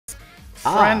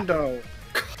Friendo.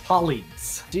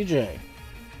 Colleagues. DJ.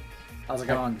 How's it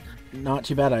going? Not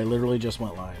too bad. I literally just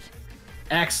went live.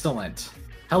 Excellent.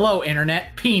 Hello,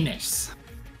 internet penis.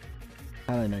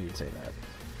 How did I know you'd say that?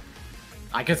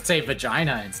 I could say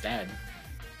vagina instead.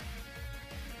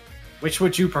 Which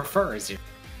would you prefer, Zero?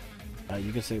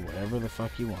 You can say whatever the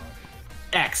fuck you want.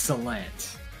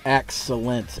 Excellent.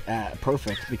 Excellent.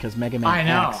 Perfect, because Megaman I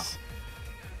know. X.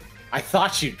 I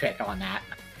thought you'd pick on that.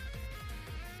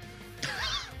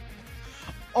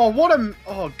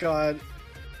 Oh god.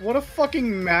 What a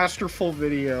fucking masterful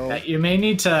video. You may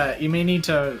need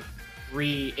to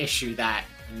reissue that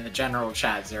in the general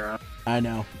chat, Zero. I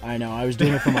know. I was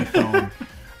doing it for my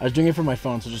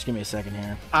phone. So just give me a second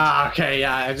here. Okay,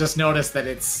 yeah. I just noticed that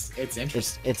it's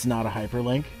interesting. It's not a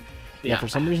hyperlink. Yeah, for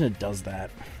some reason it does that.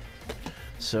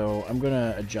 So I'm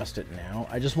gonna adjust it now.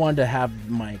 I just wanted to have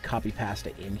my copy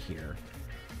pasta in here.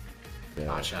 So.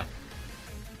 Gotcha.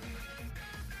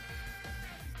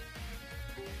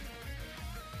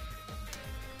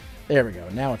 There we go.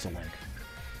 Now it's a link.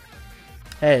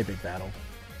 Hey, Big Battle.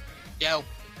 Yo.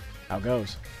 How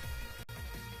goes?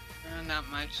 Not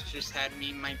much. Just had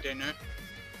me my dinner.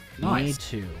 Nice. Me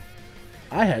too.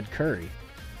 I had curry.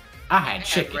 I had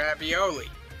chicken. Ravioli.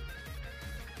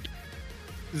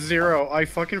 Zero. I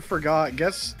fucking forgot.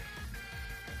 Guess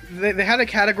they had a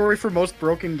category for most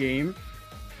broken game.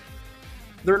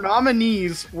 Their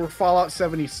nominees were Fallout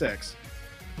 76.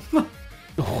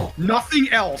 Nothing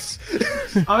else.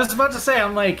 I was about to say,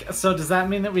 I'm like, so does that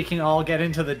mean that we can all get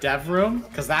into the dev room?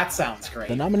 Because that sounds great.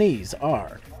 The nominees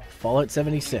are Fallout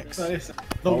 76. The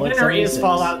Fallout winner 76. is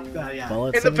Fallout. Yeah.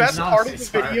 Fallout And the best 76. part of the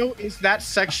video is that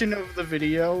section of the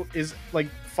video is like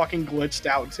fucking glitched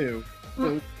out too.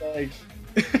 So, like,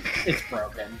 It's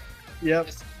broken. yep.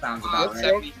 This Sounds Fallout about right.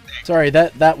 76. Sorry,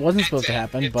 that wasn't That's supposed to it.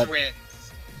 happen, It's but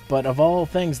wins. of all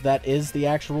things, that is the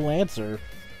actual answer.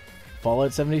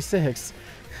 Fallout 76.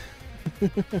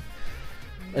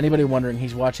 Anybody wondering,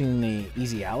 he's watching the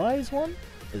Easy Allies one?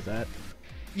 Is that?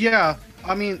 Yeah,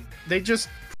 I mean, they just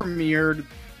premiered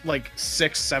like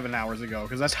 6-7 hours ago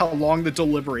because that's how long the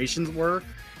deliberations were.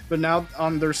 But now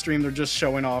on their stream, they're just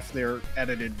showing off their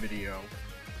edited video.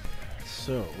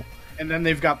 So, And then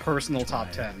they've got personal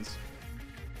top 10s.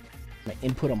 my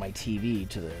input on my TV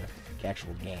to the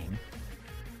actual game.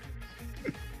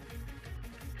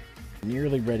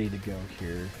 Nearly ready to go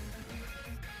here.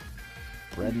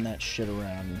 Spreading that shit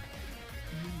around.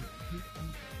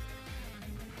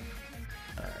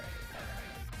 Alright.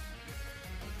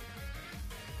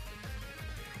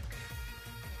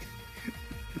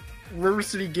 River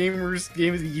City Gamers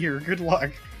Game of the Year. Good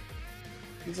luck.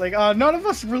 It's like, none of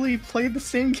us really played the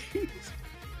same games.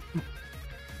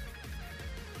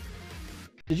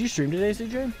 Did you stream today,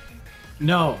 CJ?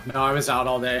 No, I was out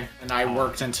all day, and I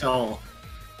worked until,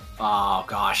 oh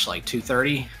gosh, like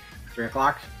 2:30, 3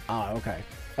 o'clock. Ah, okay.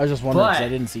 I was just wondering because I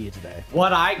didn't see you today.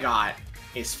 What I got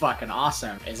is fucking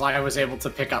awesome. Is like I was able to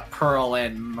pick up Pearl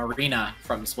and Marina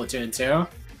from Splatoon 2.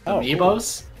 The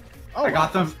amiibos. Oh, I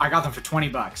got them for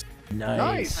 $20. Nice.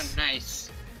 Nice. Oh, nice.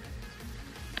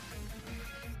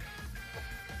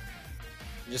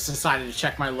 Just decided to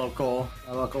check my local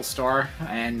store,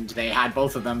 and they had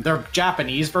both of them. They're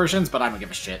Japanese versions, but I don't give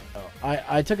a shit. Oh,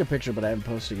 I took a picture, but I haven't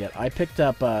posted yet. I picked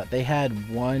up, they had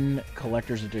one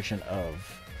collector's edition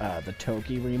of the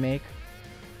Toki remake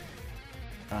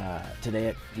today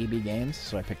at EB Games,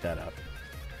 so I picked that up.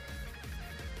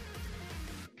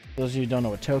 Those of you who don't know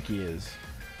what Toki is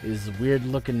a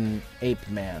weird-looking ape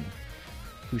man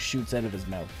who shoots out of his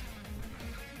mouth.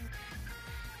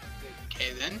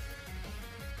 Okay then.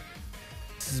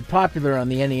 This is popular on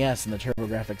the NES and the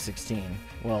TurboGrafx 16.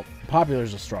 Well, popular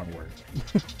is a strong word.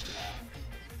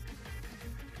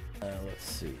 Let's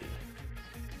see.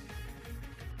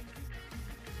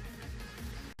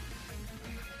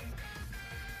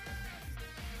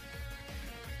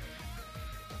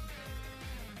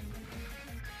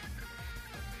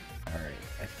 Alright,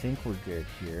 I think we're good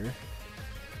here.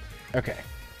 Okay.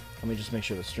 Let me just make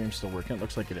sure the stream's still working. It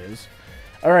looks like it is.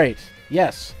 Alright,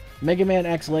 yes. Mega Man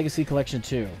X Legacy Collection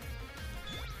 2.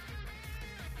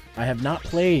 I have not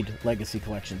played Legacy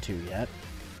Collection 2 yet.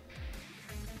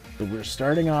 But we're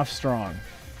starting off strong.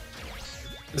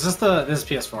 Is this this is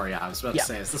PS4? Yeah, I was about to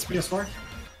say, is this PS4?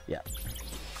 Yeah.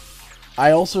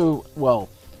 I also, well,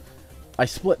 I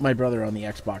split my brother on the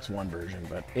Xbox One version,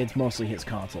 but it's mostly his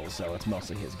console, so it's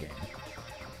mostly his game.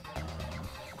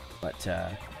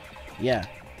 Yeah,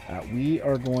 we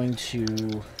are going to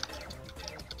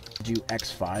do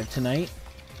X5 tonight.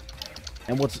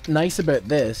 And what's nice about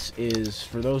this is,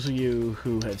 for those of you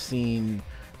who have seen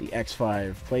the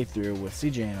X5 playthrough with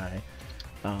CJ and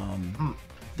I,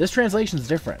 This translation is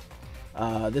different.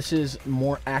 This is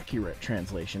more accurate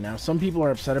translation. Now, some people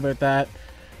are upset about that,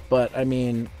 but I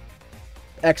mean,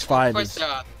 X5 is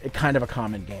kind of a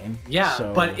common game. Yeah,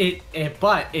 so... but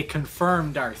it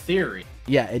confirmed our theory.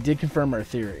 Yeah, it did confirm our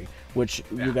theory, which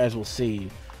you guys will see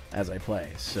as I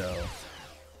play. So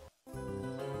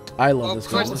I love this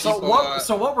game.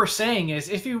 So what we're saying is,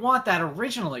 if you want that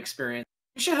original experience,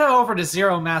 you should head over to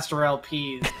Zeromaster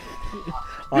LP's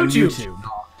on YouTube.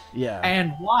 channel, yeah,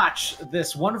 and watch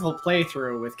this wonderful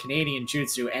playthrough with Canadian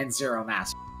Jutsu and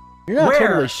Zeromaster. You're not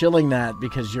totally shilling that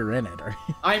because you're in it, are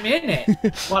you? I'm in it,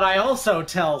 but I also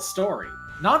tell story.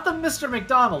 Not the Mr.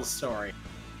 McDonald's story.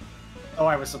 Oh,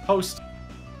 I was supposed to.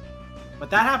 But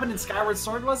that happened in Skyward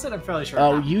Sword, was it? I'm fairly sure.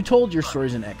 Oh, you told your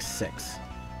stories in X6.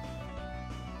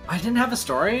 I didn't have a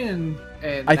story in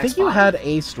I think you had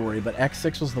a story, but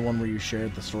X6 was the one where you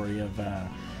shared the story of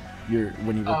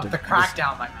when you looked at the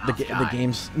crackdown my mouth the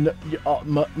games. No,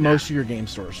 most of your game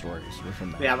store stories were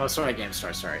from that. Yeah, most of my game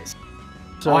store stories.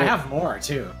 So I have more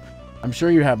too. I'm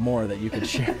sure you have more that you could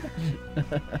share.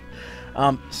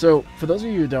 So for those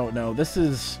of you who don't know, this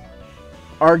is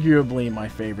arguably my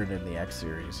favorite in the X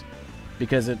series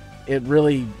because it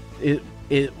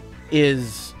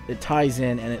ties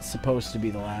in and it's supposed to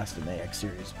be the last in the X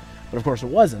series, but of course it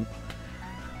wasn't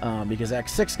because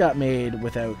X6 got made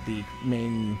without the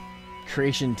main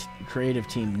creative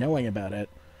team knowing about it.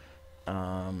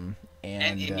 And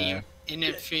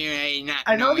if you're not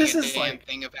I know knowing this a is damn like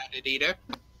thing about it either.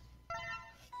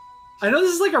 I know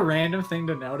this is like a random thing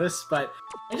to notice, but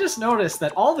I just noticed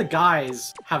that all the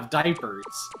guys have diapers,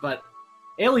 but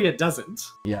Alia doesn't.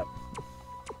 Yep.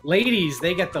 Ladies,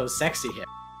 they get those sexy hips.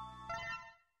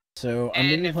 So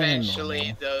and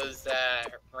eventually those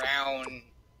round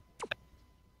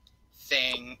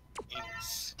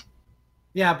things.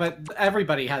 Yeah, but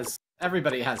everybody has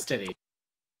titty.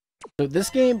 So this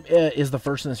game is the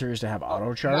first in the series to have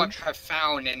auto charge. What I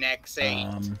found in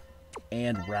X8.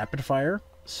 And rapid fire.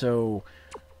 So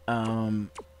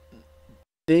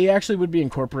they actually would be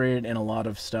incorporated in a lot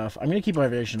of stuff. I'm going to keep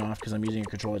vibration off because I'm using a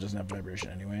controller that doesn't have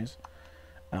vibration anyways.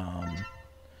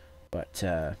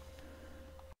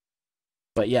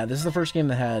 But yeah, this is the first game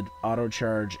that had auto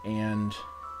charge and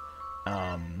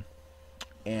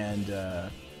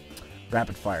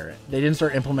rapid fire. They didn't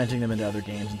start implementing them into other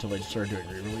games until they started doing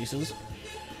re-releases.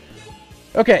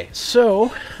 Okay, so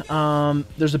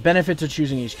there's a benefit to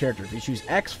choosing each character. If you choose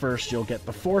X first, you'll get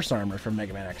the Force Armor from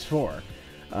Megaman X4.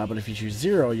 But if you choose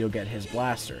Zero, you'll get his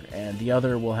blaster, and the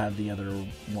other will have the other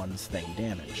one's thing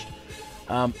damaged.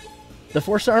 The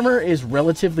Force Armor is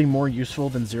relatively more useful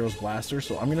than Zero's blaster,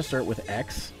 so I'm going to start with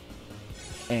X.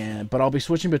 But I'll be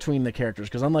switching between the characters,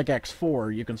 because unlike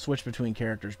X4, you can switch between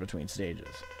characters between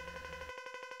stages.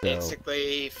 So,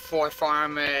 basically, Fourth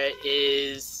Armor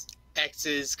is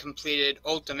X's completed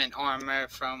Ultimate Armor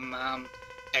from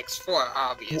X4,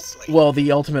 obviously. Well,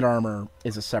 the Ultimate Armor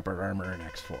is a separate armor in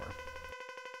X4.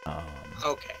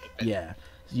 Okay. But yeah,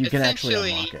 you can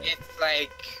actually unlock it. It's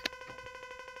like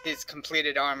his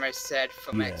completed armor set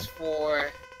from X4,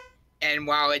 and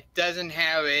while it doesn't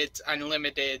have its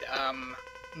unlimited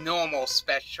normal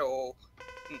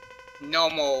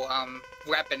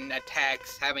weapon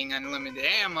attacks having unlimited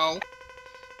ammo,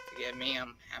 forgive me,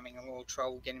 I'm having a little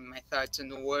trouble getting my thoughts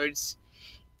into words.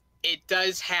 It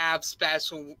does have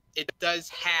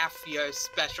your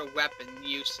special weapon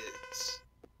uses.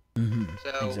 Mm-hmm.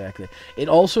 So, exactly. It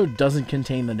also doesn't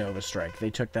contain the Nova Strike. They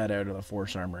took that out of the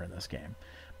Force Armor in this game,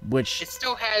 which it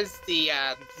still has the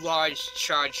large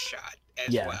charge shot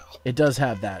as well. It does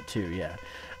have that too. Yeah,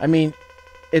 I mean,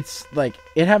 it's like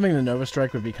it having the Nova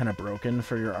Strike would be kind of broken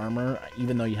for your armor,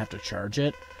 even though you have to charge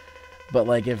it. But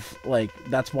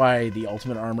that's why the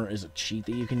Ultimate Armor is a cheat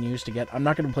that you can use to get. I'm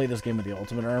not going to play this game with the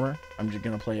Ultimate Armor. I'm just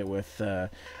going to play it with.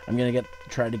 I'm going to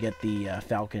try to get the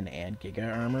Falcon and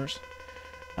Giga armors.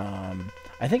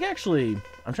 I think actually,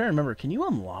 I'm trying to remember. Can you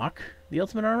unlock the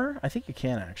Ultimate Armor? I think you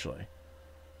can actually.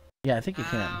 Yeah, I think you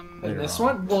can. This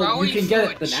one, well, you can get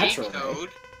it the natural way.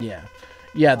 Yeah,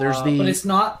 yeah. There's but it's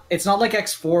not like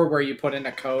X4 where you put in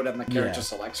a code on the character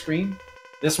select screen.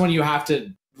 This one you have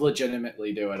to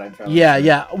legitimately do it. I'm sure.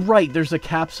 Yeah, right. There's a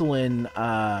capsule in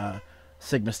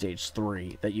Sigma Stage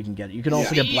 3 that you can get. You can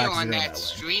also get Black Zero on that way.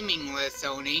 streaming list,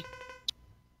 Oni.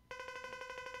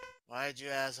 Why'd you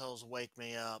assholes wake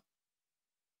me up?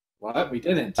 What? We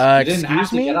didn't. You didn't have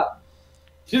to get up.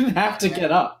 You didn't have to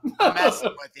get up. I'm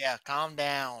messing with you. Calm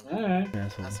down. Alright.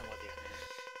 Messing with you.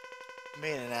 I'm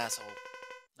being an asshole.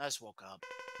 I just woke up.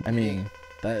 I mean,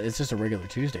 it's just a regular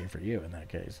Tuesday for you in that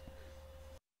case.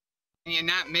 You're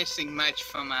not missing much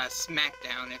from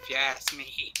SmackDown, if you ask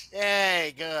me.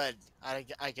 Yay, good.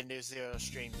 I can do Zero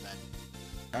stream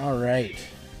then. All right.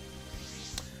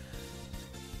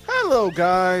 Hello,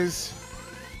 guys.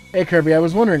 Hey, Kirby, I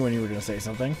was wondering when you were going to say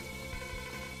something.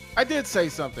 I did say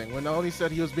something. When Oni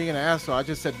said he was being an asshole, I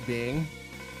just said being.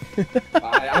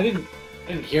 I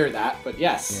didn't hear that, but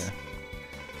yes. Yeah.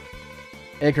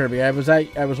 Hey, Kirby, I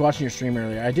was watching your stream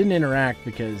earlier. I didn't interact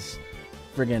because,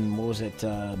 friggin', what was it,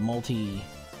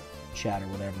 multi-chat or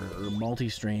whatever, or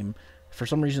multi-stream. For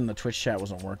some reason, the Twitch chat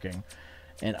wasn't working.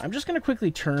 And I'm just going to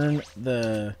quickly turn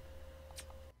the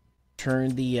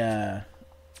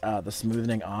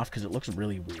smoothing off because it looks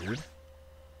really weird.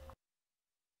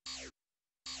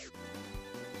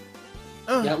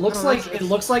 Yeah, it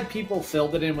looks like people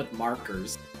filled it in with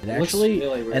markers. Actually,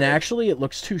 it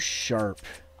looks too sharp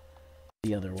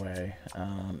the other way.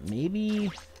 Maybe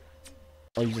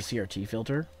I'll use a CRT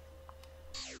filter.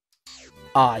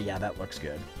 Ah, yeah, that looks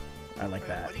good. I like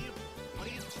that. What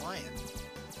are you playing?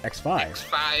 X5.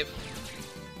 X5.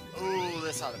 Ooh,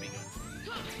 this ought to be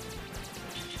good.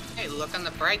 Hey, look on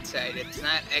the bright side. It's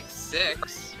not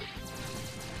X6.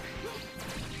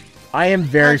 I am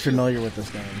very familiar with this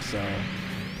game, so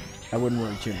I wouldn't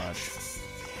worry too much.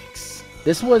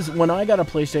 This was when I got a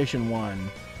PlayStation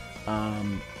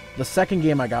 1. The second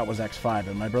game I got was X5,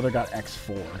 and my brother got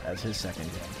X4 as his second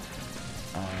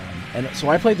game. And so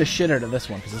I played the shit out of this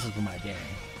one because this is my game.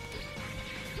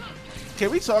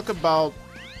 Can we talk about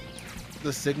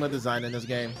the Sigma design in this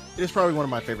game? It is probably one of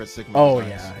my favorite Sigma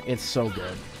designs. Yeah, it's so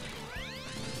good.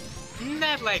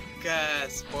 Not like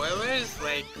spoilers.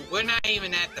 Like we're not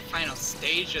even at the final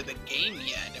stage of the game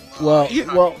yet. Well,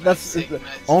 that's Sigmas.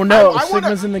 oh no, I wanna...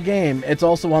 Sigma's in the game. It's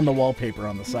also on the wallpaper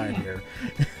on the side here.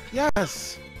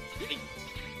 Yes.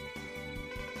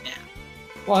 Yeah.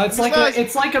 Well, it's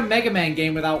like a Mega Man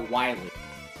game without Wily.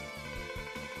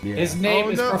 Yeah. His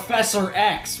name is Professor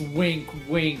X. Wink,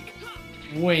 wink,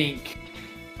 wink.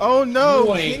 Oh no,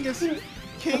 Wink.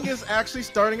 King is actually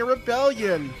starting a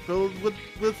rebellion filled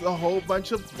with a whole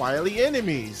bunch of wily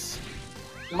enemies.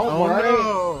 Don't worry.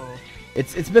 No.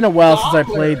 It's been a while since I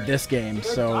Doppler. played this game, Good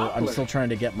so I'm Doppler. still trying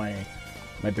to get my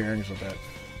bearings with it.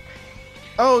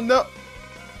 Oh no.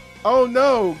 Oh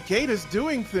no, Gate is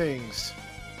doing things.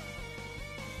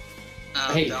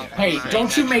 Oh, Hey,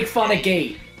 don't you make fun of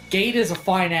Gate. Gate is a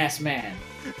fine-ass man.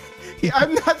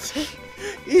 I'm not saying...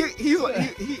 He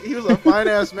was a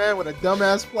fine-ass man with a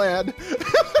dumbass plan.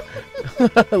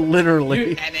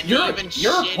 Literally. And an Your even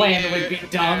plan would be shittier-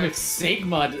 dumb if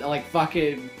Sigma like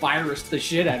fucking virus the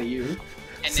shit out of you.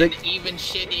 And Sig- an even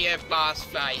shittier boss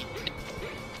fight.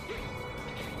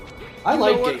 I You know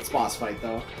like what? Gate's boss fight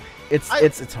though. It's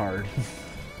hard.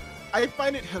 I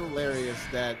find it hilarious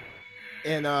that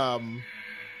in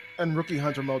Rookie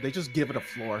Hunter mode they just give it a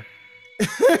floor.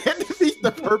 It defeats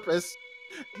the purpose.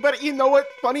 But you know what?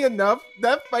 Funny enough,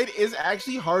 that fight is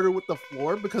actually harder with the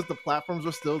floor because the platforms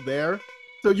are still there.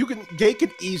 So Gate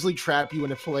can easily trap you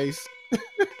in a place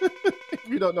if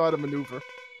you don't know how to maneuver.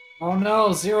 Oh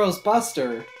no, Zero's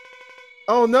Buster.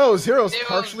 Oh no, Zero's Zero's-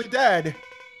 partially dead.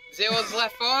 Zero's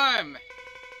left arm.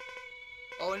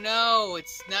 Oh no,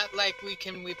 it's not like we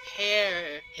can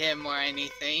repair him or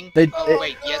anything. Wait,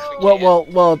 yes we can.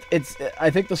 Well, it's. I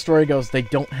think the story goes they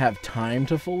don't have time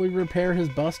to fully repair his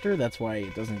Buster. That's why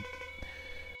it doesn't.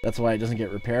 That's why it doesn't get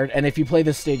repaired. And if you play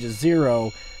this stage as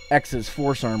Zero, X's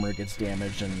force armor gets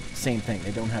damaged, and same thing.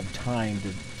 They don't have time to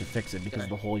fix it because of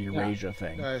the whole Eurasia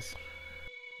thing.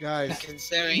 Guys,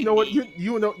 Considering you know what? the-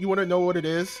 You want to know what it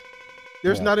is?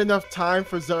 There's What? not enough time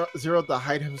for Zero to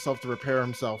hide himself to repair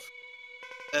himself.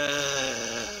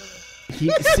 He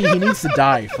needs to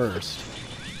die first.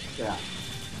 Yeah.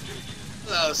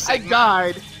 Hello,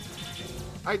 Sigma.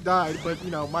 I died, but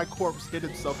you know my corpse hid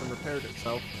itself and repaired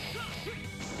itself.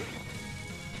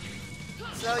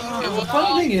 So you It The will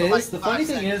funny thing like is, the 5 funny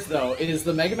thing seconds. is though, is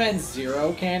the Mega Man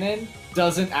Zero canon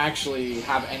doesn't actually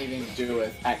have anything to do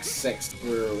with X6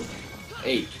 through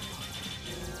 8.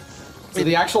 So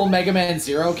the actual Mega Man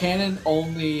Zero canon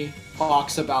only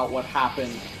talks about what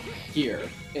happened here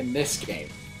in this game.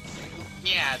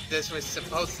 Yeah, this was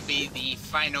supposed to be the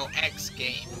final X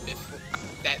game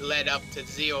that led up to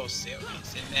Zero series,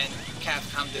 and then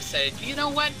Capcom decided, you know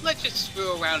what? Let's just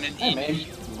screw around and Hey man,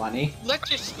 money. let's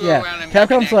just screw Yeah, around and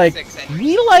Capcom's make an like, X6 and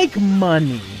we like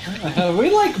money.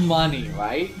 We like money,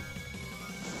 right?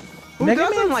 Who Mega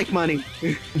doesn't Man's- like money?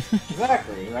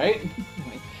 Exactly, right?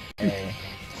 Okay.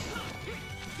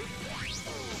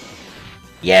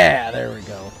 Yeah, there we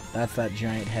go. That's that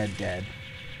giant head dead.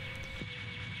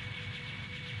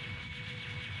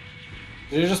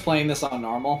 You're just playing this on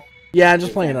normal? Yeah, I'm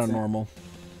just playing it on normal.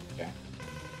 Okay.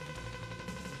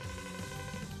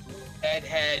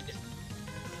 giant head.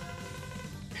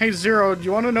 Hey Zero, do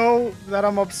you want to know that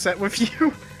I'm upset with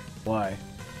you? Why?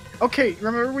 Okay,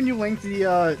 remember when you linked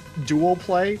the dual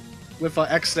play with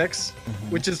X6,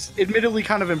 which is admittedly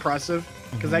kind of impressive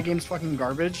because that game's fucking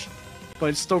garbage, but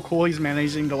it's still cool. He's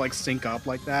managing to like sync up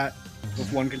like that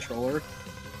with one controller.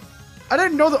 I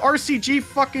didn't know the RCG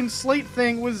fucking slate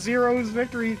thing was Zero's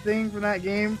victory thing for that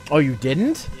game. Oh, you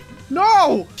didn't?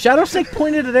 No! Shadowsnake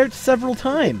pointed it out several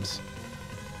times.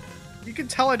 You can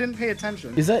tell I didn't pay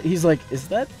attention. He's like, is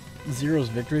that Zero's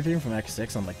victory theme from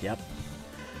X6? I'm like, yep.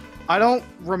 I don't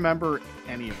remember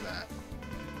any of that.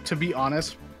 To be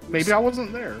honest, maybe I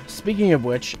wasn't there. Speaking of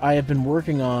which, I have been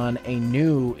working on a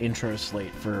new intro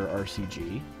slate for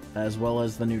RCG, as well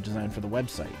as the new design for the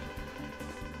website.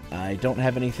 I don't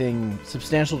have anything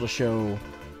substantial to show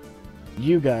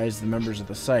you guys, the members of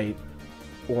the site,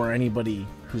 or anybody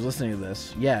who's listening to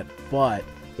this yet, but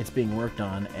it's being worked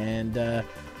on, and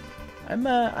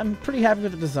I'm pretty happy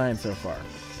with the design so far.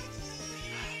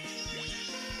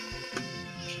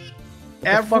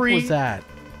 What the fuck was that?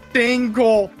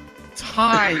 Single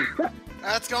time.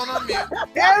 That's going on mute.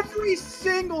 Every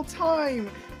single time.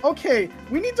 Okay,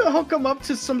 we need to hook him up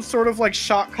to some sort of like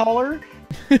shot collar.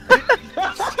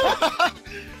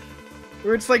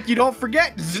 Where it's like you don't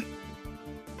forget.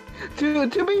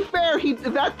 To be fair,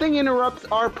 that thing interrupts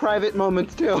our private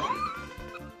moments too.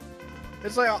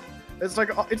 It's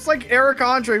like Eric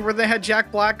Andre where they had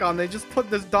Jack Black on. They just put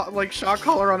this like shot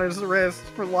collar on his wrist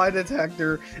for lie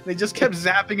detector. They just kept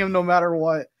zapping him no matter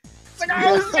what. It's like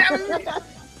I was zapping me.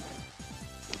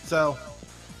 So,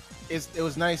 it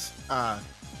was nice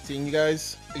seeing you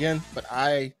guys again, but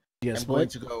I am going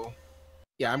to go.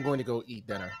 Yeah, I'm going to go eat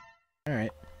dinner. All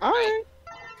right. All right.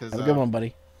 Have a good one,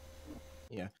 buddy.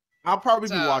 Yeah, I'll probably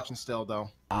be watching still though.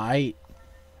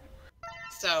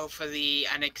 So for the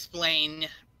unexplained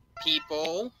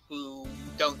people who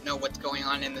don't know what's going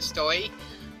on in the story,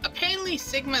 apparently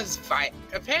Sigma's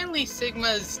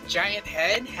giant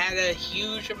head had a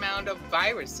huge amount of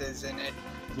viruses in it.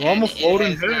 And it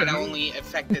has not only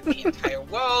affected the entire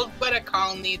world, but a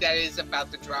colony that is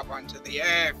about to drop onto the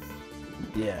Earth.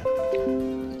 Yeah.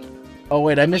 Oh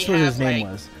wait, I missed what his name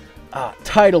was.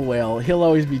 Tidal Whale. He'll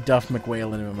always be Duff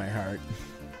McWhalen in my heart.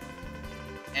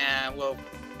 Well,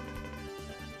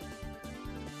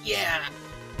 yeah.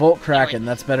 Volt Kraken.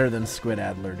 That's better than Squid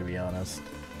Adler, to be honest.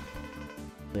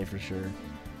 Say for sure.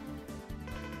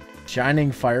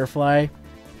 Shining Firefly.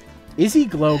 Izzy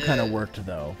Glow kind of worked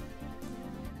though.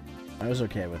 I was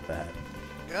okay with that.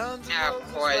 Guns Yeah,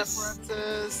 of course.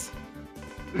 references.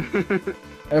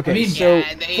 Okay, I mean, so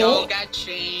Yeah, they all got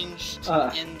changed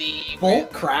in the...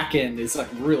 Volt Kraken is a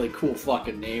really cool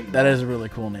fucking name. that is a really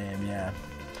cool name, yeah.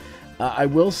 I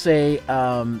will say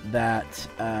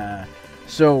that,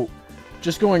 so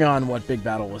just going on what Big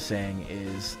Battle was saying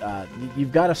is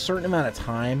you've got a certain amount of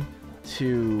time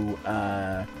to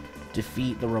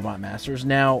defeat the Robot Masters.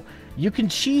 Now, you can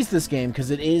cheese this game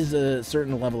because it is a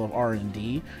certain level of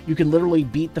R&D. You can literally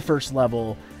beat the first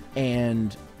level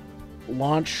and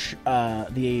launch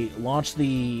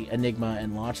the Enigma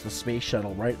and launch the space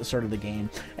shuttle right at the start of the game,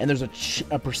 and there's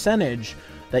a percentage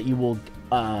that you will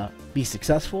be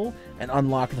successful and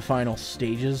unlock the final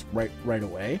stages right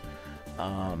away.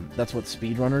 That's what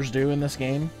speedrunners do in this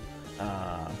game,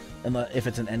 if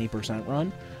it's an any percent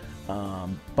run.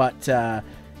 But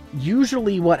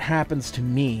usually what happens to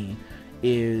me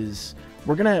is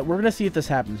we're gonna see if this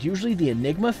happens. Usually the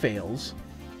Enigma fails,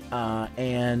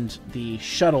 and the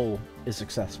shuttle is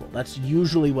successful. That's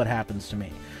usually what happens to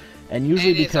me, and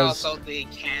usually because it's also the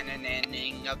canon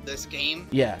ending of this game.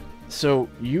 Yeah. So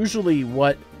usually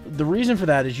the reason for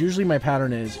that is usually my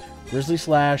pattern is Grizzly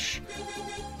Slash,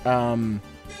 Duff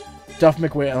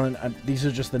McWhalen. These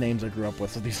are just the names I grew up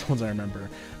with, so these are the ones I remember.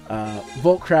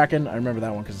 Volt Kraken, I remember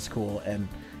that one because it's cool, and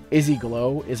Izzy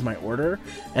Glow is my order.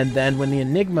 And then when the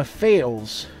Enigma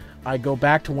fails, I go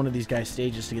back to one of these guys'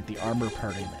 stages to get the armor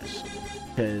part I missed.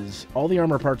 Because all the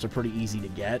armor parts are pretty easy to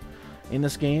get in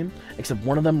this game, except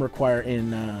one of them require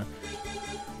in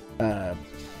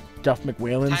Duff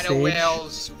McWhalen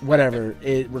stage, whatever,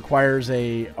 it requires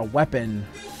a weapon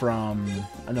from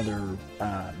another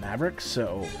Maverick,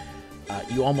 so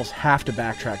you almost have to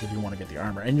backtrack if you want to get the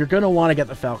armor. And you're going to want to get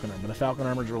the Falcon armor. The Falcon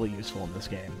armor is really useful in this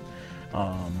game.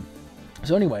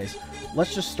 So anyways,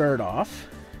 let's just start off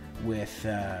with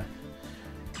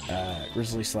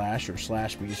Grizzly Slash or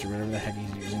Slash Beast or whatever the heck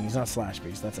he's using. He's not Slash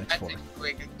Beast, that's X4. That's a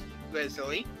quick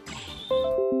Grizzly.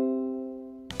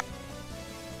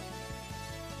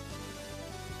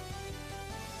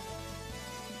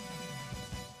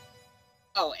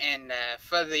 Oh, and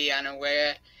for the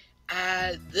unaware,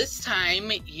 This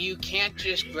time, you can't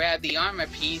just grab the armor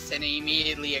piece and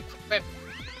immediately equip it.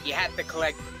 You have to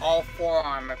collect all 4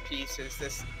 armor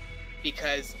pieces,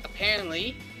 because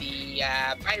apparently the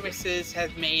viruses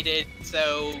have made it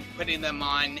so putting them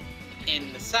on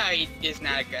in the site is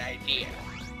not a good idea.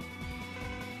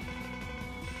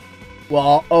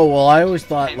 Well, I always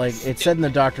thought, like, it said in the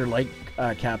Dr. Light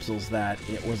capsules that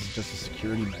it was just a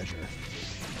security measure.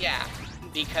 Yeah,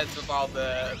 because of all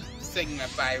the Sigma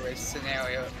virus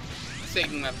going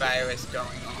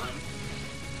on.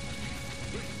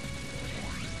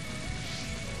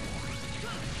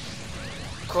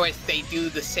 Of course, they do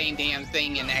the same damn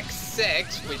thing in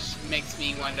X6, which makes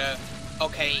me wonder,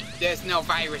 okay, there's no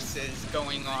viruses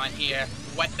going on here.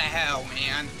 What the hell,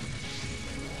 man?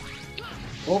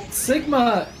 Well,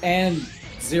 Sigma and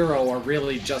Zero are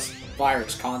really just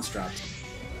virus constructs.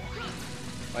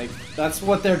 Like, that's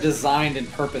what they're designed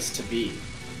and purposed to be.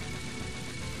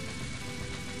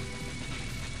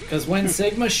 Because when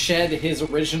Sigma shed his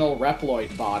original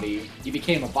Reploid body, he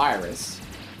became a virus.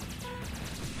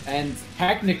 And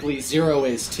technically Zero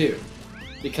is too.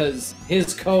 Because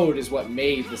his code is what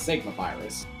made the Sigma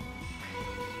virus.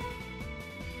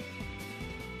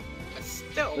 But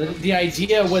still... The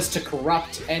idea was to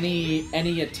corrupt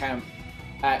any attempt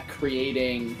at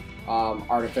creating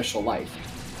artificial life.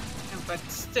 But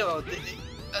still,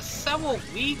 several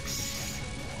weeks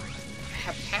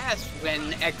have passed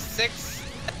when X6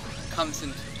 comes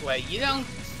into play.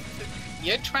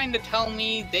 You're trying to tell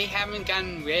me they haven't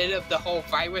gotten rid of the whole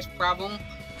virus problem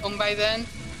by then?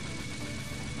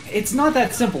 It's not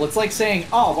that simple. It's like saying,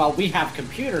 oh, well, we have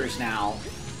computers now.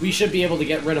 We should be able to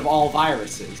get rid of all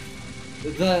viruses.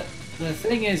 The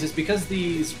thing is because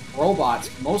these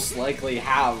robots most likely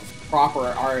have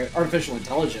proper artificial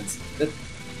intelligence, that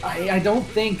I don't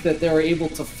think that they're able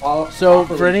to follow. So,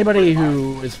 for anybody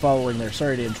who is following there,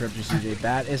 sorry to interrupt you, CJ,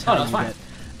 that is how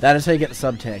you get the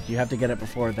sub-tank. You have to get it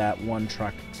before that one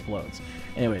truck explodes.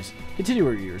 Anyways, continue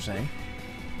what you were saying.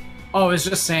 Oh, I was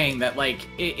just saying that, like,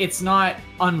 it's not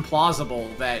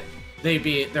unplausible that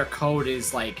their code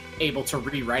is, like, able to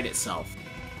rewrite itself.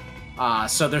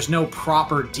 So there's no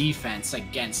proper defense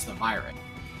against the virus.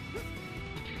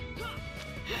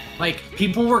 Like,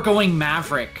 people were going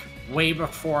Maverick way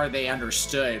before they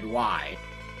understood why.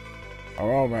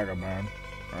 Oh, Megaman.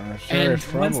 And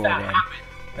once that happened,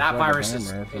 that virus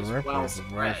is well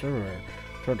spread. Therefore,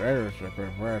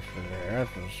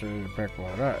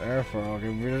 I'll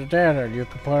give you the data. You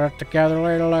can put it together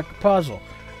later like a puzzle.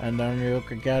 And then you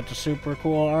can get the super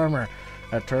cool armor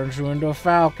that turns you into a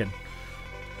falcon.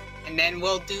 And then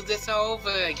we'll do this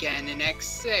over again in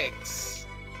X6.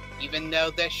 Even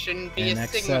though there shouldn't be a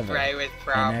Sigma virus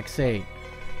problem. And X8.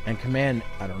 And Command...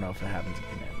 I don't know if it happens in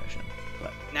Command Mission,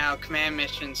 but... Now, Command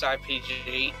Mission's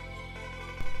RPG.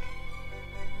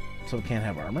 So it can't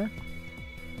have armor?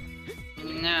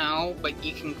 No, but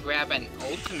you can grab an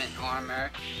ultimate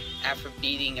armor after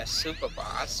beating a super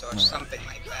boss or something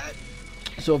like that.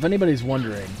 So if anybody's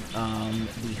wondering,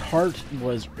 the heart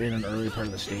was in an early part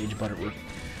of the stage, but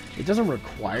it doesn't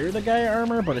require the Gaia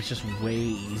armor, but it's just way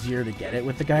easier to get it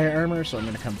with the Gaia armor, so I'm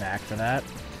going to come back for that.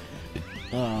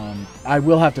 I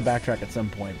will have to backtrack at some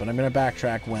point, but I'm going to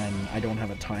backtrack when I don't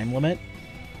have a time limit.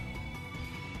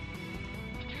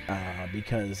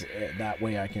 Because that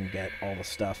way I can get all the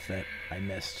stuff that I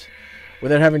missed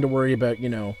without having to worry about, you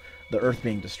know, the Earth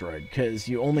being destroyed. Because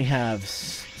you only have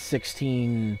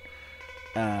 16...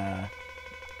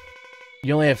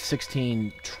 you only have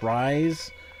 16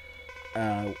 tries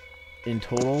in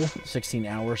total. 16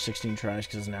 hours, 16 tries,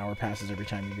 because an hour passes every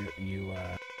time you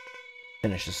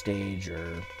finish a stage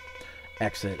or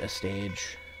exit a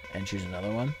stage and choose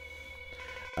another one.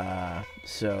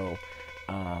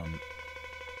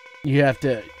 You have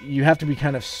to be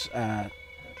kind of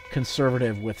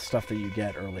conservative with stuff that you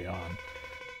get early on,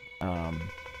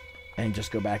 and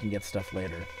just go back and get stuff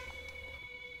later.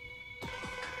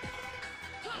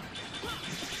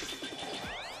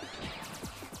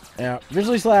 Yeah,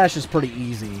 Grizzly Slash is pretty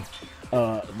easy.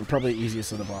 Probably the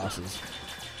easiest of the bosses.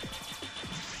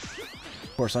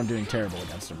 Of course, I'm doing terrible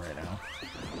against him right now.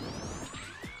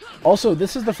 Also,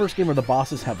 this is the first game where the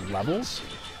bosses have levels.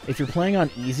 If you're playing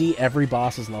on easy, every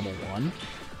boss is level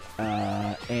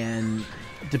 1. And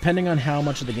depending on how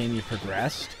much of the game you've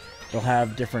progressed, they'll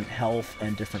have different health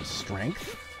and different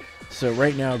strength. So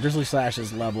right now, Grizzly Slash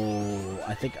is level...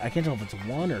 I can't tell if it's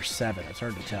 1 or 7. It's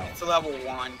hard to tell. It's level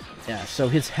 1. Yeah, so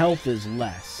his health is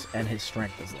less, and his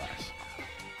strength is less.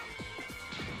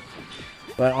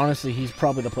 But honestly, he's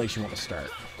probably the place you want to start.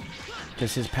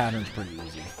 Because his pattern's pretty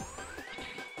easy.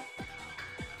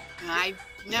 I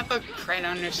never quite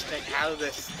understood how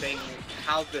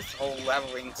this whole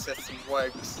leveling system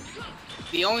works.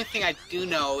 The only thing I do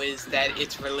know is that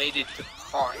it's related to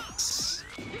parts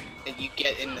that you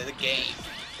get into the game.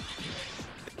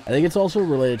 I think it's also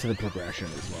related to the progression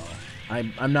as well.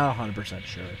 I'm not 100%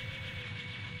 sure.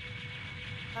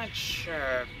 Not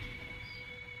sure.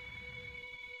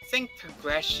 I think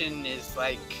progression is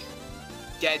like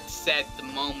dead set the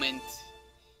moment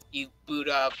you boot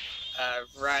up,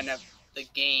 run up the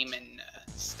game and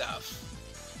stuff.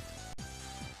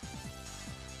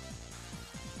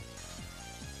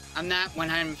 I'm not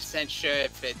 100% sure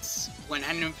if it's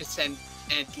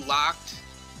 100% locked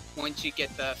once you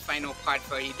get the final part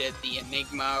for either the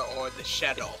Enigma or the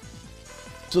Shuttle.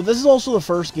 So this is also the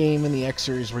first game in the X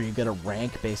series where you get a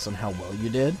rank based on how well you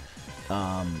did.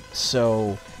 I'm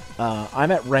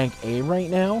at rank A right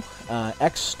now.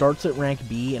 X starts at rank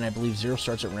B, and I believe Zero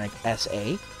starts at rank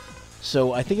SA.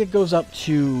 So I think it goes up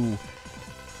to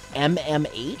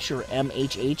MMH or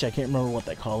MHH. I can't remember what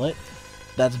they call it.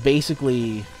 That's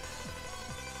basically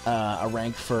a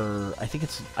rank for,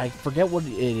 I forget what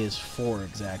it is for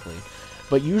exactly.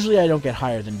 But usually I don't get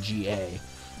higher than GA.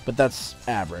 But that's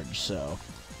average, so.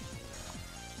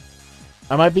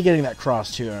 I might be getting that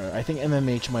cross too. I think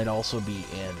MMH might also be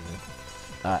in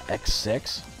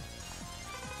X6.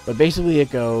 But basically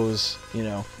it goes, you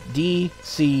know, D,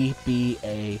 C, B,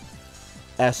 A,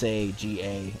 S, A, G,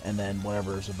 A, and then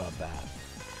whatever's above that.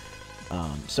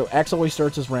 So X always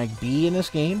starts as rank B in this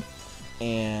game,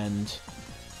 and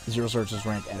Zero starts as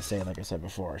rank SA, like I said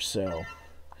before, so.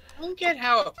 I don't get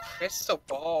how a crystal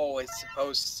ball is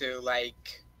supposed to,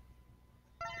 like...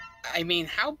 I mean,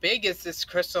 how big is this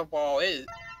crystal ball anyway?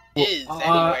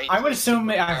 I would assume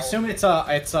it's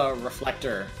a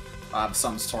reflector of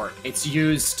some sort. It's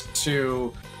used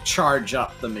to charge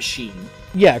up the machine.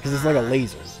 Yeah, because it's like a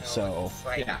laser, so. It's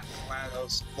like yeah. one of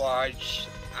those large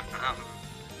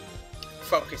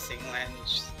focusing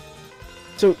lens.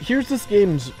 So here's this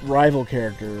game's rival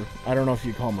character. I don't know if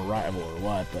you call him a rival or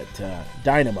what, but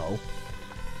Dynamo.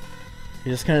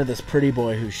 He's just kind of this pretty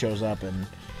boy who shows up and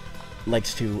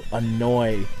likes to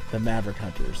annoy the Maverick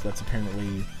Hunters. That's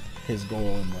apparently his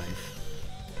goal in life.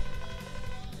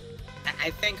 I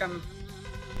think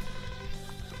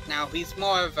now he's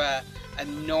more of a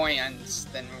annoyance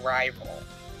than rival.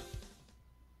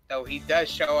 Though he does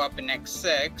show up in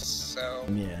X6, so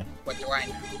yeah. What do I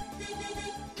know?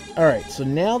 Alright, so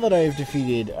now that I've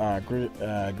defeated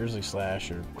Grizzly Slash,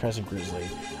 or Crescent Grizzly,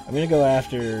 I'm going to go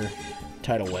after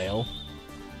Tidal Whale.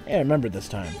 Yeah, I remember this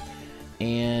time.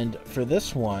 And for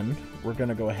this one, we're going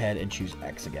to go ahead and choose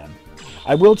X again.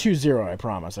 I will choose Zero, I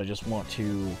promise. I just want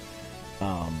to...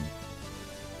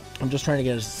 I'm just trying to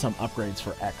get some upgrades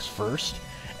for X first.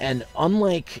 And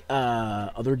unlike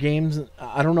other games,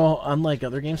 unlike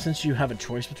other games, since you have a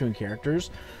choice between characters,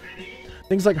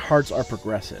 things like hearts are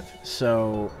progressive.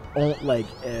 So, like,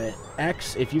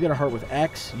 X, if you get a heart with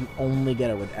X, you only get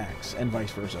it with X, and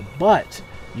vice versa. But,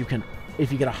 you can,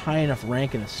 if you get a high enough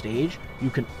rank in a stage,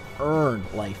 you can earn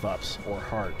life-ups or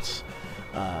hearts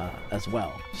as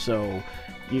well. So,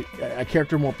 a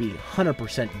character won't be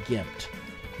 100% gimped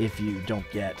if you don't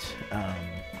get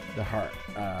the heart,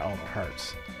 all the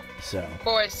hearts. So. Of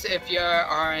course, if your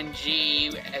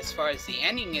RNG, as far as the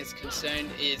ending is concerned,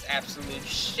 is absolute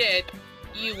shit,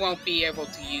 you won't be able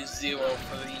to use Zero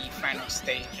for the final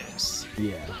stages.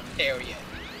 Yeah. Period.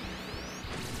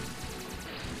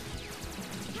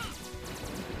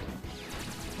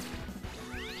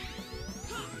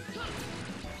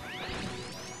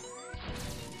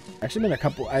 Actually, been a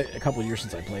couple of years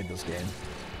since I played this game.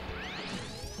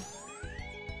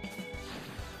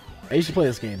 I used to play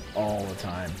this game all the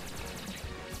time.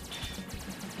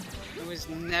 I was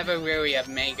never really a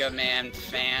Mega Man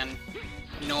fan,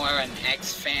 nor an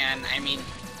X fan. I mean,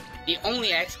 the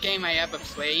only X game I ever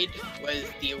played was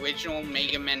the original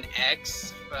Mega Man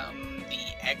X from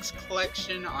the X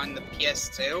collection on the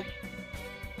PS2.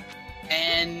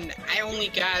 And I only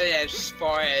got it as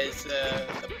far as the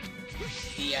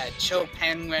Chill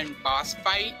Penguin boss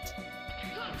fight.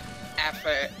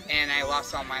 And I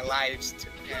lost all my lives to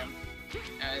him.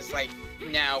 I was like,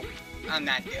 no, I'm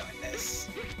not doing this.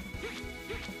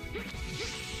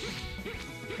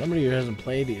 Somebody who hasn't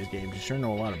played these games, you sure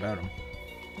know a lot about them.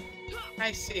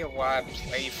 I see a lot of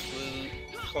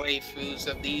playthroughs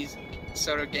of these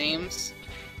sort of games.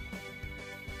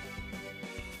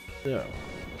 So.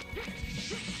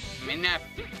 I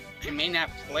may not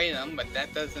play them, but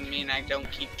that doesn't mean I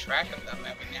don't keep track of them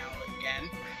every now and again.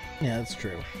 Yeah, that's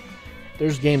true.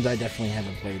 There's games I definitely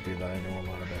haven't played through that I know a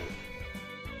lot about.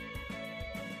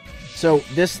 So,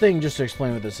 this thing, just to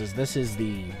explain what this is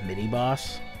the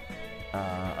mini-boss.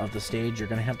 of the stage, you're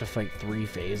going to have to fight 3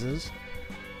 phases.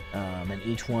 And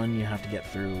each one you have to get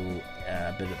through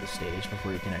a bit of the stage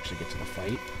before you can actually get to the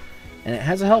fight. And it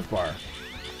has a health bar.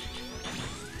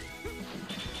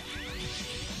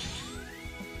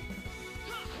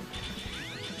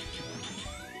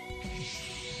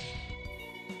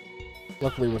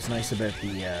 Luckily, what's nice about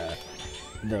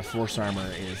the Force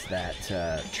Armor is that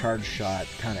Charge Shot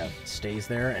kind of stays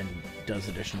there and does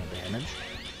additional damage.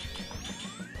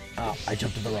 Oh, I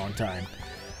jumped at the wrong time.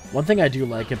 One thing I do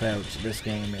like about this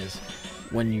game is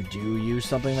when you do use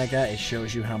something like that, it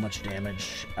shows you how much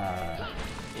damage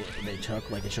they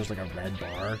took. Like, it shows like a red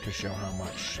bar to show how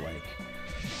much, like...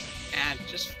 And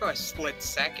just for a split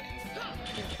second,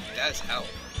 it does help.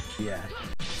 Yeah.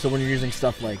 So when you're using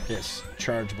stuff like this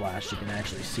Charge Blast, you can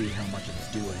actually see how much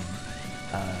it's doing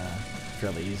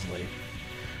fairly easily.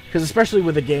 Because especially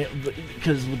with the game,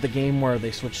 with the game where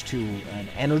they switch to an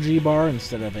energy bar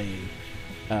instead of a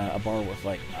bar with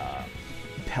like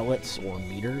pellets or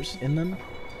meters in them,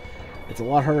 it's a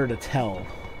lot harder to tell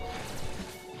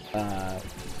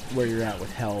where you're at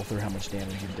with health or how much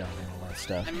damage you've done and all that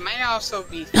stuff. I might also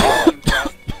be thinking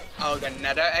about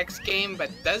another X game, but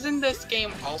doesn't this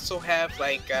game also have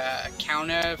like a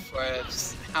counter for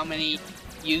how many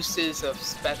uses of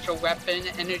special weapon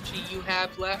energy you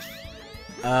have left?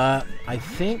 I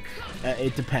think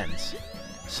it depends.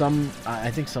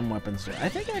 I think some weapons do. I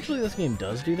think actually this game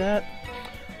does do that.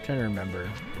 I'm trying to remember.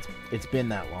 It's been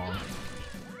that long.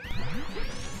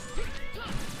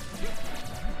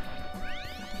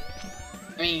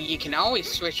 I mean, you can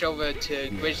always switch over to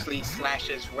Grizzly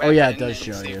Slash's weapon. Oh yeah, it does and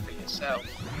show see you. for yourself.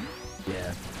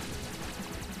 Yeah.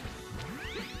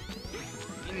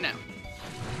 You know.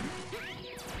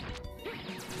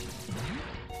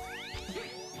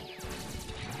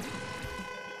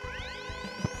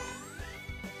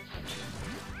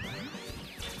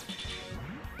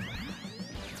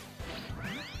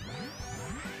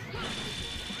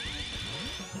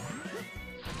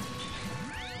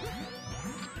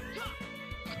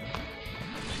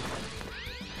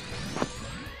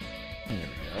 There we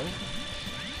go.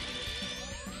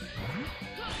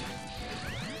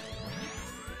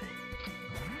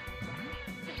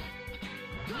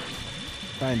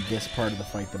 Find this part of the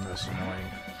fight the most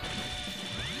annoying.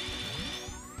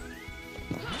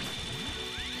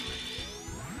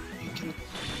 You can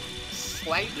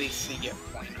slightly see your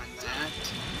point on that.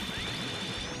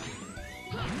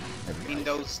 I mean,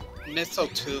 those missile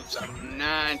tubes are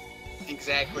not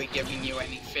exactly giving you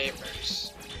any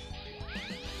favors.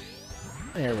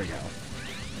 There we go.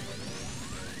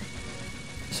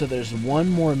 So there's one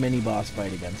more mini-boss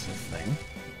fight against this thing.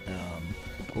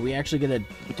 But we actually get a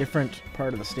different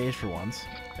part of the stage for once.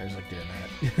 There's like doing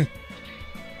that.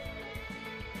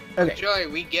 Okay. Joy,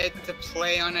 we get to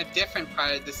play on a different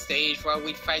part of the stage while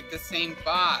we fight the same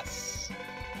boss.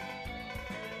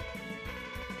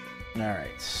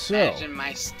 Alright, so... Imagine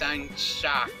my stunned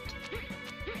shocked.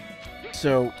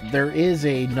 So, there is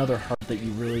another heart that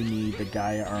you really need, the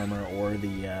Gaia armor or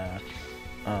the,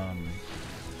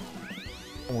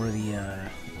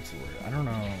 what's the word? I don't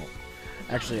know.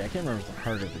 Actually, I can't remember if it's the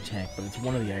heart or the tank, but it's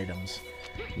one of the items.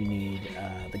 You need,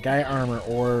 the Gaia armor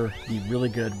or be really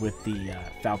good with the,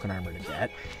 Falcon armor to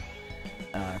get.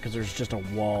 Because there's just a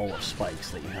wall of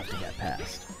spikes that you have to get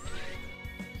past.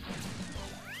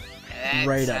 That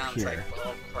right sounds up here. like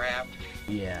bull crap.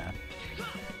 Yeah.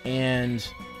 And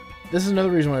this is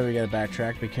another reason why we gotta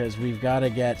backtrack, because we've gotta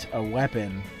get a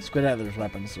weapon, Squid Adler's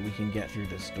weapon, so we can get through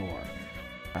this door.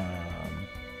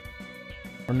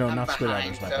 Or no, I'm not Squid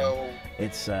behind, Adler's weapon. so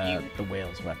It's the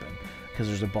whale's weapon. Because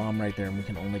there's a bomb right there, and we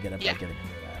can only get it by getting into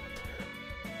that.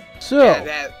 So...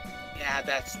 Yeah,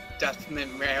 that's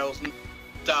Dustman Rails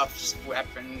Duff's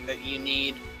weapon that you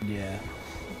need. Yeah.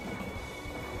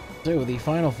 So, the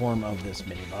final form of this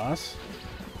mini-boss.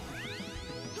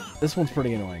 This one's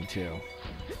pretty annoying, too.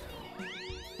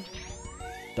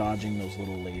 Dodging those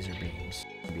little laser beams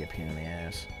can be a pain in the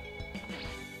ass.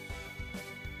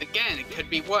 Again, it could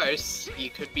be worse. You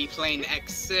could be playing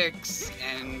X6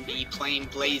 and be playing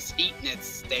Blaze Heat in its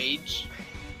stage.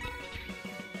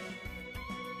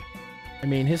 I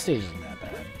mean, his stage isn't that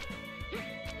bad.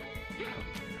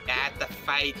 I had to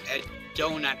fight a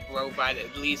donut robot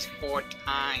at least 4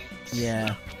 times.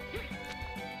 Yeah.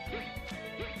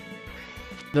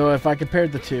 Though if I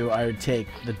compared the two, I would take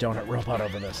the donut robot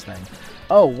over this thing.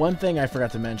 Oh, one thing I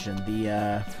forgot to mention: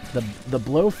 the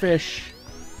blowfish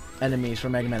enemies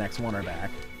from Mega Man X1 are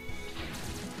back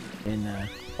in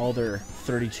all their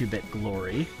 32-bit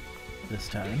glory this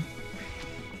time.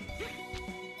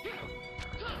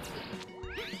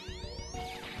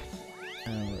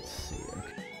 Let's see.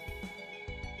 Okay.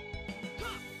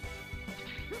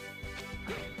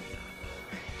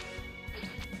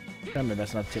 Trying my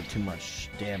best not to take too much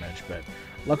damage, but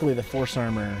luckily the Force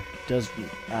Armor does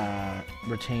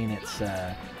retain its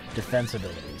defense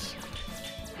abilities.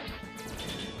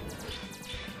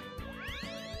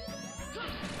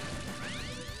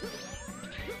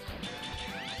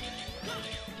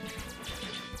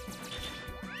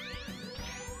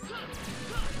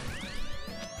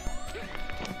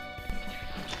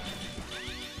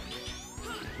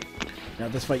 Now,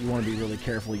 this fight, you want to be really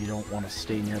careful. You don't want to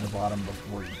stay near the bottom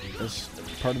before you do this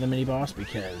part of the mini-boss,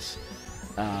 because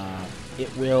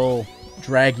it will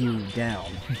drag you down.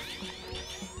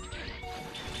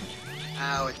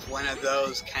 Oh, it's one of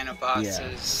those kind of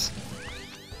bosses.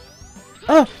 Yeah.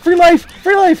 Oh, free life!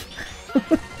 Free life!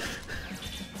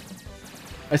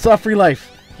 I saw free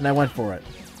life, and I went for it.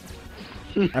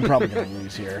 I'm probably going to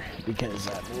lose here, because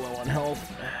I'm low on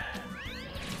health.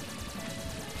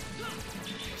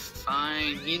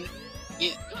 Fine,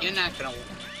 you're not gonna.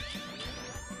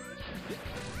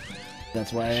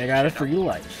 That's why I got a free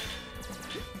life.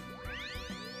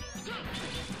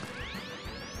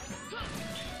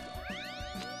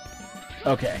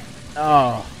 Okay.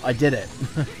 Oh, I did it.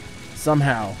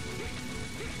 Somehow.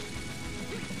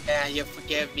 Yeah, you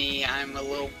forgive me. I'm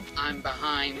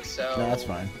behind, so. No, that's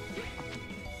fine.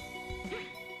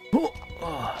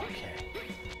 Oh, okay.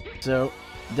 So,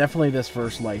 definitely this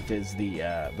first life is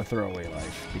the throwaway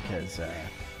life, because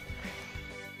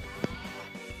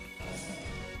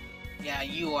yeah,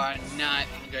 you are not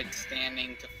in good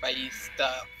standing to fight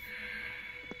stuff.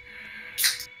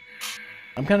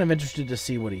 I'm kind of interested to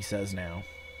see what he says now.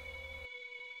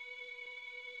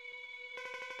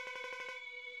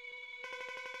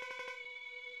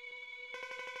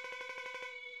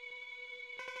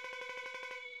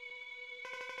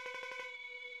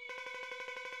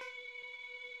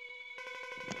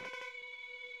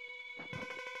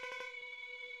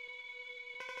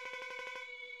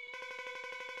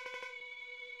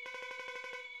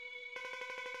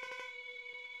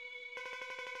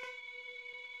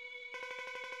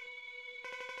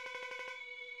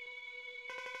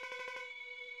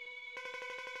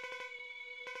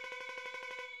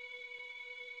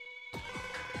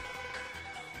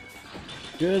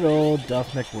 Good old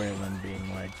Duff McWhalen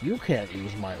being like, you can't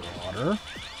use my water.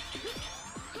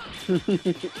 An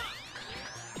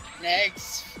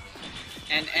X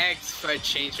for a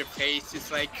change of pace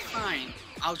is like, fine,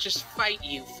 I'll just fight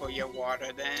you for your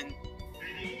water then.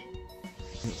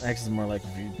 X is more like,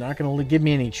 if you're not going to give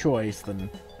me any choice, then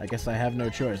I guess I have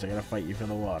no choice. I gotta fight you for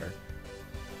the water.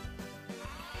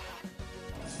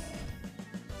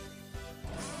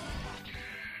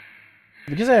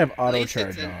 Because I have auto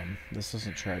charge on, this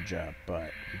doesn't charge up,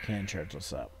 but you can charge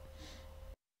this up.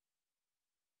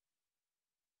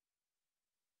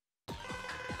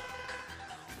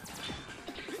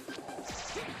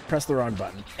 Press the wrong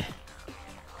button.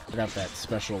 Forgot that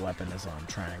special weapon is on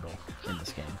triangle in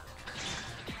this game.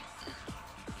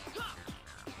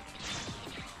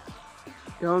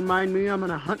 Don't mind me, I'm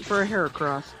gonna hunt for a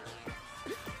Heracross.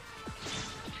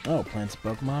 Oh, playing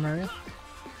some Pokemon, are you?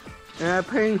 Yeah,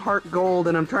 paying Heart Gold,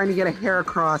 and I'm trying to get a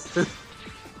Heracross.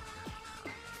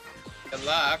 Good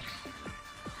luck.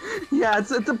 Yeah, it's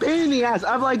a pain in the ass.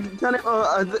 I've like done it,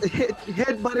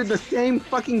 head-butted the same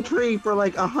fucking tree for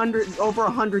like over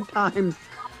 100 times.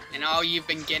 And all you've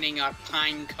been getting are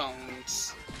pine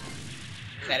cones.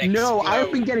 That No, explode.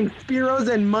 I've been getting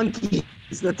Spearows and monkeys.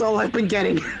 That's all I've been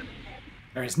getting.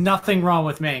 There's nothing wrong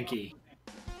with Mankey.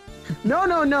 No,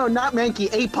 not Mankey,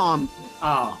 Apom.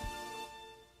 Oh.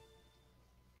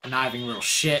 Conniving little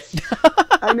shit.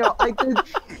 I know, I did.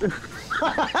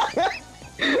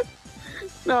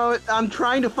 No, I'm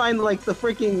trying to find like the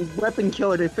freaking weapon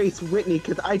killer to face Whitney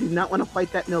because I do not want to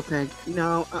fight that Miltank.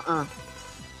 No,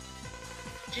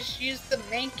 Just use the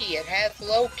Mankey, it has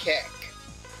low kick.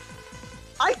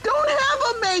 I don't have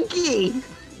a Mankey!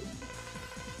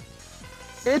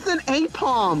 It's an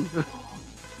Apom!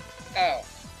 Oh.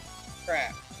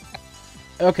 Crap.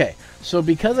 Okay, so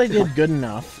because I did good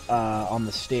enough on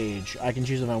the stage, I can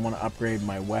choose if I want to upgrade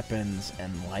my weapons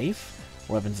and life,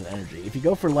 or weapons and energy. If you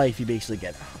go for life, you basically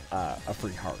get a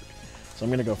free heart. So I'm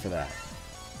going to go for that.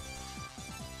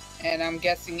 And I'm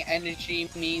guessing energy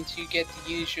means you get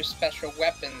to use your special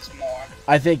weapons more.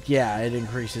 I think, yeah, it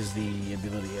increases the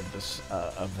ability of this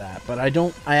of that. But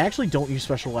I actually don't use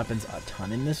special weapons a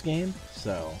ton in this game,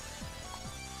 so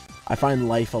I find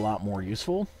life a lot more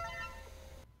useful.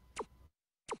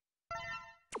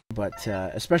 But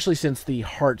especially since the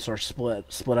hearts are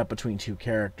split up between two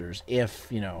characters, if,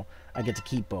 you know, I get to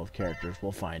keep both characters,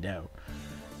 we'll find out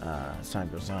as time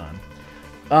goes on.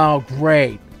 Oh,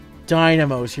 great.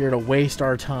 Dynamo's here to waste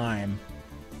our time.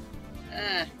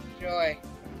 Joy.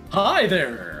 Hi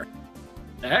there,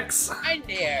 X. Hi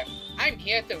there. I'm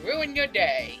here to ruin your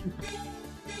day.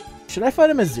 Should I fight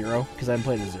him as Zero? Because I haven't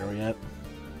played as Zero yet.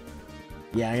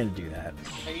 Yeah, I'm gonna do that.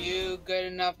 Are you good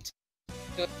enough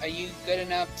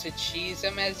to cheese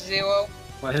him as Zero?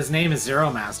 Well, his name is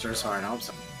Zeromaster, so I hope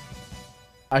so.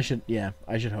 I should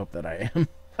hope that I am.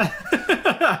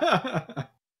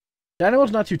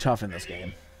 Dynamo's not too tough in this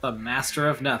game. The master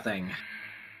of nothing.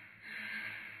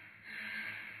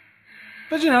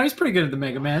 But you know, he's pretty good at the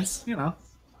Mega Mans, you know.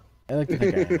 I like the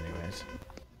heck out of him anyways.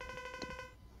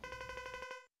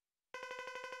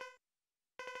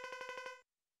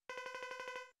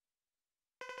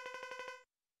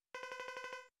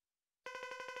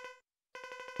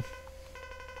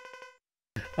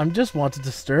 I'm just want to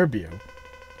disturb you.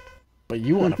 But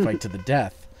you want to fight to the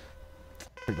death.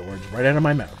 Took the words right out of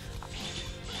my mouth.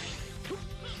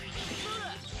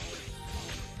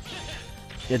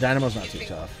 Yeah, Dynamo's not too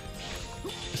tough.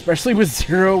 Especially with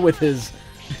Zero with his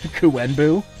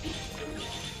Kuenbu.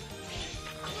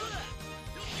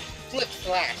 Flip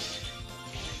slash.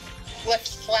 Flip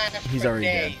slash. He's for already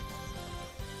days. dead.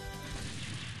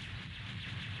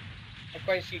 Of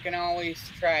course, you can always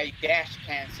try dash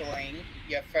canceling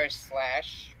your first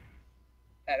slash.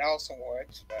 That also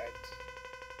works, but...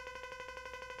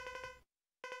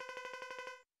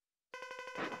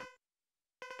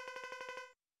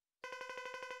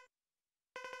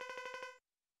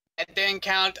 That didn't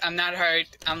count. I'm not hurt.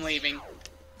 I'm leaving.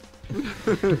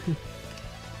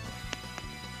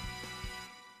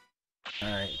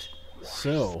 Alright.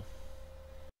 So.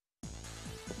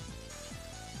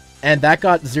 And that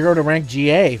got Zero to rank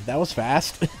GA. That was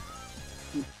fast.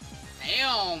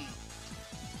 Damn.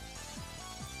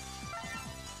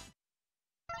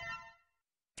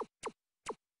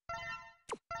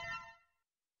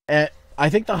 I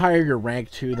think the higher your rank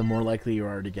too, the more likely you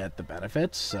are to get the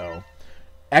benefits, so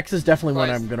X is definitely one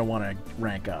I'm gonna want to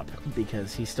rank up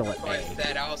because he's still at Of course, A.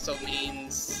 that also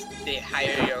means the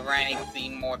higher your rank, the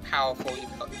more powerful your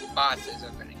bosses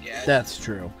are gonna get. That's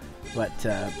true, but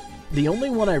the only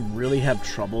one I really have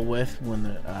trouble with when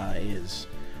is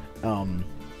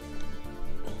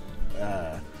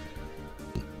I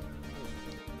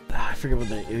forget what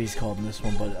he's called in this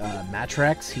one, but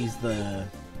Matrex. He's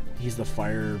the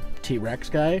fire T-Rex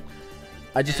guy.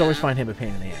 I just always find him a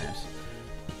pain in the ass.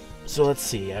 So let's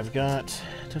see, I've got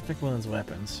to pick one's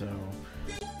weapon, so I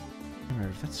don't remember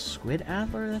if that's Squid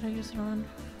Adler that I use it on.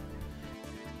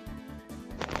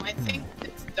 I think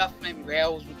it's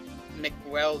McRail's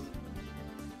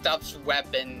Stuff's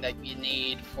weapon that you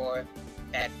need for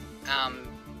that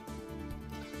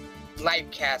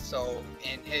light castle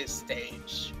in his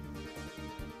stage.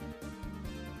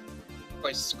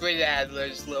 But Squid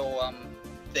Adler's little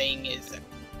thing is a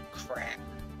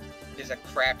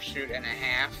crapshoot and a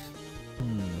half.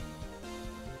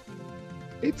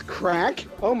 It's crack?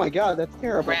 Oh my god, that's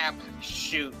terrible. Crap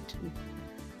shoot.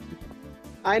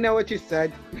 I know what you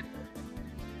said.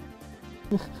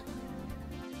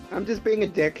 I'm just being a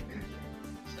dick.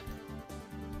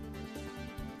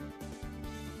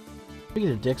 Speaking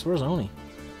of dicks, where's Oni?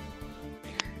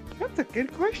 That's a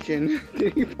good question.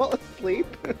 Did he fall asleep?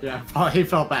 Yeah, he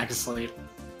fell back asleep.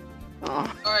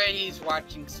 Oh. Or he's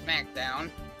watching SmackDown.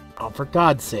 Oh, for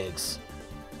God's sakes.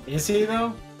 Is he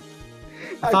though?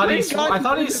 I thought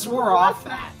he swore off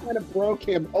that. Kind of broke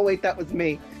him. Oh wait, that was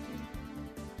me.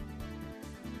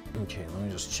 Okay, let me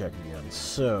just check again.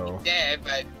 So. Yeah,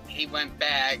 but he went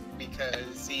back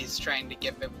because he's trying to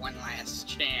give it one last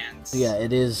chance. Yeah,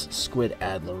 it is Squid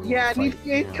Adler. Yeah, and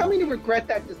he's coming to regret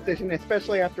that decision,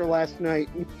 especially after last night.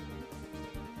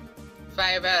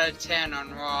 5 out of 10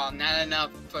 on Raw. Not enough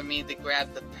for me to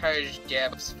grab the Purge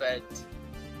gifts, but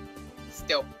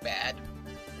still bad.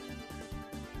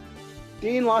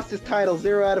 Dean lost his title,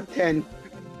 0 out of 10.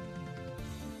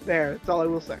 There, that's all I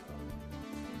will say.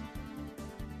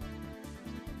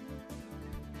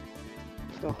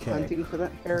 Still Okay. hunting for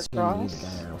that hair So we need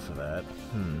cross. an arrow for that.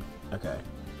 Okay.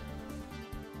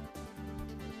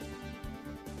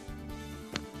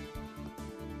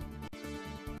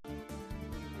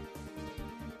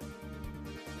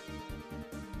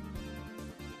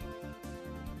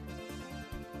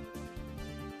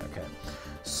 Okay.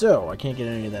 So, I can't get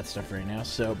any of that stuff right now,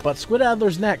 so... But Squid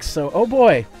Adler's next, so... Oh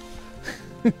boy!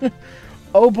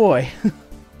 Oh boy!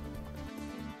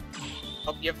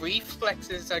 Hope your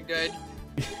reflexes are good.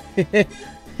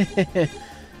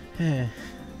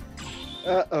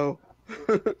 Uh-oh.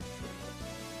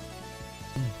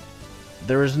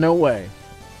 There is no way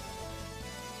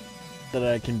that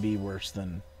I can be worse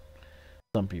than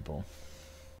some people.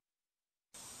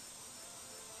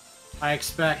 I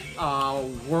expect a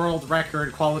world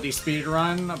record quality speed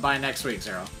run by next week,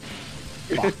 Zero.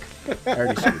 Fuck. I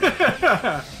already screwed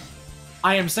up.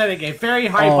 I am setting a very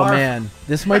high bar. Oh man,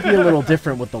 this might be a little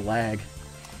different with the lag,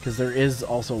 because there is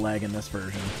also lag in this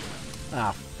version.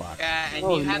 Ah, fuck. And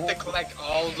you have to collect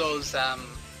all those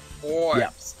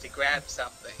orbs to grab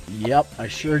something. Yep, I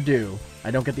sure do.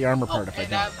 I don't get the armor part if I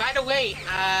And don't. by the way,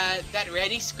 that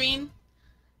ready screen,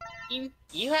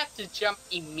 you have to jump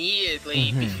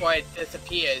immediately before it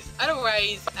disappears.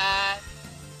 Otherwise,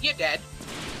 you're dead.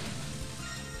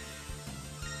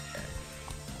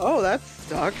 Oh, that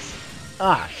sucks.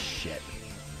 Ah, shit.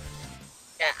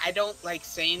 Yeah, I don't like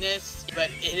saying this, but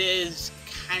it is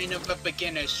kind of a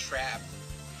beginner's trap.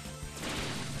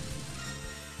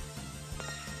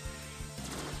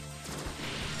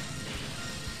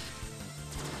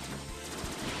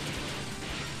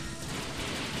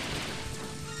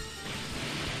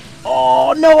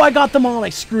 Oh no, I got them all. I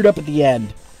screwed up at the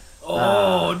end.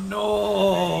 Oh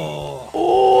no!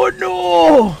 Oh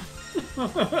no!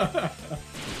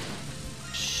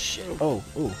 Shit. Oh,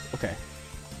 okay.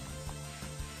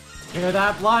 Hear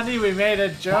that, Blondie? We made a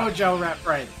JoJo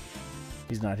reference.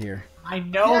 He's not here. I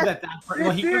know that.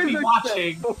 Well, he could be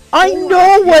watching. I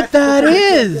know what that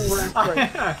is!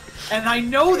 And I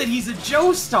know that he's a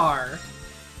Joestar.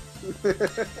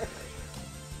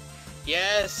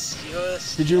 Yes,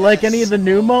 yes. Did you like any of the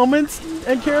new moments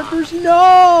and characters?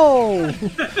 No!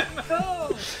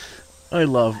 No. I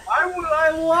love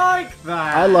I like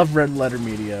that. I love Red Letter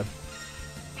Media.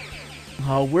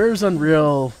 Oh, where's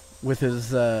Unreal with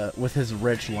his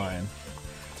rich line?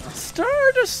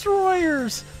 Star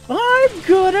Destroyers! I'm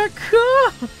gonna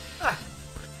come!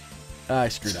 I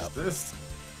screwed up. This.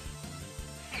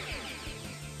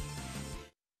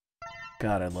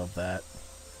 God, I love that.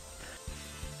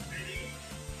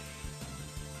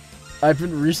 I've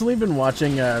recently been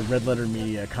watching Red Letter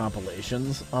Media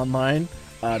compilations online.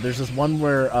 There's this one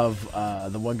where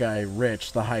the one guy,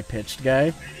 Rich, the high-pitched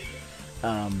guy.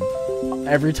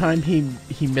 Every time he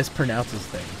mispronounces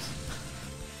things.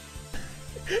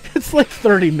 It's like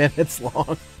 30 minutes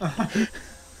long.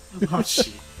 Oh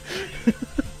shit.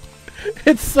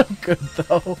 It's so good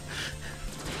though.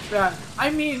 Yeah, I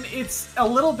mean, it's a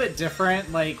little bit different,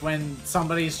 like, when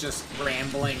somebody's just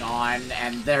rambling on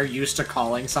and they're used to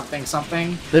calling something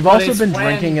something. They've But also it's been when-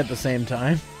 drinking at the same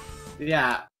time.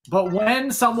 Yeah, but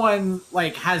when someone,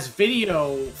 like, has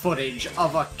video footage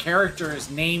of a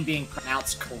character's name being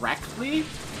pronounced correctly,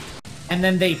 and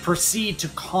then they proceed to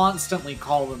constantly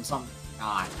call them something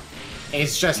not,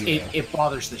 it's just, it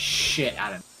bothers the shit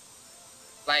out of me.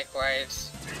 Likewise.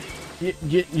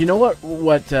 You know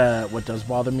what does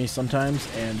bother me sometimes,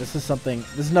 and this is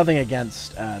nothing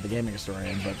against the gaming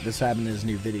historian, but this happened in his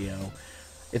new video.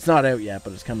 It's not out yet,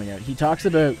 but it's coming out. He talks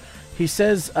about, he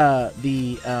says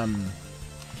the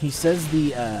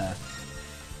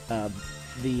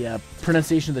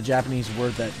pronunciation of the Japanese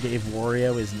word that gave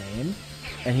Wario his name,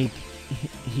 and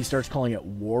he starts calling it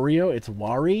Wario. It's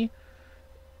Wari,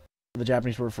 the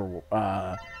Japanese word for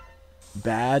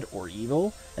bad or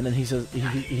evil, and then he says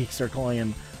he started calling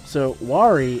him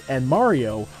Wari and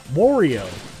Mario Wario.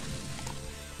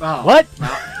 Oh, What?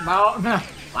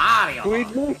 Mario.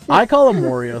 I call him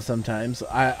Wario sometimes.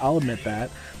 I'll admit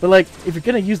that, but like if you're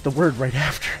gonna use the word right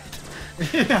after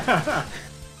it,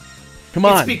 come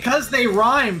on. It's because they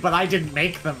rhyme, but I didn't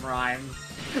make them rhyme.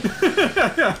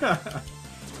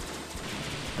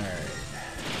 Alright.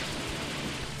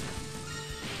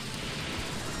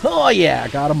 Oh yeah,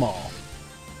 got them all.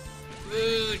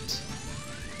 Root.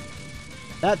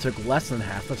 That took less than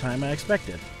half the time I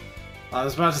expected. I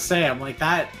was about to say, I'm like,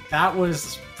 that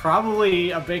was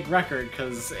probably a big record,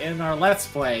 because in our Let's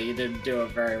Play, you didn't do it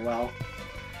very well.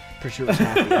 Pretty sure it was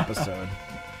half the episode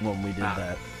when we did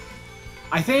that.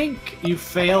 I think you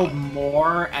failed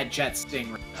more at Jet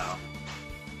Stingray, though.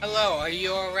 Hello, are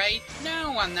you alright?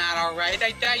 No, I'm not alright.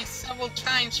 I died several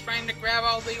times trying to grab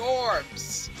all the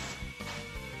orbs.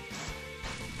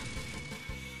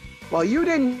 Well, you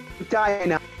didn't die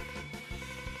enough.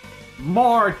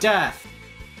 More death!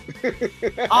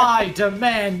 I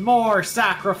demand more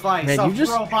sacrifice Man, of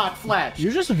robot flesh!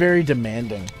 You're just very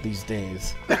demanding these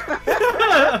days.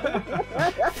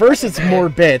 First it's more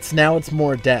bits, now it's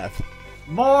more death.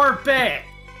 More bit!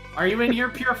 Are you in here,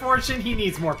 Pure Fortune? He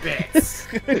needs more bits.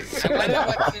 I wonder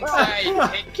what's inside.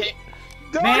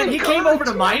 Man, he came over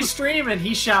to my stream and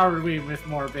he showered me with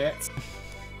more bits.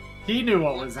 He knew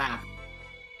what was happening.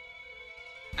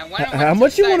 I wonder How what's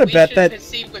much you inside. want to We bet should that?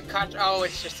 perceive with oh,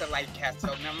 it's just a light cat, so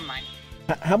never mind.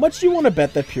 How much do you want to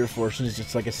bet that Pure Fortune is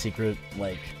just like a secret,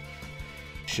 like,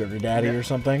 sugar daddy or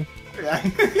something?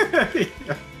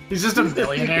 He's just a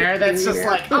millionaire that's just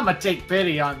like, I'm gonna take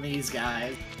pity on these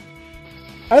guys.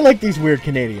 I like these weird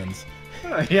Canadians.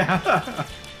 Yeah.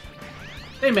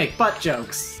 They make butt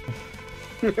jokes.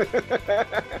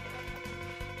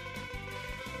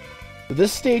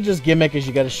 This stage's gimmick is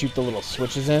you gotta shoot the little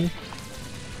switches in.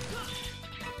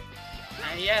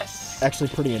 Yes.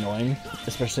 Actually pretty annoying,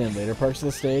 especially in later parts of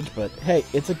the stage, but hey,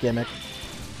 it's a gimmick.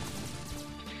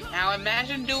 Now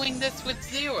imagine doing this with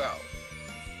Zero.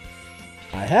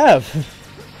 I have.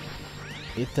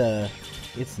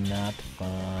 It's not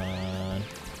fun.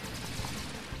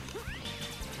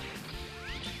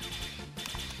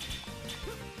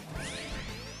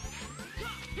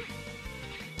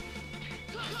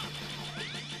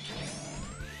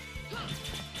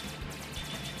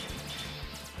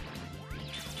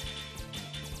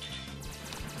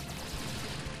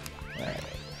 Alright.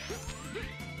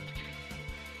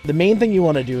 The main thing you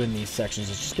want to do in these sections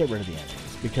is just get rid of the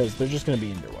enemies, because they're just going to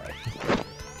be in your way.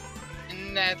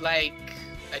 Isn't that like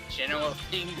a general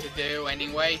thing to do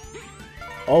anyway?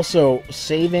 Also,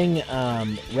 saving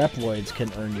Reploids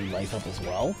can earn you life up as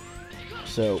well.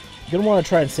 So, you're going to want to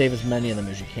try and save as many of them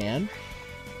as you can.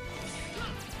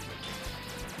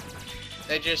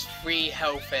 They're just free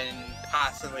health and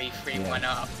possibly free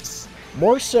one-ups.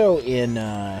 More so in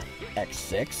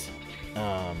X6.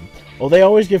 Well, they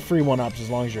always give free one-ups as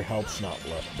long as your health's not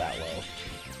that low.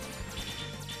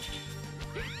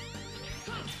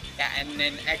 Yeah, and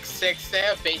then X6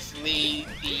 there, basically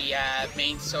the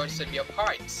main source of your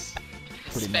parts.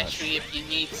 Pretty Especially if you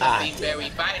need something very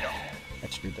vital. I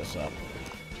screwed this up.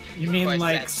 You mean course,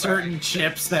 like that's certain right.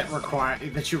 chips that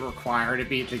you require to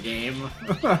beat the game?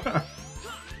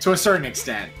 To a certain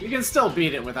extent. You can still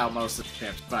beat it without most of the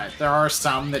chips, but there are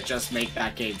some that just make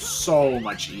that game so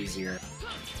much easier.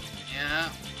 Yeah.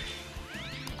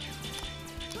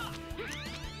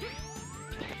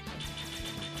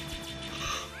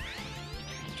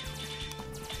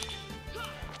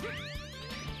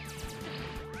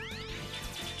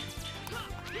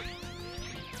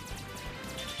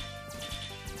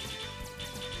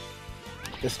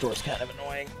 This door's kind of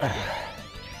annoying.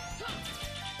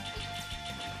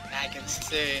 I can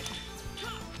see.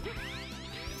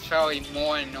 It's probably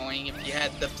more annoying if you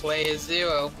had to play as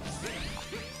Zero.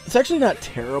 It's actually not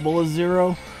terrible as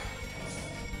Zero.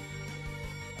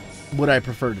 Would I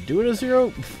prefer to do it as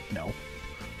Zero? No.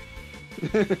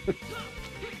 And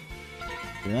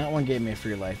that one gave me a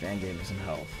free life and gave me some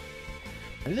health.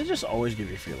 Maybe they just always give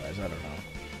you free lives, I don't know.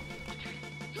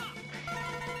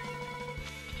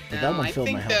 But that one I filled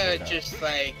my think health they're right up. just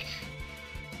like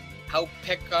help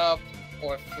pick up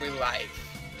or free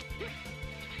life.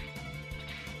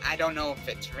 I don't know if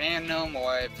it's random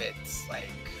or if it's like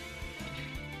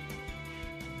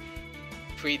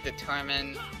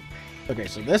predetermined. Okay,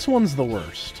 so this one's the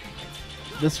worst.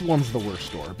 This one's the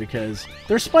worst door because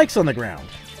there's spikes on the ground.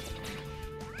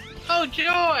 Oh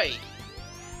joy!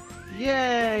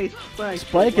 Yay!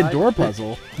 Spike and door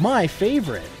puzzle, my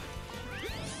favorite.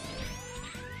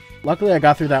 Luckily, I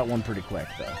got through that one pretty quick,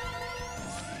 though.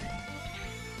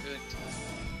 Good.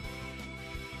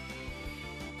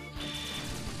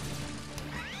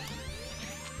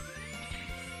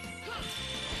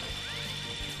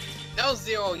 No,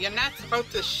 Zero, you're not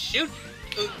supposed to shoot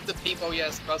the people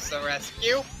you're supposed to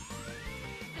rescue.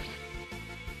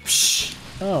 Psh,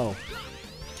 Oh.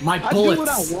 my I do what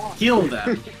I bullets want. heal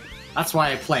them. That's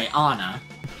why I play Ana.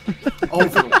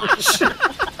 Overwatch.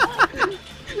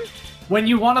 When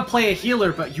you want to play a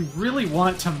healer, but you really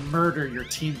want to murder your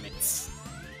teammates.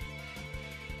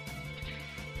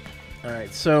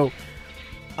 Alright, so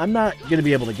I'm not going to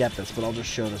be able to get this, but I'll just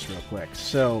show this real quick.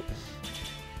 So,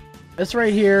 this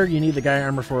right here, you need the guy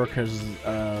armor for because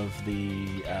of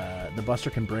the Buster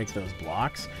can break those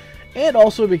blocks, and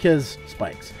also because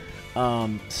spikes.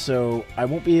 So, I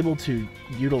won't be able to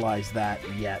utilize that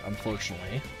yet,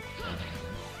 unfortunately.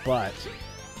 But,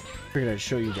 I figured I'd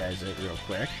show you guys it real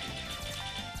quick.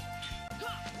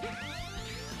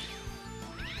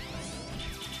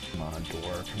 Come on,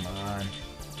 door, come on.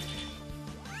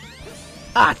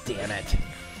 Ah, damn it!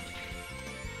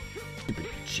 Stupid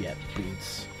jet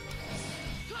boots.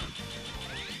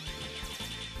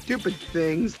 Stupid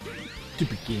things.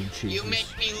 Stupid game chasers. You make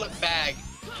me look bad.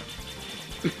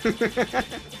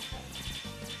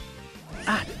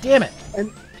 Ah, damn it!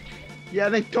 And yeah,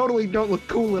 they totally don't look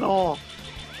cool at all.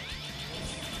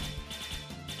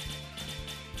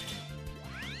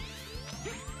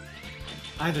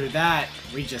 Either that,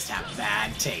 we just have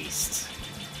bad taste.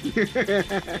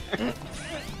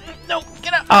 No,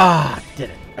 get out! Ah, did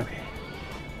it. Okay.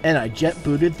 And I jet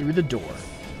booted through the door.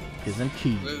 Because I'm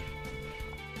key. Rude.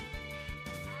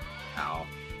 Ow.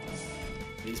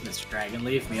 Please, Mr. Dragon,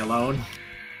 leave me alone.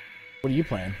 What are you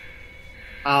playing?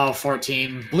 Oh,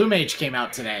 14. Blue Mage came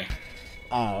out today.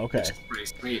 Oh, okay. Which is pretty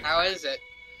sweet. How is it?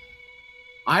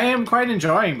 I am quite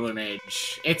enjoying Blue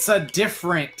Mage. It's a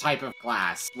different type of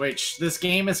class, which this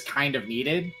game has kind of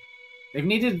needed. They've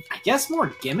needed, I guess,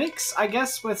 more gimmicks, I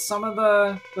guess, with some of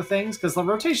the things, because the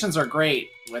rotations are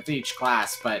great with each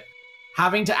class, but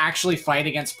having to actually fight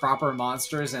against proper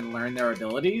monsters and learn their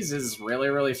abilities is really,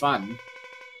 really fun.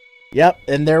 Yep,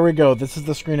 and there we go. This is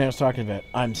the screen I was talking about.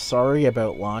 I'm sorry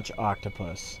about Launch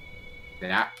Octopus.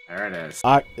 Yeah, there it is.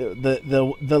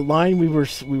 The line we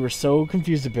were so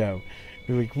confused about.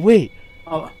 We were like, wait,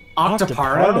 Oh,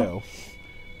 Octopardo?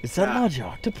 Is that Launch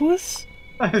Octopus?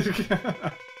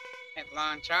 And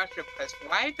Launch Octopus.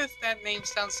 Why does that name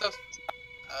sound so...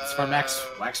 It's from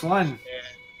X1. Yeah.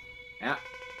 Yeah.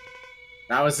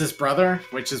 That was his brother,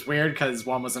 which is weird because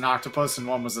one was an octopus and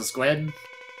one was a squid.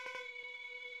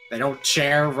 They don't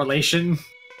share relation,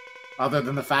 other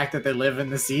than the fact that they live in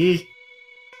the sea.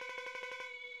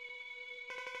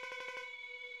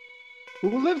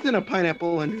 Who lives in a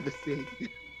pineapple under the sea?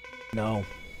 No.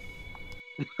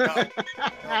 No,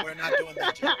 we're not doing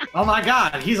that, Jim. Oh my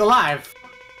god, he's alive!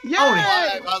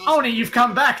 Yeah! Oni, you've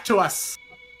come back to us!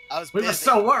 I was We busy. were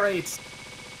so worried!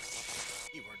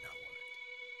 You were not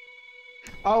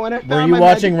worried. Oh, and I Were found you my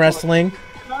watching magic wrestling?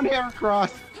 bullet. On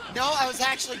Heracross. No, I was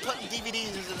actually putting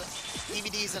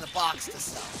DVDs in a box to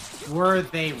sell. Were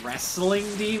they wrestling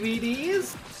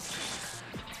DVDs?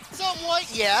 Somewhat,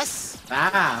 yes.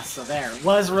 Ah, so there.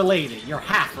 Was related. You're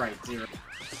half right, Zero.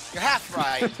 You're half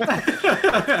right.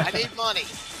 I need money.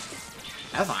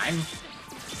 That's fine.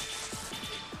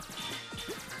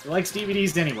 He likes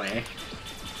DVDs anyway.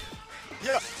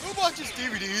 Yeah, who watches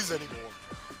DVDs anymore?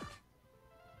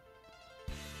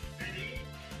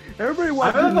 Everybody I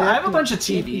watches have a bunch of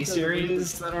TV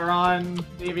series that are on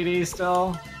DVD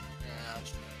still. Yeah,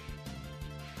 that's true.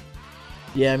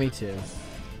 Yeah, me too.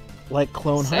 Like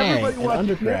Clone High Everybody and watches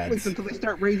Undergrads. Netflix until they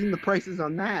start raising the prices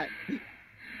on that.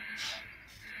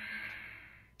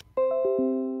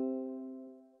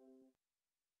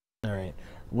 Alright.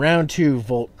 Round 2,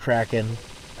 Volt Kraken.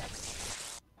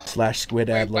 / Squid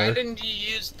Wait, Adler. why didn't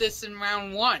you use this in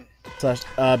round 1?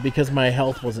 / because my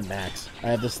health wasn't max. I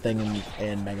have this thing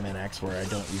in Mega Man X where I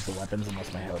don't use the weapons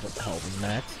unless my health is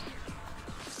max.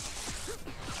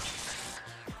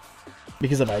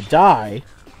 Because if I die,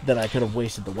 then I could have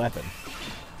wasted the weapon.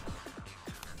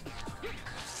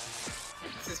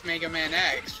 This is Mega Man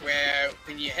X, where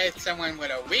when you hit someone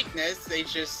with a weakness, they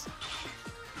just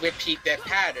repeat that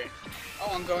pattern.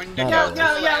 Oh, I'm going to Not go always.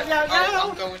 to the left. Oh,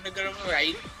 I'm going to go to the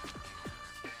right.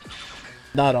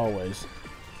 Not always.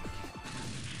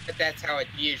 But that's how it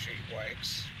usually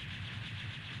works.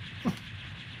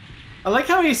 I like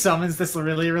how he summons this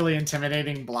really, really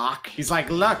intimidating block. He's like,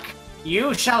 look,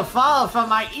 you shall fall for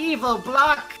my evil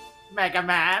block, Mega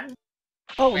Man.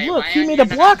 Oh, Wait, look, why he aren't made you a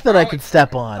gonna block that I throw could it?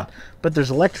 step on. But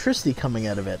there's electricity coming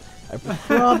out of it. I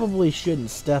probably shouldn't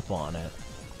step on it.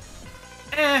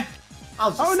 I'll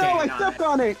just Oh no, stand I on stepped it.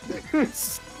 on it!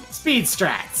 Speed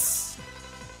strats.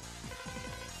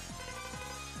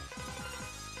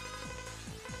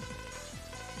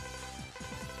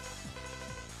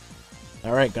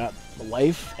 Alright, got a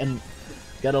life, and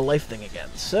got a life thing again.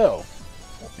 So,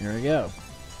 here we go.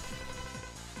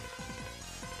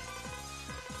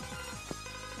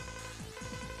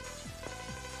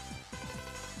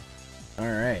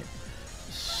 Alright.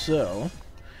 So,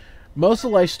 most of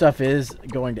the life stuff is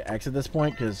going to X at this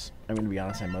point, because, I'm going to be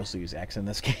honest, I mostly use X in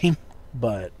this game,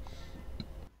 but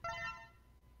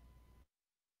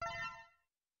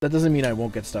that doesn't mean I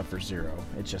won't get stuff for Zero.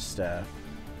 It's just,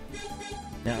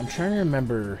 now, I'm trying to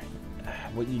remember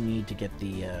what you need to get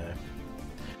the,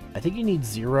 I think you need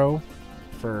 0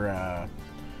 for,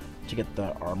 to get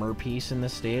the armor piece in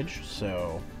this stage,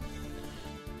 so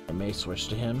I may switch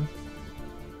to him.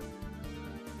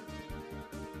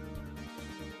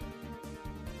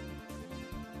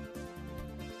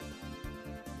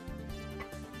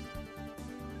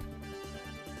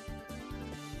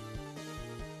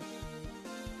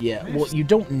 Yeah, well, you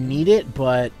don't need it,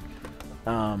 but,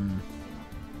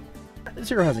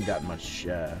 Zero hasn't gotten much,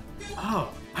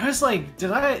 Oh, I was like, did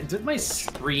my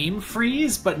stream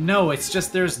freeze? But no, it's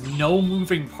just there's no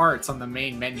moving parts on the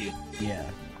main menu. yeah.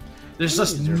 There's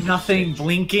just Zero for nothing stage.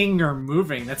 blinking or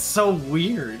moving. That's so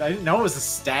weird. I didn't know it was a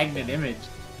stagnant image.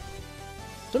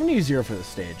 So I'm gonna use 0 for the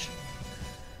stage.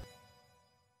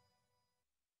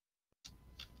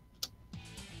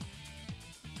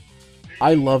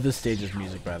 I love this stage's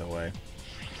music, by the way.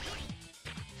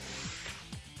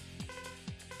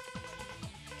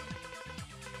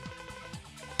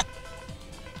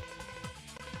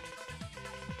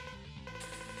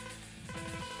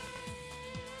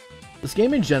 This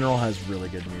game in general has really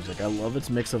good music. I love its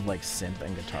mix of like synth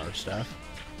and guitar stuff.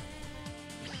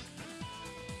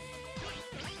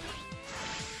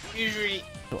 Usually,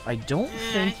 So I don't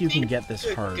think you can get this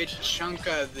a heart. good chunk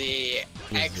of the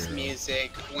X Zero.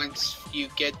 music, once you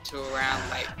get to around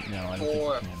like No, I don't 4 think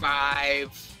or you can.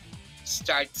 5,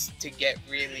 starts to get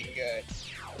really good.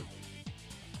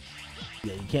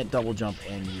 Yeah, you can't double jump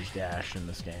and use dash in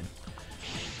this game.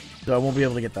 So I won't be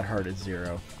able to get that heart at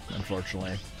 0,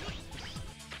 unfortunately.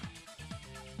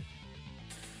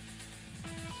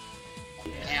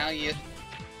 Now you,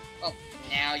 oh,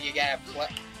 now you gotta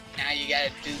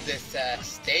do this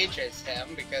stage as him,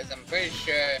 because I'm pretty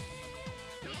sure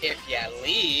if you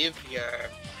leave,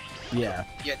 Yeah,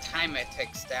 your timer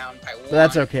ticks down by 1. but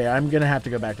that's okay. I'm gonna have to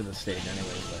go back to the stage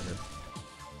anyways later.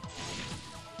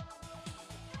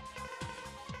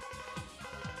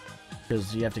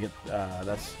 Because you have to get,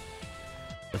 that's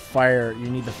the fire. You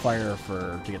need the fire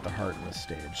to get the heart in this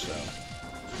stage. So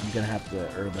I'm gonna have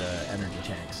to, or the energy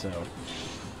tank. So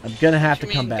I'm gonna have to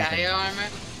come back. Gaia armor?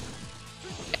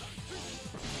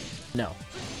 No,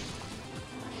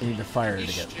 you need the fire You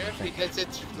to get. sure? the thing. Because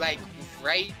it's like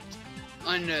right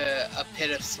under a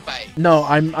pit of spikes. No,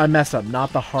 I messed up.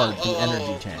 Not the heart, the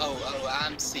energy tank. Oh,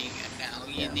 I'm seeing it now.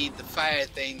 You Yeah. need the fire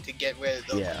thing to get rid of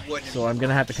the Yeah. wooden. So I'm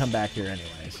gonna have to come back here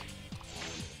anyways.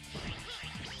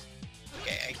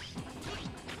 Okay.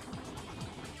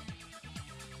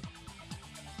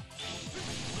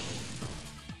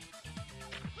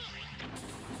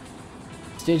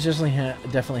 Stage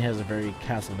definitely has a very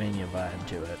Castlevania vibe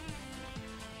to it.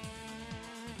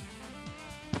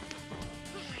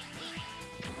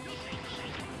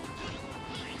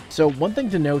 So one thing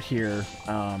to note here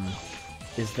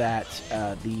is that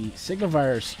the Sigma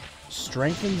virus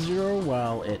strengthens 0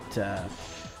 while it,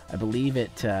 I believe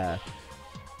it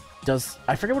does,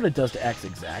 I forget what it does to X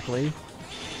exactly.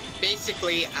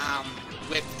 Basically,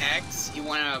 with X, you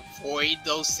want to avoid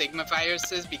those Sigma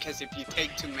viruses, because if you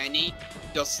take too many,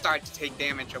 you'll start to take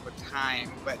damage over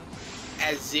time. But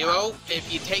at 0,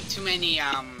 if you take too many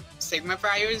Sigma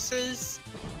viruses,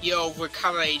 you'll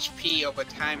recover HP over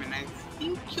time, and I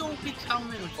think you'll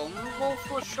become invulnerable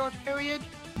for a short period,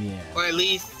 Yeah. or at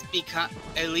least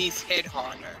hit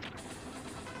harder.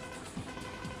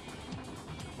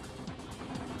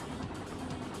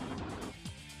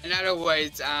 In other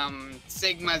words,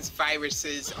 Sigma's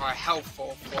viruses are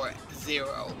helpful for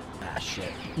 0. Ah,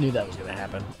 shit. Knew that was gonna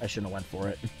happen. I shouldn't have went for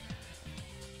it.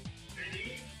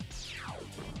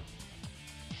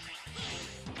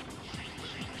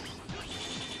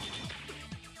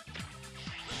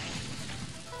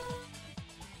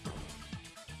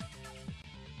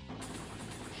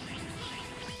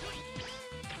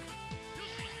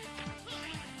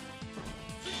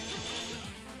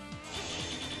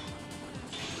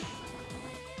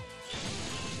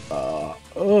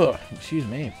 Ugh, excuse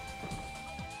me.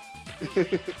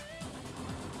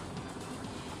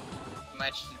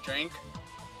 Much to drink.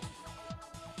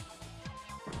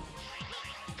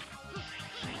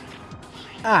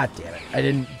 Ah, damn it. I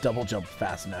didn't double jump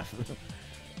fast enough.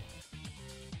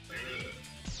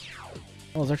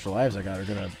 All those extra lives I got are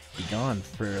gonna be gone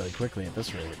fairly quickly at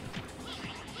this rate. At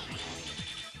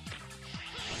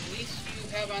least you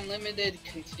have unlimited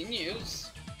continues.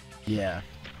 Yeah.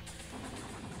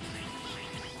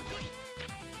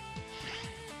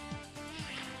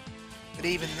 But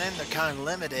even then, they're kind of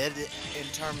limited in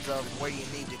terms of where you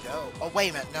need to go. Oh, wait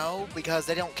a minute, no, because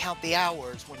they don't count the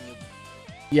hours when you...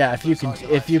 Yeah,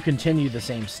 if you continue the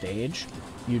same stage,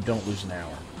 you don't lose an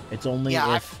hour. It's only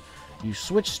if you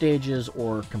switch stages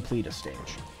or complete a stage.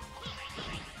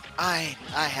 I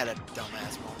had a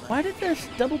dumbass moment. Why did this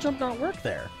double jump not work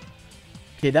there?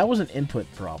 Okay, that was an input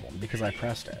problem because I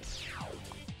pressed it.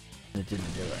 And it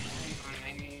didn't do it.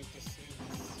 I need to see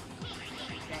this.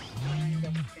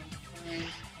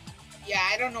 Yeah,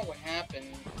 I don't know what happened.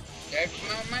 Did I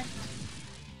come out my...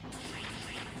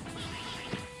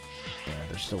 Yeah,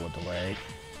 there's still a delay.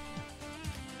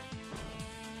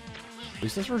 At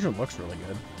least this version looks really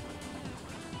good.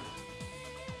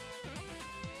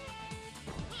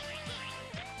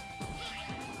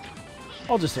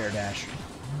 I'll just air dash.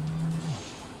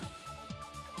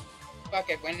 Fuck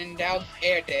it, when in doubt,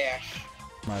 air dash.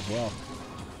 Might as well.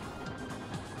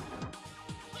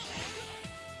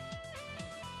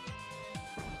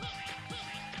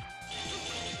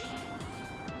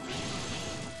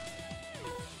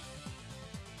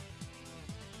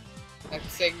 That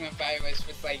Sigma virus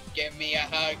was like, give me a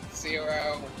hug,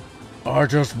 Zero. I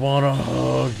just wanna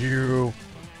hug you.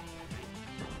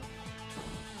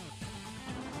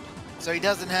 So he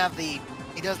doesn't have the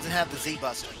Z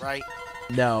Buster, right?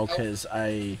 No, because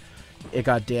it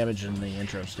got damaged in the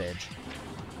intro stage.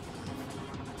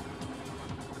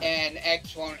 And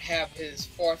X won't have his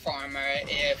 4th armor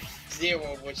if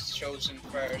Zero was chosen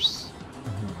first.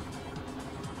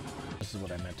 This is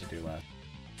what I meant to do last.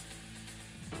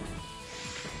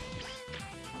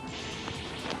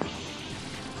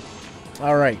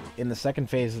 Alright, in the second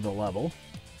phase of the level,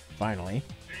 finally.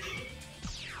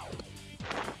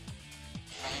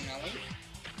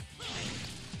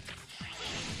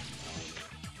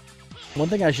 One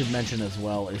thing I should mention as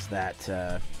well is that,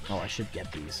 oh, I should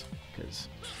get these, because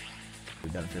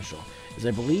they're beneficial, is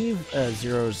I believe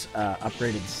Zero's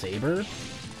upgraded saber,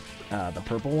 the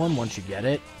purple one, once you get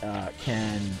it,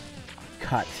 can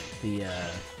cut the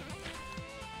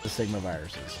Sigma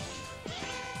viruses.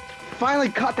 Finally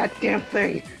caught that damn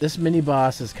thing! This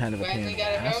mini-boss is kind of a pain in the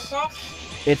ass.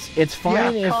 It's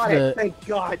fine if the... Thank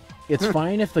God! It's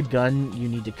fine if the gun you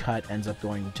need to cut ends up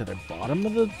going to the bottom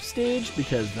of the stage,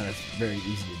 because then it's very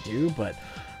easy to do, but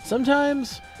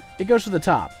sometimes it goes to the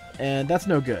top, and that's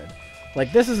no good.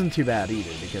 Like, this isn't too bad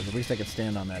either, because at least I could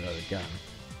stand on that other gun.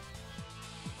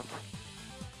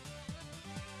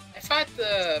 I thought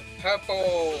the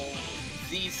purple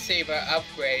Z-Saber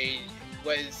upgrade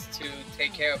was to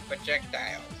take care of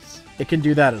projectiles. It can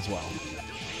do that as well.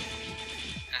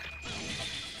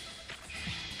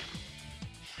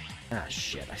 Ah,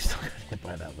 shit, I still got hit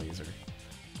by that laser.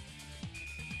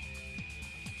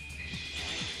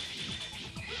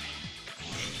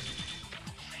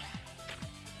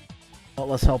 A lot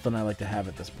less health than I like to have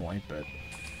at this point, but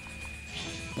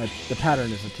the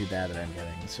pattern isn't too bad that I'm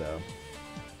getting, so...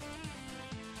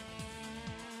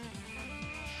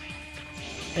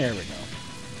 There we go.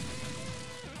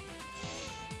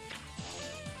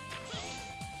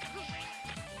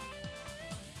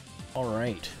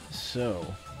 Alright, so...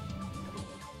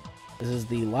 This is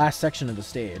the last section of the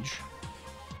stage.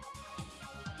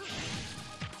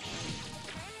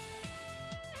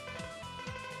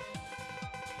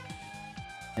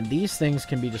 And these things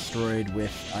can be destroyed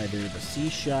with either the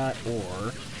C-Shot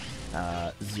or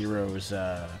Zero's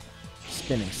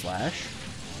Spinning Slash.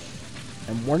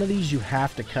 And one of these you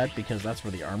have to cut because that's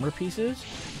where the armor piece is.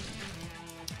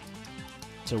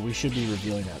 So we should be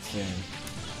revealing that soon.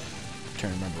 I'm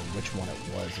trying to remember which one it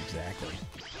was exactly.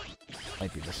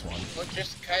 Might be this one. We'll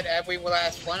just cut every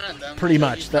last one of them. Pretty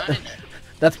much.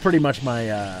 That's pretty much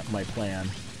my my plan.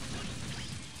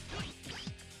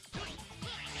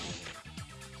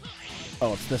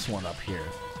 Oh, it's this one up here.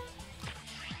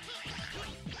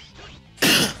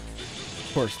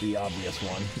 Of course, the obvious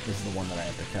one is the one that I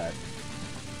have to cut.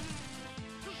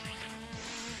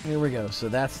 Here we go. So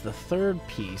that's the third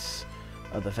piece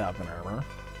of the Falcon armor.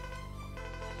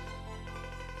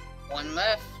 One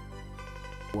left.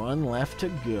 One left to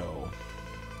go.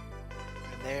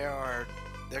 They're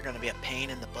going to be a pain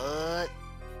in the butt.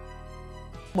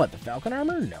 What, the Falcon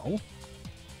armor? No.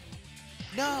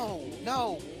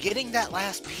 No, getting that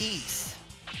last piece.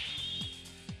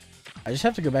 I just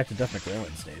have to go back to Duff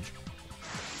McRowan stage.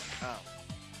 Oh.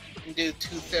 You can do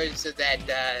 2/3 of that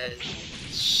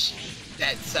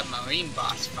that submarine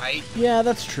boss fight. Yeah,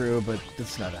 that's true, but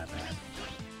it's not that bad.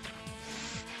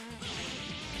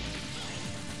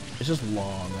 It's just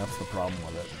long, that's the problem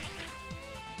with it.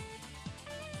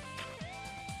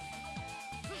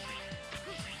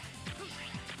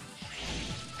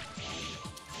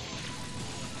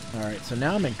 Alright, so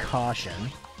now I'm in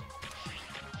caution.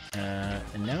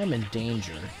 And now I'm in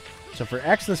danger. So for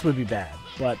X this would be bad,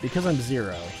 but because I'm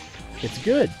Zero, it's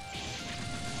good.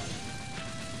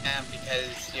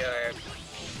 Because you're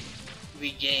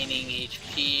regaining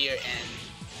HP and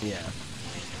yeah.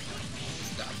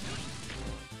 stuff.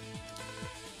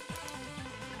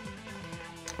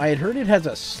 I had heard it has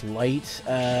a slight,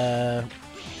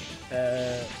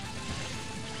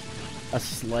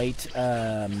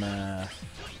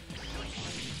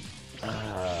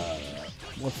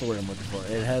 what's the word I'm looking for?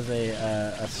 It has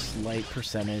a slight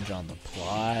percentage on the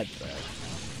plot,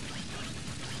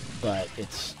 but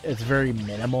it's very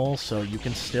minimal, so you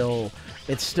can still,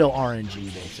 it's still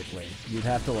RNG basically. You'd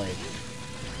have to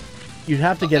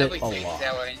get it a lot.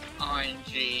 Everything's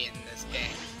RNG in this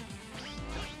game.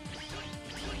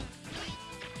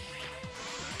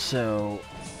 So,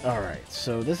 alright,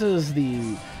 so this is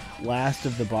the last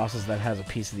of the bosses that has a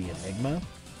piece of the Enigma.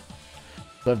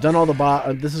 So I've done all the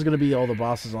this is going to be all the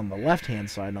bosses on the left-hand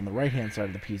side, and on the right-hand side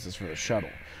of the pieces for the shuttle.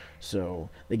 So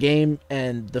the game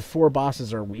and the 4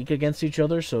 bosses are weak against each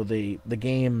other, so the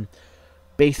game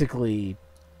basically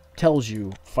tells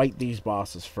you, fight these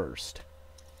bosses first.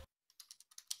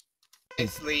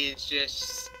 Basically, it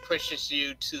just pushes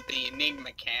you to the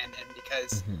Enigma cannon,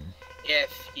 because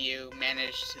if you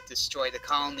manage to destroy the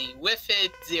colony with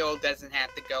it, Zero doesn't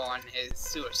have to go on his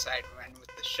suicide run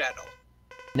with the shuttle.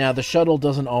 Now, the shuttle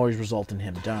doesn't always result in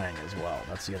him dying as well.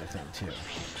 That's the other thing, too.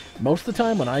 Most of the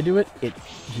time when I do it,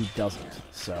 he doesn't.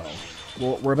 So,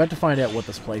 well, we're about to find out what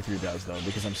this playthrough does, though,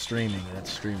 because I'm streaming, and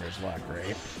it's streamer's luck,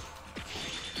 right?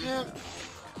 Yeah.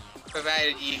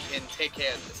 Provided you can take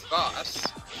care of this boss.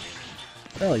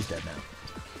 Well, he's dead now.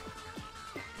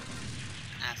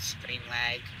 Ah, stream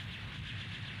lag.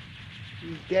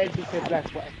 He's dead because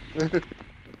that's why.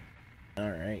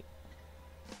 Alright.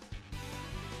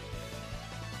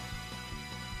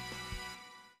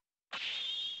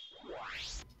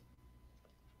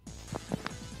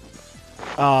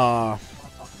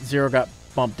 Zero got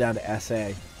bumped down to SA.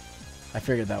 I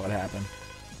figured that would happen.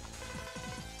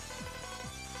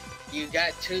 You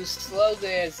got too slow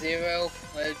there, Zero.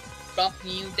 We're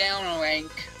bumping you down a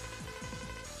rank.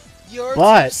 You're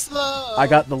But too slow. I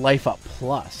got the Life Up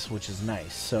Plus, which is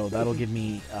nice. So that'll give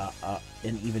me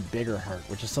an even bigger heart,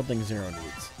 which is something Zero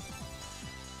needs.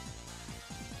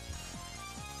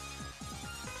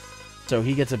 So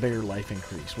he gets a bigger life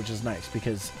increase, which is nice,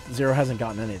 because Zero hasn't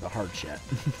gotten any of the hearts yet.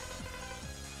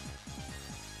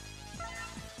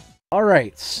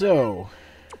 Alright, so...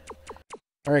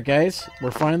 Alright guys,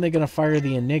 we're finally going to fire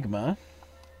the Enigma.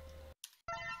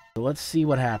 So let's see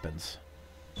what happens.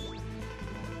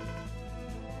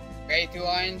 Pray to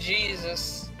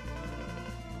RNGesus.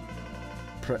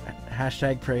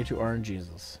 Hashtag pray to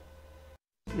RNGesus.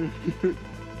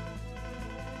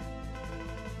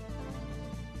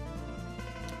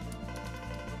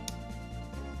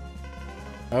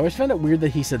 I always found it weird that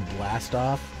he said blast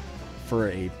off for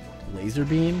a laser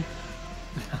beam.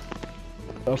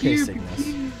 Okay,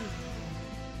 Cygnus.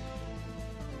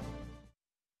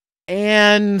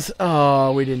 And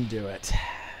oh, we didn't do it.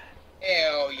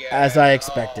 Hell yeah. As I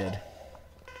expected.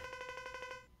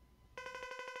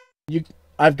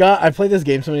 I've played this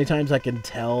game so many times I can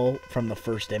tell from the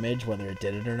first image whether it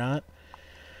did it or not.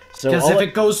 So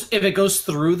because if it goes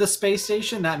through the space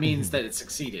station, that means that it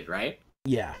succeeded, right?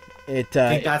 Yeah, I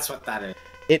think that's what that is.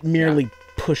 It merely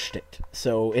pushed it,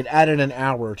 so it added an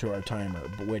hour to our timer,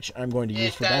 which I'm going to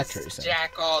use for back tracing. It does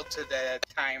jack all to the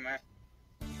timer.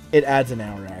 It adds an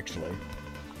hour, actually.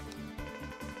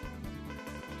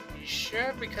 You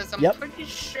sure? Because I'm Yep. pretty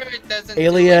sure it doesn't.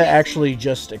 Alia actually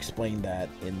just explained that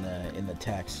in the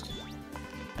text.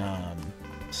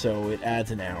 So it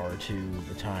adds an hour to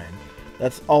the time.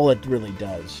 That's all it really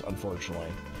does,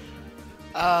 unfortunately.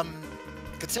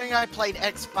 Considering I played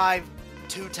X5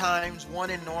 2 times, one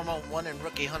in normal, one in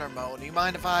Rookie Hunter mode, do you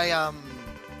mind if I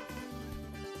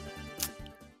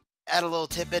add a little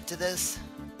tidbit to this?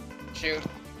 Shoot.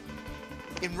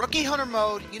 In Rookie Hunter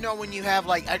mode, you know when you have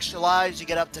like extra lives, you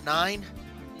get up to 9?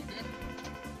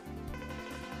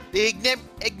 The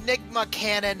Enigma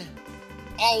cannon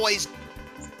always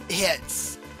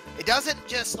hits. It doesn't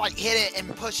just like hit it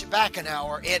and push it back an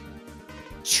hour, it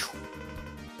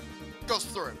goes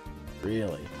through.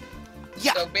 Really?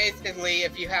 Yeah. So basically,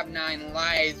 if you have 9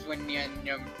 lives when you're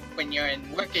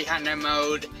in Rookie Hunter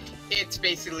mode, it's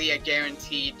basically a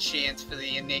guaranteed chance for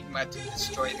the Enigma to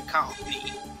destroy the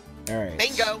colony. Alright.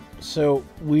 Bingo! So,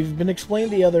 we've been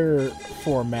explained the other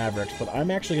 4 Mavericks, but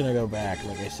I'm actually going to go back,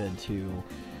 like I said, to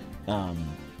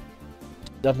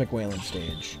Duff McWhalen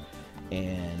stage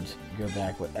and go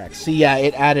back with X. See, yeah,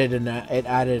 it added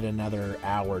another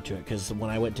hour to it, because when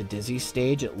I went to Dizzy's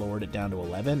stage, it lowered it down to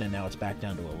 11, and now it's back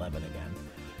down to 11 again.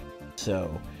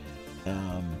 So,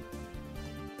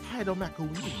 Heido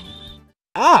Macaroni.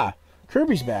 Ah!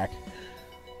 Kirby's back.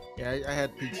 Yeah, I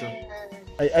had pizza.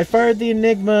 I fired the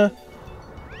Enigma.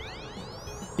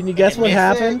 Can you guess what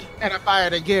happened? And I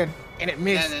fired again, and it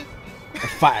missed. I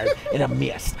fired, and I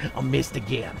missed. I missed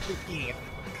again.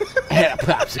 I had a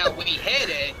popsicle. No, we hit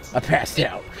it. I passed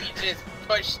out.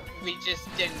 We just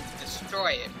didn't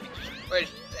destroy it. We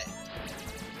just pushed it.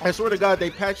 I swear to God, they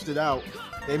patched it out.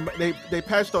 They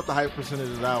patched out the high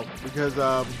percentages out because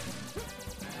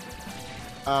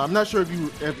I'm not sure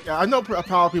if I know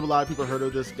probably a lot of people heard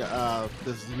of this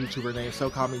this YouTuber named So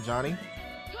Call Me Johnny.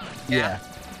 Yeah.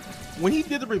 When he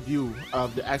did the review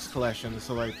of the X Collection and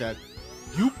stuff like that,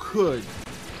 you could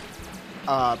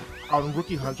on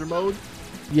Rookie Hunter mode,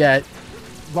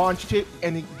 launch it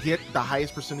and get the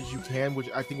highest percentage you can, which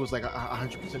I think was like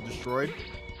 100% destroyed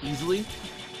easily.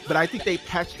 But I think they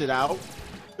patched it out,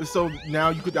 so now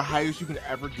you could the highest you can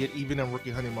ever get, even in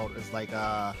Rookie Hunter mode, is like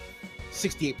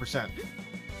 68%.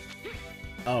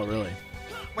 Oh, really?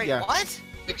 Wait, Yeah. what?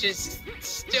 Which is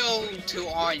still to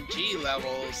RNG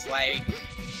levels, like,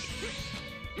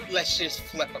 let's just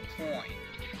flip a coin.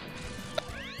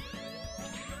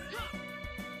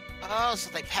 Oh, so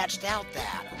they patched out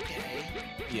that. Okay.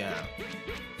 Yeah.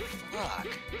 Fuck.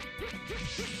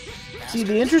 See,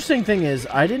 the interesting thing is,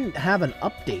 I didn't have an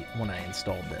update when I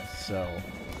installed this, so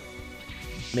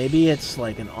maybe it's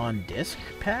like an on-disk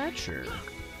patch, or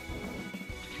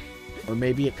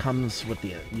maybe it comes with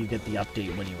you get the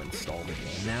update when you install the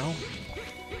game now.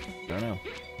 I don't know.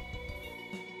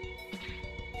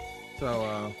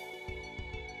 So,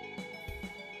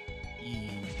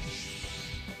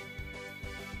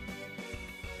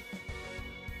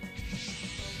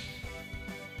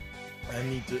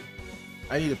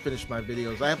 I need to finish my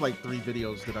videos. I have like 3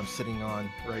 videos that I'm sitting on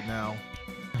right now.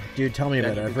 Dude, tell me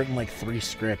about it. I've written like 3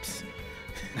 scripts.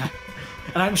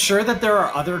 And I'm sure that there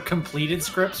are other completed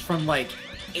scripts from like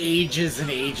ages and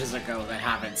ages ago that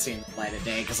haven't seen the light of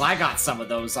day, because I got some of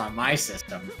those on my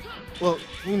system. Well,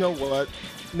 you know what?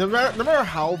 No matter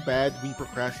how bad we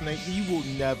procrastinate, we will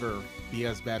never be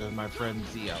as bad as my friend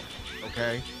Zio.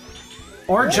 Okay?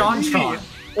 Or JonTron.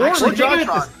 Or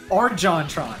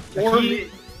JonTron. Or Or he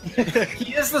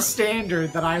is the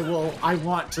standard that I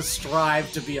want to strive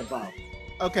to be above.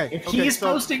 Okay. If okay, he's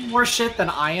so, posting more shit than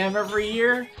I am every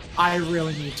year, I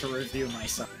really need to review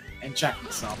myself and check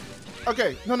myself.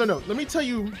 Okay, no. Let me tell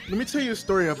you a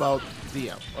story about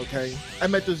Zio. Okay, I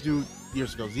met this dude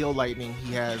years ago, Zio Lightning.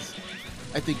 He has,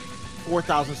 I think,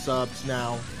 4,000 subs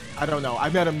now. I don't know. I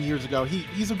met him years ago.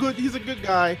 He's a good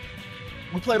guy.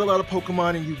 We played a lot of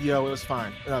Pokemon and Yu-Gi-Oh. It was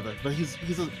fine, but he's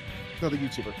another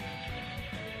YouTuber.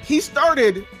 He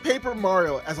started Paper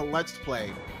Mario as a Let's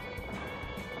Play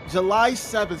July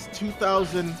 7th,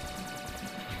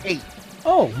 2008.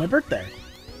 Oh, my birthday.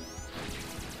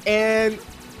 And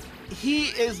he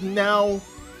is now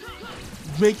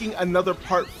making another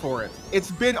part for it.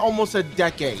 It's been almost a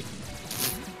decade.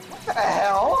 What the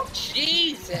hell?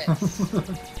 Jesus.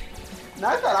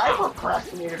 Not that I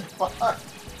procrastinated. Fuck.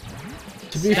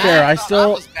 To be fair, I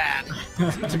still. That was bad.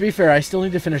 To be fair, I still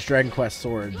need to finish Dragon Quest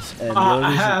Swords,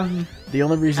 and the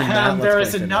only reason that there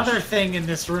Let's is Play another finished. thing in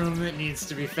this room that needs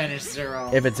to be finished,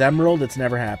 Zero. If it's Emerald, it's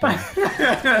never happening.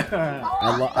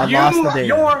 I lost the data.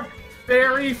 Your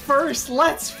very first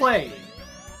Let's Play.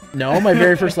 No, my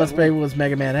very first Let's Play was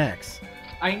Mega Man X.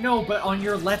 I know, but on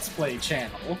your Let's Play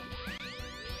channel.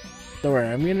 Don't worry,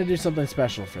 I'm gonna do something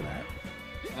special for that.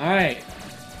 Alright.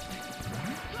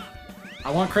 I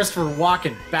want Christopher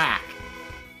walking back.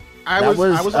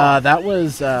 That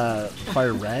was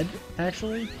Fire Red,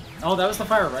 actually. Oh, that was the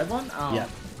Fire Red one? Oh. Yeah.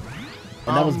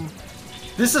 And that was.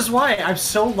 This is why I'm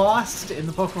so lost in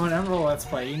the Pokemon Emerald Let's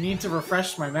Play. You need to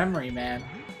refresh my memory, man,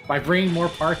 by bringing more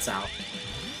parts out.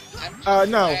 I'm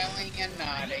no. smiling and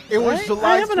nodding. It was I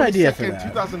July have an idea for 22nd,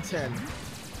 that. 2010.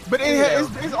 But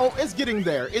it's getting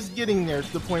there. It's getting there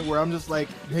to the point where I'm just like,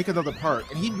 make another part.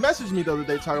 And he messaged me the other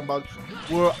day talking about,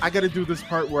 well, I got to do this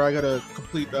part where I got to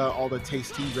complete all the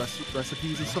tasty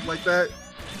recipes and stuff like that.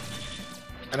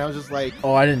 And I was just like,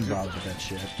 Oh, I didn't bother with that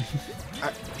shit.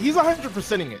 he's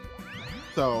 100%ing it,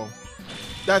 so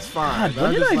that's fine. God, But when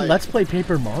I'm did just I like, Let's Play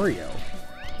Paper Mario?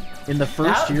 In the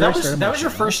first year I started my that was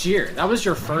your channel? first year. That was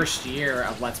your first year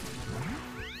of Let's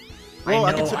Play. Well,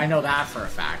 I know that for a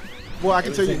fact. well, I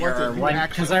can tell you one thing.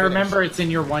 Because I remember it's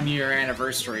in your 1-year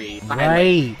anniversary.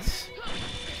 Right.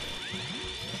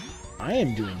 I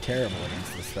am doing terrible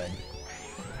against this thing.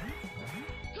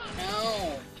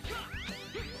 No.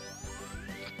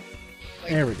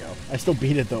 There we go. I still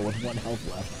beat it though with 1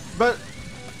 health left. But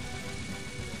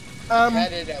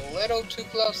Had it a little too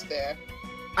close there.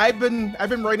 I've been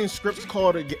writing scripts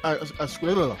called I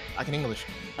can English.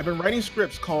 I've been writing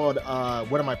scripts called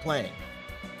What Am I Playing?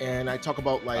 And I talk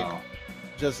about like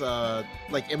just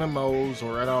like MMOs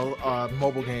or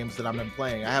mobile games that I've been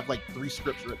playing. I have like 3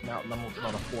 scripts written out and I'm working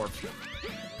on a 4th.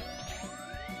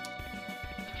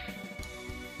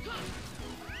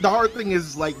 The hard thing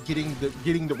is like getting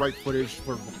the right footage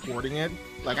for recording it.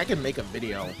 Like I can make a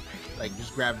video, like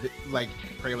just grab like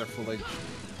trailer footage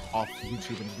off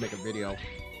YouTube and just make a video.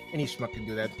 Any schmuck can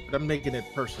do that, but I'm making it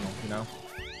personal, you know.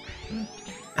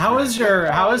 How is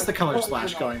the Color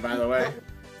Splash going, by the way?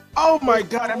 Oh my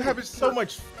god, I'm having so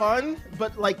much fun,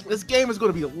 but like this game is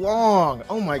going to be long.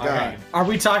 Oh my god. Okay. Are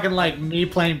we talking like me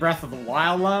playing Breath of the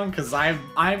Wild long? Because I'm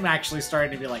actually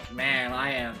starting to be like, man,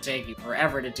 I am taking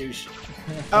forever to do shit.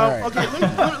 Alright. Okay,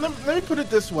 let me put it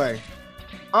this way.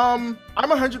 I'm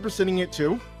 100%ing it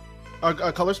too.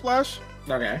 A Color Splash.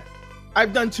 Okay.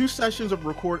 I've done 2 sessions of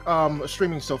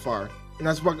streaming so far, and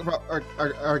that's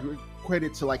are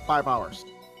equated to like 5 hours.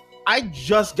 I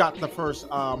just got the first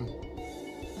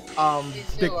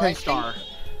Big Pen Star.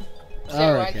 So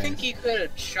Alright, I think guys. you could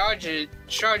have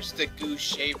charged the Goose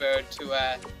Shaver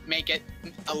to make it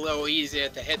a little easier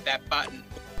to hit that button.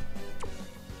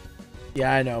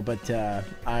 Yeah, I know, but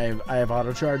I have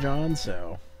auto charge on,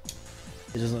 so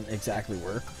it doesn't exactly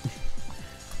work.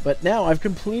 But now I've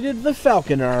completed the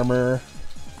Falcon armor.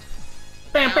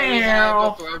 Now we have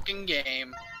a broken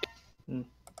game.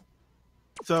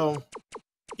 So,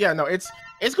 yeah, no, it's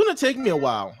gonna take me a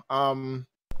while.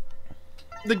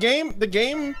 The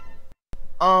game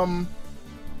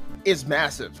is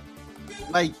massive.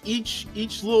 Like each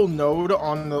little node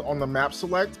on the map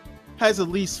select has at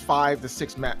least 5 to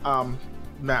 6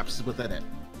 maps within it.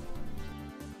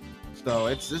 So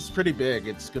it's pretty big.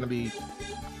 It's probably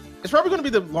gonna be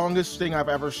the longest thing I've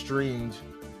ever streamed,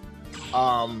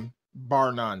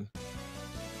 bar none.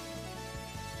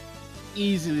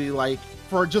 Easily, like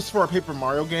for a Paper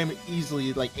Mario game,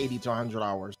 easily like 80 to 100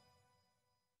 hours.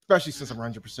 Especially since I'm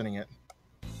 100%ing it.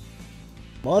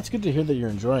 Well, it's good to hear that you're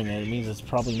enjoying it. It means it's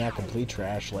probably not complete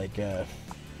trash like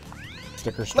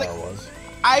Sticker Star was.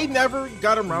 I never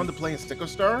got around to playing Sticker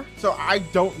Star, so I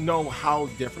don't know how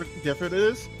different it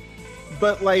is.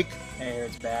 But like, I hear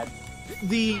it's bad.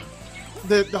 The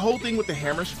whole thing with the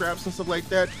hammer scraps and stuff like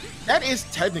that is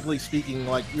technically speaking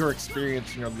like your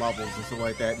experience and your levels and stuff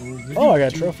like that. And I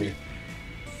got a trophy.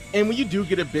 And when you do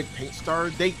get a big paint star,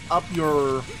 they up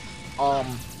your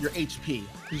HP.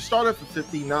 You start off at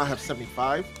 50, now I have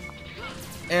 75.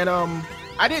 And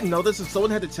I didn't know this, and someone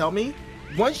had to tell me.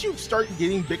 Once you start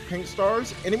getting big paint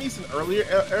stars, enemies in earlier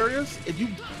areas, if you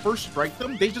first strike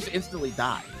them, they just instantly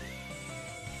die.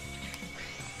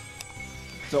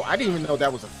 So I didn't even know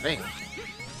that was a thing.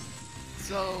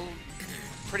 So,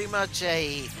 pretty much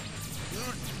you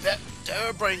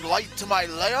dare bring light to my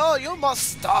lair, you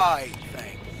must die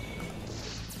thing.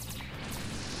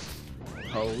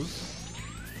 Pose.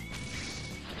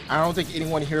 I don't think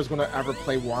anyone here is going to ever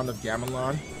play Wand of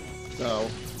Gamelon. So.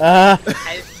 I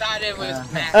thought it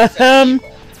was Mask of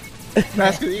Evil.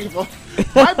 Mask of Evil.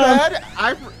 My bad.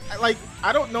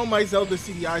 I don't know my Zelda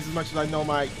CDIs as much as I know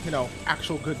my,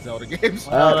 actual good Zelda games.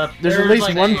 There's at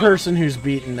least one person who's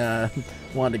beaten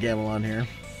Wand of Gamelon here.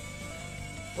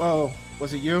 Whoa,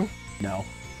 was it you? No.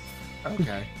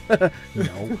 Okay.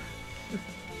 No.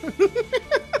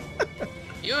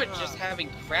 You were just having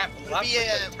crap luck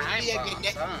with the time bombs,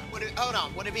 Hold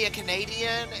on, would it be a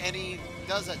Canadian and he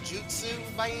does a jutsu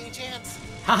by any chance?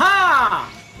 Haha!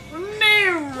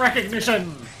 Name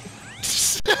recognition!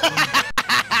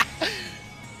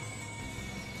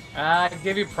 I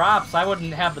give you props. I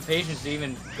wouldn't have the patience to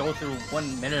even go through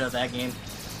 1 minute of that game.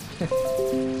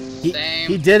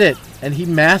 He did it, and he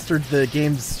mastered the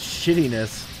game's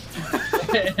shittiness.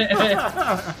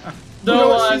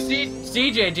 So,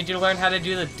 CJ, did you learn how to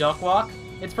do the duck walk?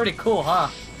 It's pretty cool, huh?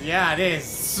 Yeah, it is.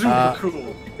 Super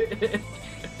cool.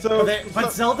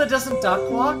 But Zelda doesn't duck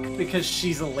walk because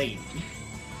she's a lady.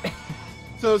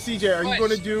 So, CJ, are you going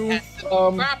to do...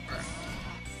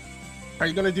 Are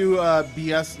you going to do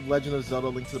BS Legend of Zelda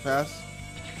Link to the Past?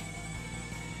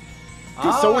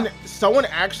 Someone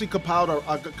actually compiled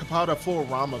a full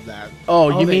ROM of that.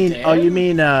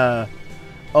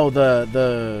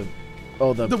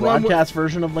 The broadcast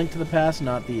version of Link to the Past,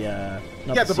 not the the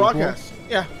sequel? Broadcast.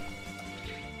 Yeah.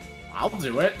 I'll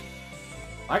do it.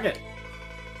 Like it.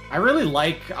 I really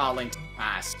like Link to the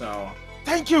Past, so.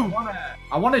 Thank you.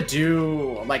 I want to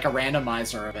do like a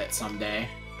randomizer of it someday.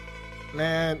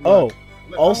 Man. Look,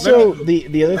 also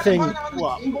the other thing.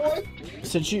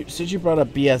 Since you brought up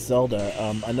BS Zelda,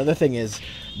 another thing is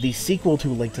the sequel to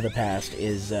Link to the Past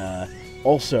is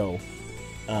also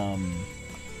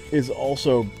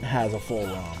has a full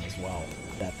ROM as well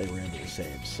that they were able to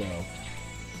save. So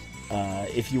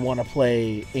if you want to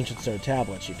play Ancient Star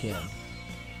Tablets, you can.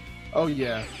 Oh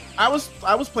yeah, I was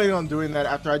planning on doing that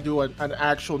after I do an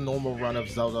actual normal run of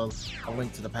Zelda: A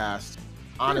Link to the Past.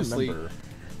 Honestly,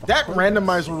 that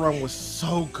randomizer run was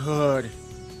so good.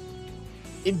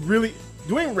 It really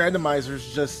doing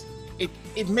randomizers just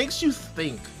it makes you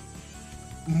think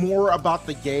more about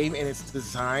the game and its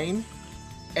design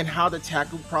and how to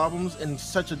tackle problems in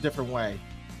such a different way.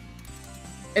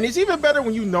 And it's even better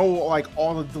when you know like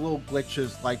all of the little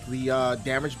glitches, like the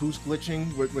damage boost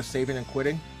glitching with saving and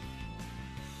quitting.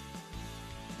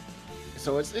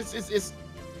 So it's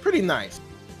pretty nice.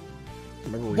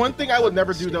 One thing I would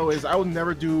never do though is I would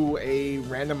never do a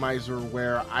randomizer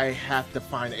where I have to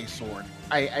find a sword.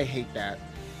 I hate that.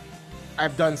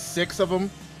 I've done 6 of them,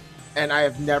 and I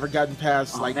have never gotten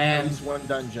past at least one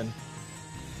dungeon.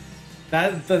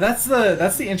 That's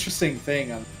the interesting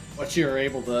thing on what you're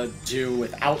able to do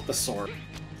without the sword.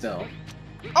 So.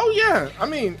 Oh yeah, I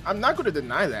mean, I'm not going to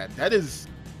deny that. That is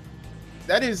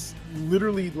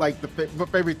literally like the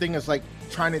favorite thing is like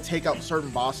trying to take out certain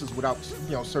bosses without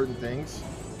certain things.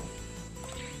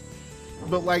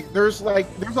 but like there's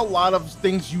a lot of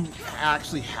things you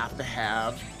actually have to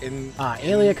have in.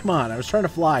 Alia, come on! I was trying to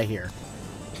fly here.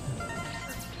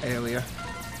 Alia.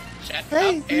 Shut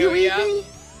Hey, up, can you read area. me?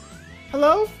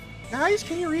 Hello, guys,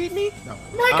 can you read me? No.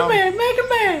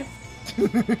 Megaman!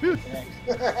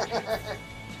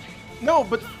 No,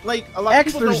 but like a lot X,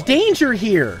 of people there's don't. danger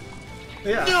here.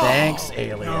 Yeah. Thanks,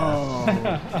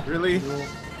 Alia. Really?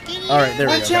 All right, there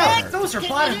we Watch go. out! Those are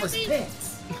bottomless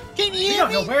pits. Can you We hear don't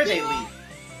me? know where they lead.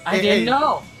 I Hey, didn't hey.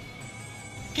 know.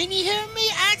 Can you hear me,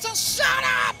 Axel? Shut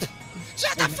up!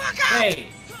 Shut the fuck up! Hey,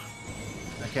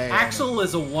 Okay. Axel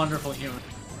is a wonderful human.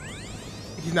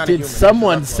 He's not a Did human.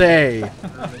 someone He's a say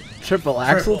triple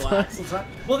axle Triple time? Axel time.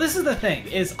 Well, this is the thing: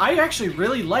 is I actually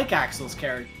really like Axel's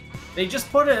character. They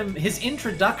just put him. His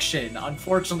introduction,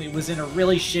 unfortunately, was in a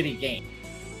really shitty game.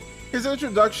 His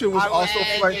introduction was also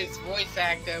And like. his voice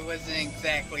actor wasn't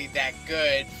exactly that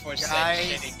good for such Guys,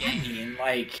 shitty I game. mean,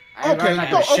 like, Okay, I'm not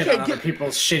gonna no, shit okay, on other get-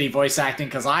 people's shitty voice acting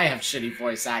because I have shitty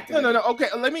voice acting. No. Okay,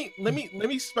 let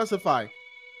me specify.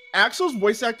 Axel's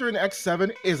voice actor in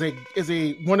X7 is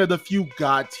a one of the few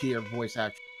god tier voice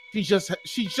actors.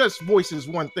 She just voices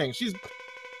one thing.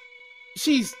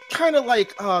 She's kind of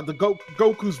like the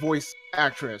Goku's voice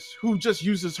actress who just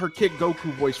uses her Kid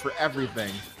Goku voice for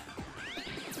everything.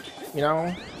 You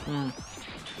know?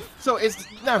 So it's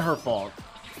not her fault.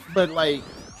 But like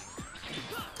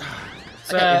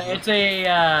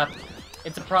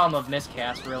It's a problem of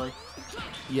miscast, really.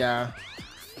 yeah.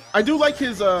 I do like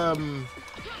his X8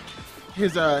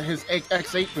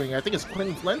 thing. I think it's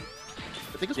Quentin Flynn.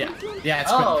 I think it's Yeah, Quentin Flynn. yeah, it's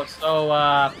Oh,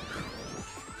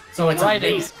 so it's Raiden.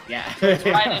 amazing. Yeah, it's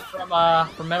Raiden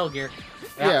from Metal Gear.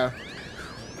 Yeah.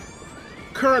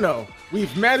 Kurno,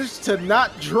 we've managed to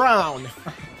not drown.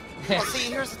 Well,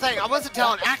 see, here's the thing. I wasn't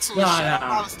telling Axel to No, shut no. up.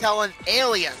 I was telling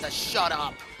Alien to shut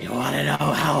up. You want to know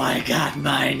how I got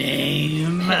my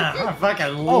name? I fucking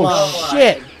Oh love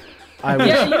shit! I was,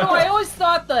 Yeah, you know, I always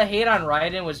thought the hate on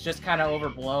Raiden was just kind of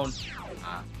overblown.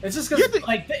 It's just because,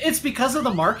 it's because of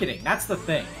the marketing. That's the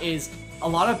thing. Is a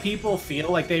lot of people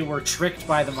feel like they were tricked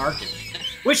by the marketing,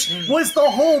 which was the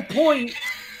whole point.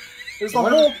 The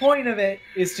whole point of it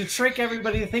is to trick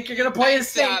everybody to think you're gonna play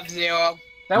as Nice job, Snake. Zero.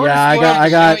 That would've yeah, spoiled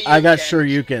I got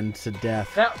Shoryuken. Shoryuken to death.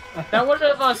 That would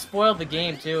have spoiled the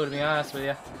game too, to be honest with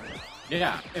you.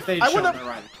 Yeah, if they I showed wanna- the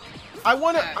right. I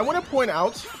want to point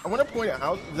out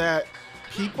that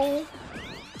people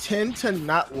tend to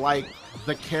not like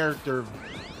the character.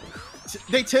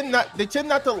 They tend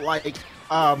not to like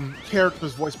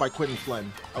characters voiced by Quentin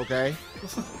Flynn. Okay,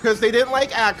 because they didn't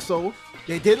like Axel,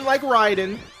 they didn't like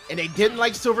Raiden, and they didn't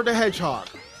like Silver the Hedgehog.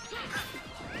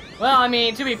 Well, I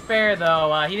mean, to be fair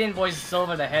though, he didn't voice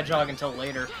Silver the Hedgehog until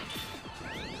later.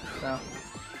 So.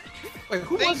 Wait,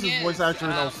 who was his voice actor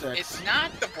in 06? It's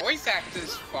not the voice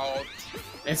actor's fault.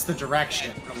 It's the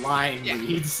direction, the line Yeah.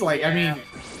 reads. Like, I Yeah. mean,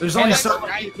 there's And only that's so much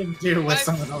right. you can do with But-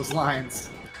 some of those lines.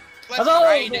 Plus, Although-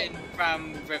 Raiden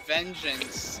from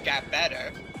Revengeance got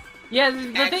better. Yeah, the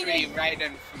thing Actually, is,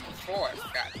 Raiden from before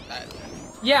got better.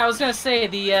 yeah, I was gonna say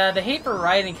the hate for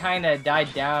Raiden kind of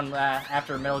died down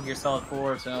after Metal Gear Solid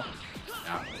 4. So.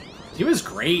 He was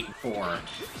great for.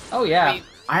 Oh yeah. I mean,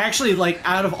 I actually like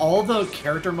out of all the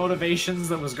character motivations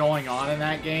that was going on in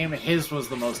that game, his was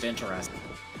the most interesting.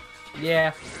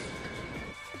 Yeah.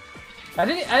 I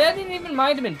didn't even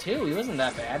mind him in 2. He wasn't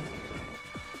that bad.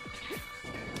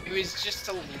 it was just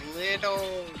a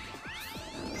little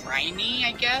grimy,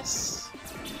 I guess.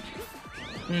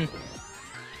 Hmm.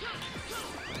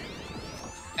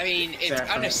 I mean, it's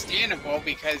Exactly. understandable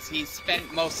because he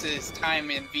spent most of his time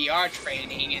in VR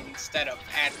training instead of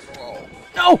at parole.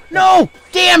 No!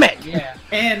 Damn it! Yeah.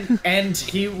 And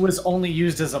he was only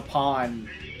used as a pawn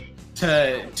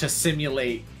to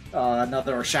simulate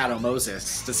another Shadow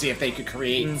Moses to see if they could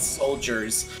create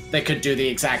soldiers that could do the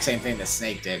exact same thing that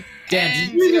Snake did. Damn,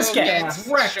 And did you just Zero get gets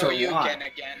wrecked or what? Shoryuken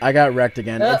again. I got wrecked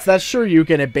again. It's that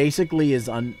Shoryuken. It basically is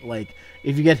like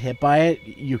if you get hit by it,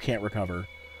 you can't recover.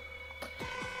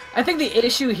 I think the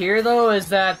issue here, though, is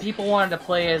that people wanted to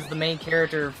play as the main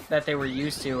character that they were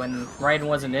used to, and Raiden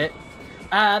wasn't it.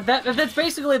 That's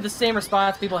basically the same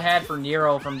response people had for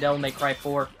Nero from Devil May Cry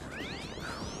 4.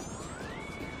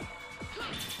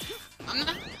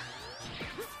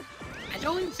 I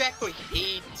don't exactly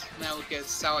hate Metal Gear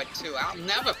Solid 2. I'll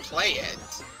never play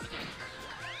it.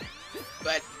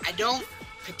 But I don't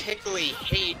particularly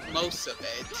hate most of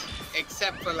it,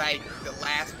 except for like the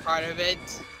last part of it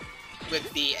with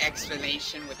the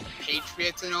explanation with the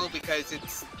Patriots and all, because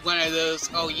it's one of those,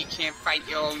 oh, you can't fight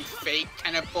your own fate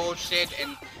kind of bullshit,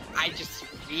 and I just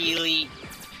really,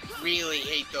 really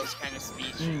hate those kind of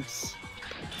speeches.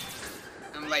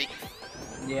 I'm like,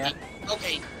 Yeah.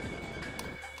 Okay.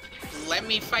 Let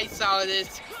me fight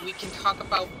Solidus. We can talk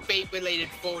about fate-related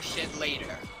bullshit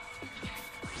later.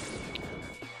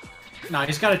 No,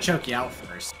 he's got to choke you out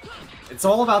first. It's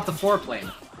all about the foreplay.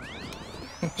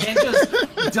 You can't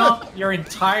just dump your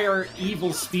entire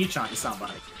evil speech on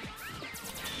somebody.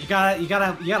 You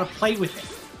gotta play with it.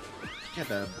 You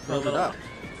gotta build it up.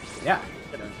 Yeah.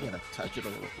 You gotta touch it a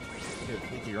little. You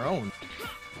gotta make it your own.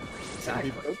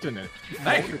 Exactly. Be built in it.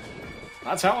 Thank you.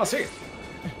 That's how I see it.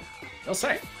 You'll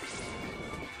say.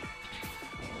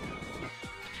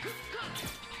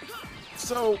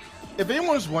 So, if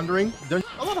anyone's wondering, they're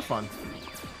a lot of fun.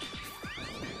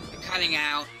 Cutting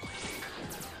out.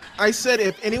 I said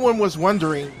if anyone was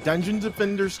wondering, Dungeon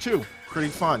Defenders 2, pretty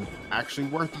fun. Actually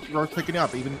worth picking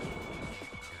up. Even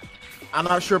I'm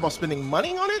not sure about spending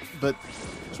money on it, but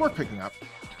it's worth picking up.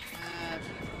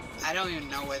 I don't even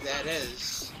know what that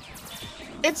is.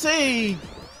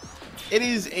 It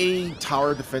is a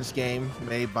tower defense game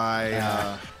made by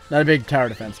not a big tower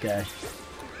defense guy.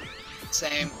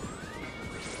 Same.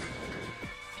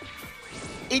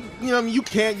 You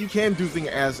can do things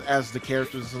as the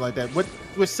characters and like that. What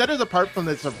set it apart from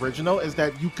its original is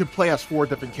that you could play as 4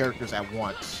 different characters at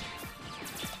once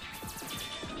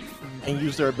and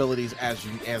use their abilities as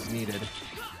needed.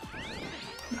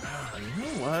 You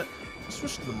know what? Let's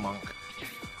switch to the monk.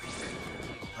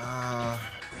 Are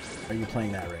you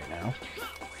playing that right now?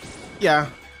 Yeah,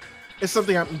 it's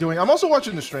something I'm doing. I'm also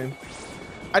watching the stream.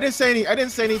 I didn't say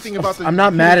anything about the. I'm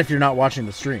not mad if you're not watching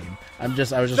the stream. I was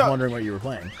just wondering what you were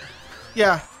playing.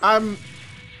 Yeah, I'm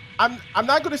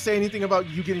not going to say anything about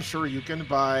you getting Shoryuken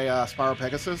by Spiral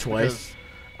Pegasus twice.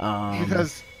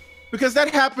 Because that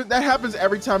happens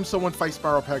every time someone fights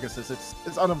Spiral Pegasus.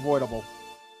 It's unavoidable.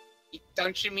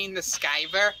 Don't you mean the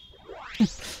Skyver?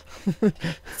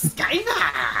 Skyver!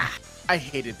 I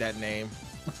hated that name.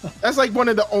 That's like one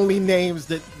of the only names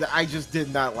that I just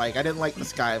did not like. I didn't like the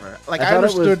Skyver. Like I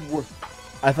understood.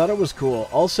 I thought it was cool.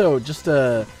 Also, just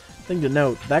a thing to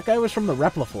note: that guy was from the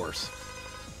Repliforce.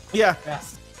 Yeah.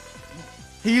 Yes.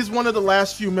 He's one of the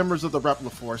last few members of the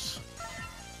Repliforce.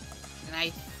 And I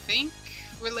think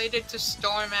related to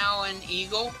Storm Owl and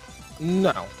Eagle.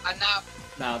 No. I'm not.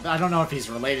 No, I don't know if he's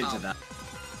related to that.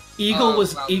 Eagle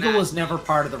was never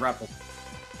part of the Repliforce.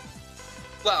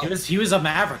 Well, he was a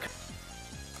Maverick.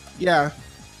 Yeah.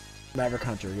 Maverick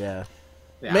Hunter, yeah.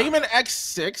 Megaman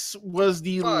X6 was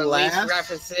the last. At least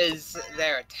references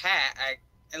their attack.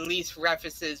 At least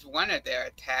references one of their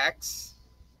attacks.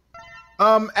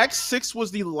 X6 was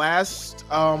the last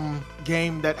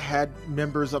game that had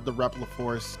members of the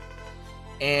Repliforce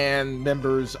and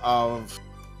members of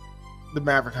the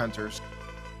Maverick Hunters.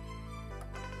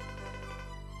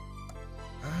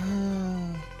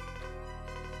 I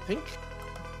think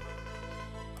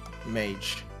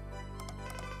Mage.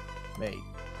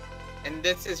 And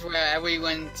this is where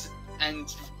everyone's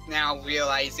now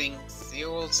realizing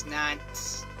Zero's not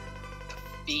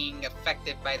being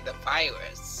affected by the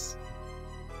virus.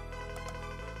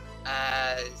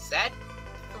 Is that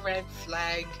a red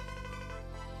flag?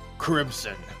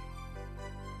 Crimson.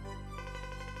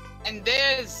 And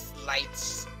there's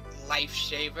Light's Life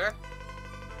Shaver.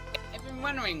 I've been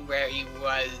wondering where he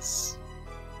was.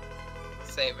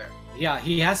 Saber. Yeah,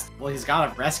 he's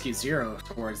got to rescue Zero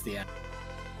towards the end.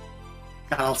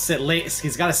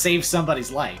 He's got to save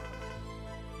somebody's life.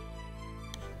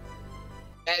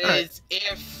 That is,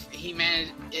 if he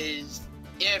manages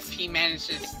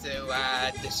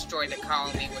to destroy the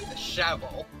colony with the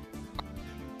shuttle.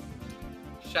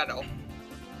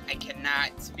 I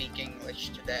cannot speak English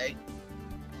today.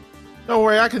 Don't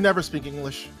worry, I can never speak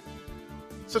English.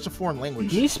 Such a foreign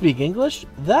language. Me speak English?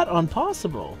 That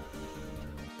impossible.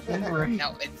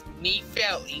 No, it's me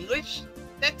fail English?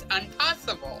 That's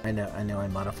impossible. I know, I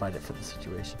modified it for the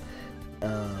situation.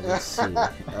 Let's see.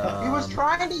 He was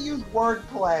trying to use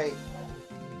wordplay.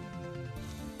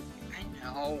 I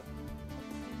know.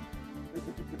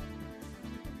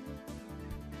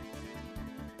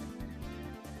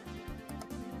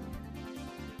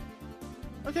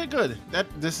 Okay, good.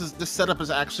 This setup is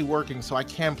actually working, so I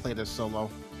can play this solo.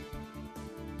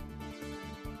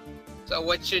 So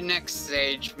what's your next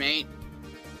stage, mate?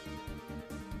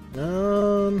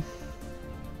 And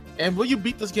will you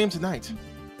beat this game tonight?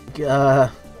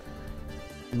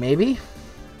 Maybe?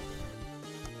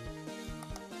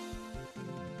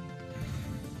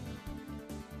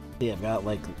 Yeah, I've got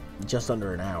like just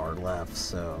under an hour left,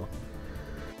 so...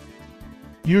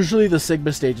 Usually the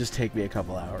Sigma stages take me a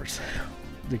couple hours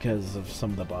because of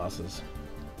some of the bosses.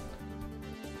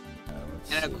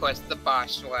 And of course the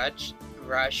boss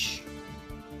rush.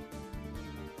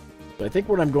 So I think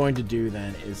what I'm going to do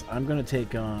then is I'm going to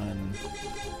take on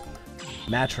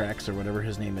Matrax, or whatever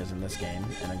his name is in this game,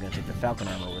 and I'm going to take the Falcon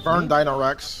armor with Burn me. Dino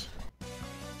Rex.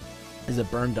 Is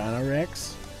it Burn Dino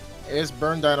Rex? It's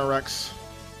Burn Dino Rex.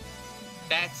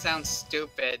 That sounds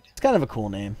stupid. It's kind of a cool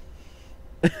name.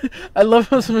 I love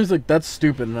how somebody's like, that's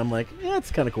stupid, and I'm like, yeah,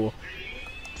 it's kind of cool.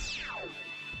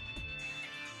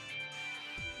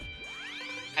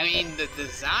 I mean, the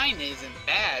design isn't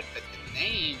bad, but the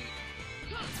name...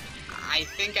 I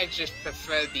think I just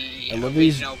prefer the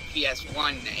original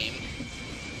PS1 name.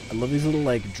 I love these little,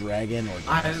 like, dragon or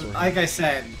dinosaur. Like I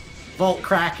said, Volt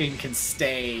Kraken can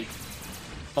stay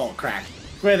Volt Kraken.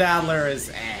 Squid Adler is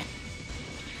eh.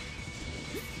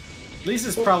 At least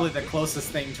it's probably the closest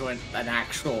thing to an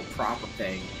actual proper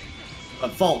thing.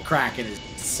 But Volt Kraken is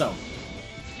so...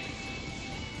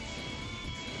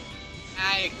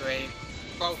 I agree.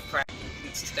 Both Kraken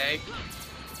can stay.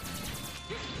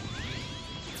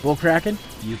 Bull Kraken,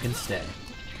 you can stay.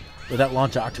 But that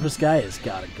launch octopus guy has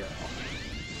gotta go.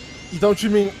 Don't you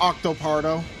mean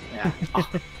Octopardo? Yeah.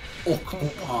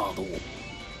 Octopardo.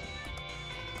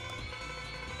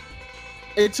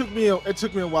 It took me a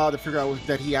while to figure out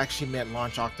that he actually meant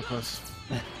launch octopus.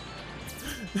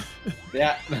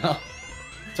 Yeah, no.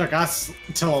 Took us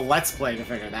until a Let's Play to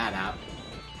figure that out.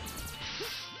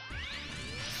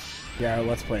 Yeah, our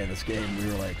Let's Play in this game, we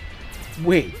were like,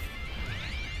 wait.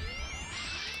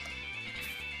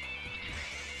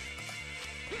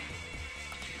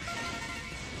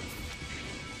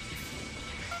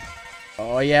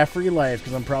 Oh yeah, free life,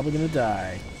 because I'm probably gonna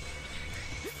die.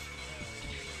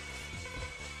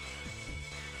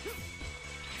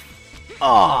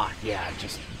 Oh, yeah, I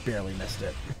just barely missed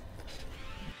it.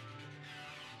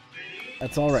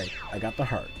 That's alright, I got the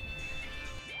heart.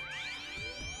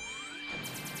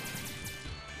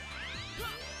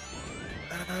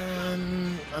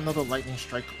 Another lightning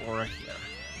strike aura here.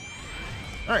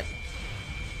 Alright.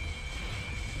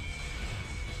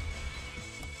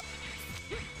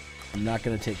 I'm not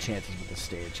gonna take chances with the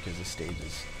stage, because the stage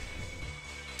is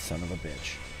son of a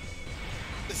bitch.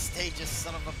 The stage is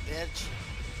son of a bitch.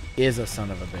 Is a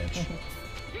son of a bitch.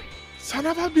 Son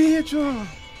of a bitch!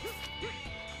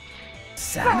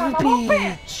 Son of a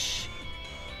bitch!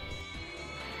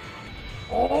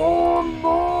 Oh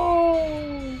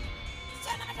no!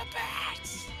 Son of a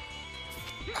bitch!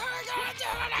 We're gonna do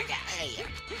it again!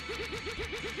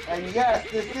 And yes,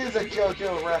 this is a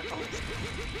JoJo reference.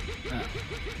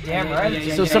 Damn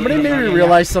right. So somebody made me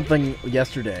realize something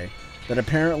yesterday, that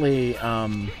apparently,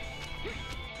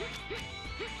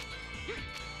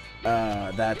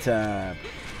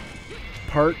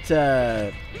 part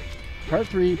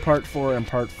 3, Part 4, and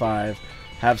Part 5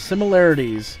 have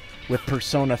similarities with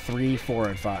Persona 3, 4,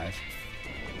 and 5.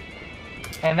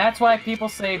 And that's why people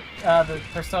say the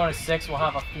Persona 6 will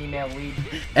have a female lead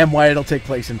And why it'll take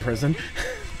place in prison.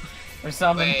 or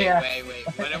something. Wait, Yeah. wait.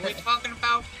 What are we talking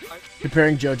about?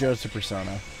 Comparing JoJo's to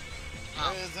Persona.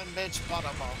 Prison bitch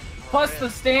bottom up. Plus the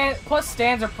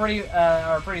stands are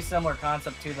pretty similar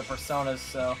concept to the Personas.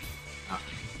 So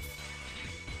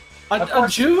A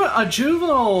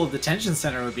juvenile detention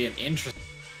center would be an interesting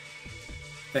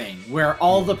thing, where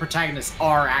all the protagonists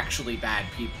are actually bad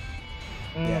people.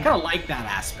 Yeah. Kind of like that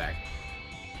aspect.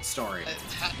 Story.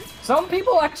 some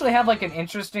people actually have like an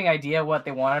interesting idea what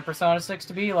they wanted Persona 6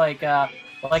 to be, like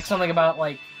something about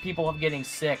like people getting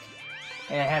sick,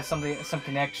 and it has some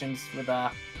connections with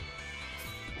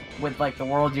like the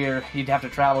world you'd have to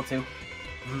travel to.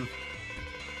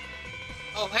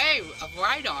 Oh, hey, a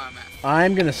right armor.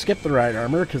 I'm gonna skip the right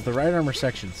armor, because the right armor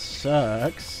section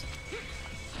sucks.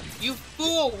 You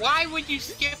fool! Why would you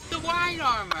skip the right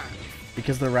armor?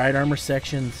 Because the right armor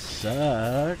section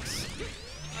sucks.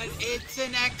 But it's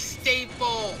an X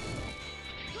staple.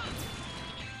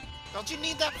 Don't you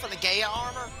need that for the Gaia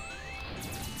armor?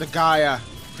 The Gaia.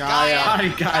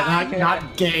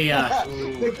 Not Gaia.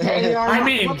 I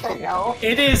mean,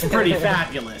 it is pretty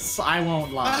fabulous. I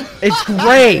won't lie. It's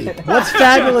gray. What's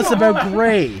fabulous about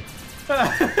gray?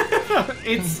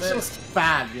 It's just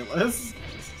fabulous.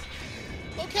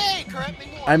 Okay, correct me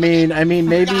more. I mean,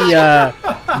 maybe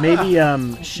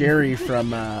Sherry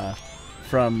from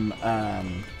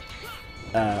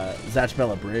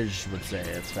Zatchbella Bridge would say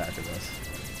it's fabulous.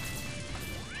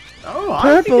 Oh,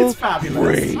 I think it's fabulous.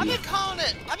 Gray. I've been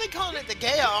calling it the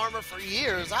Gaia armor for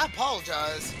years. I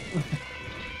apologize.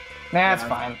 That's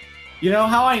fine. You know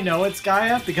how I know it's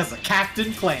Gaia? Because of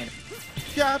Captain Planet.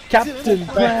 Captain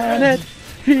Planet.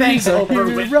 Thanks, He's a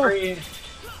Oprah hero. Winfrey.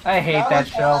 I hate that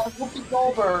show. Whoopi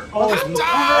Goldberg. Oh, it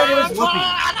was Whoopi.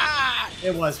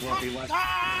 It was Whoopi.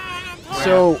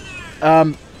 So,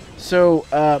 So,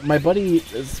 my buddy,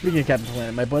 speaking of Captain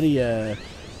Planet, my buddy, Vegeta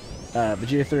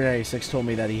 396 told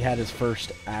me that he had his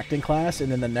first acting class,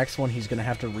 and then the next one he's going to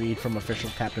have to read from official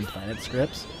Captain Planet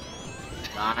scripts.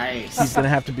 Nice. He's going to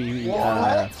have to be,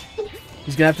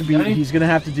 he's going to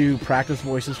have to do practice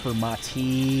voices for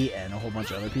Mati and a whole bunch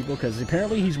of other people, because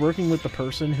apparently he's working with the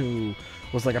person who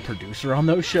was like a producer on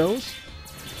those shows.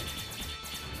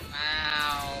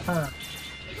 Wow. Huh.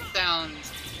 It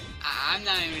sounds... I'm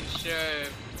not even sure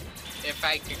if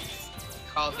I could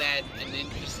call that an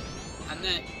interesting...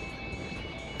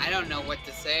 I don't know what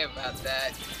to say about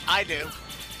that. I do.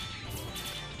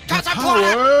 The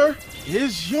power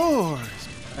is yours.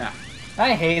 Yeah.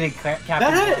 I hated Captain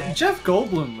That Planet. Jeff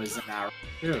Goldblum was in that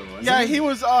too. Wasn't Yeah, he? he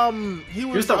was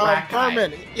the rat guy.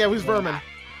 Vermin. Yeah, he was Vermin.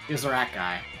 He was the rat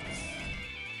guy.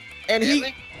 And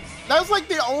Really? that was like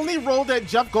the only role that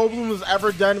Jeff Goldblum has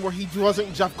ever done where he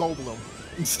wasn't Jeff Goldblum.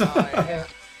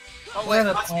 Oh, wait,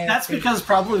 That's because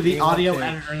probably the audio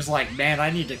editor is like, man, I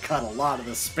need to cut a lot of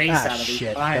the space out of these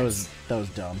Shit, lines. that was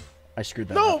dumb. I screwed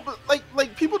that No, up. but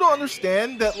like people don't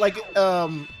understand that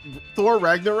Thor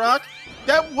Ragnarok,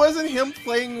 that wasn't him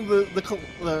playing the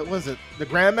was it the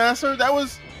Grandmaster? That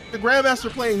was the Grandmaster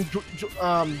playing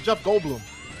Jeff Goldblum.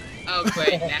 Oh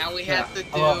great, now we have to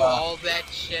do all that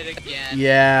shit again.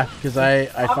 Yeah, because I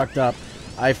fucked up.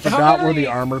 I forgot gonna where the be-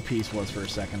 armor piece was for a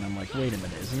second. I'm like, wait a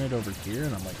minute, isn't it over here?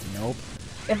 And I'm like, nope.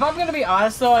 If I'm gonna be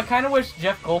honest though, I kind of wish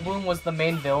Jeff Goldblum was the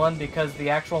main villain because the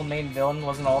actual main villain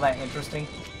wasn't all that interesting.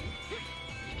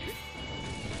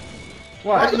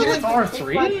 What? You did Thor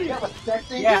 3?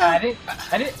 Yeah,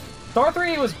 I didn't. Thor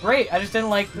 3 was great. I just didn't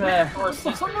like the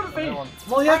villain.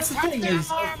 Well, that's the thing is,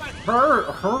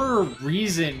 her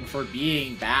reason for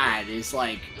being bad is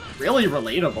like really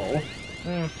relatable.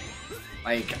 Mm.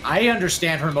 Like, I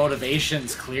understand her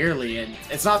motivations clearly, and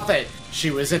it's not that she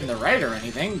was in the right or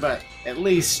anything, but at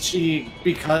least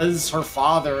because her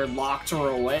father locked her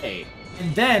away.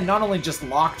 And then, not only just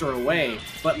locked her away,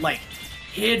 but, like,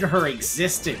 hid her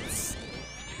existence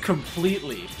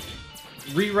completely.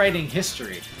 Rewriting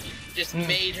history. Just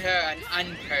made her an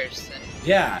unperson.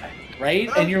 Yeah, right?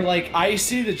 And you're like, I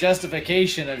see the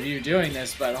justification of you doing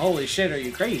this, but holy shit, are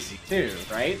you crazy, too,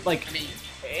 right? Like... I mean,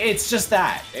 it's just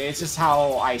that. It's just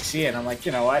how I see it. I'm like,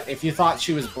 you know what? If you thought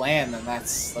she was bland, then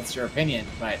that's your opinion.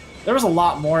 But there was a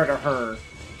lot more to her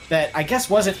that I guess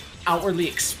wasn't outwardly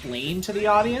explained to the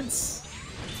audience.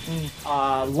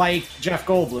 Like Jeff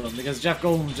Goldblum, because Jeff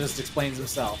Goldblum just explains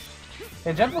himself.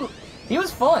 Yeah, he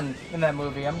was fun in that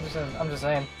movie. I'm just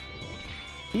saying.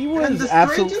 He And was the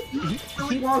absolutely strangest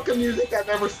Willy Wonka music I've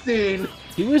ever seen.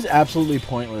 he was absolutely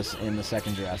pointless in the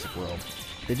second Jurassic World.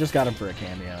 They just got him for a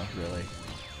cameo, really.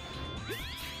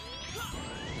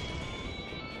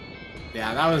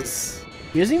 Yeah, that was...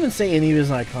 He doesn't even say any of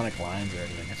his iconic lines or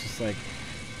anything. It's just like,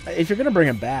 if you're gonna bring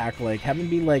him back, like, have him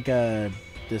be like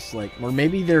this, like, or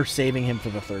maybe they're saving him for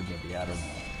the third movie. I don't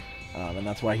know. And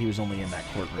that's why he was only in that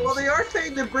courtroom. Well, they are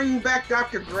saying they're bringing back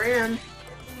Dr. Gran.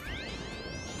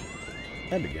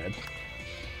 That'd be good.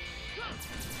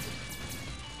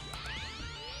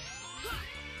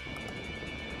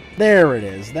 There it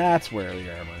is. That's where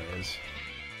the armor is.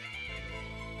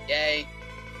 yay.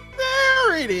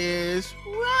 There it is,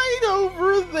 right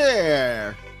over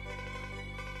there.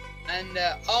 And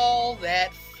all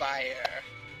that fire.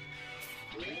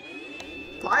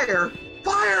 Fire!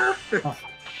 Fire!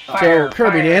 So,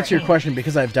 Kirby, to answer your question,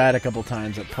 because I've died a couple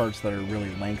times at parts that are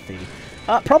really lengthy,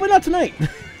 probably not tonight.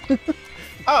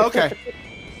 Oh, okay.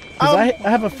 Because I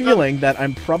have a feeling that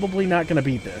I'm probably not going to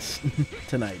beat this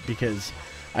tonight, because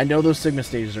I know those Sigma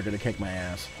stages are going to kick my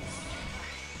ass.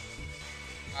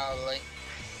 Probably.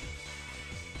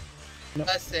 Nope.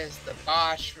 Plus there's the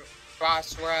boss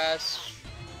rush.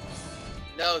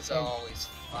 Those are always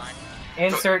fun.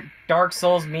 Insert Dark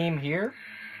Souls meme here.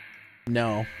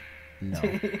 No. No.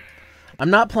 I'm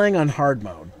not playing on hard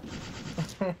mode.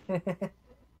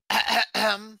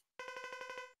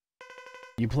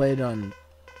 You played it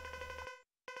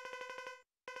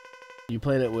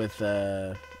with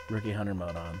Rookie Hunter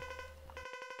mode on.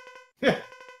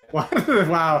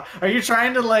 Wow. Are you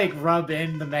trying to, like, rub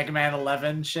in the Mega Man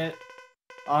 11 shit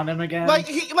on him again?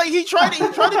 He tried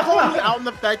to call me out on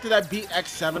the fact that I beat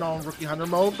X7 on Rookie Hunter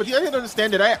mode, but you didn't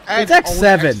understand that I It's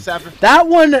X7. X7. That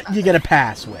one you get a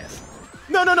pass with.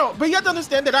 No. But you have to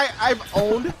understand that I've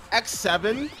owned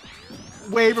X7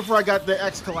 way before I got the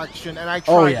X collection, and I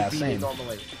tried to beat same. it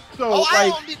normally. So, Oh, I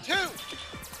like, owned it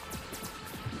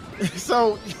too.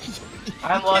 so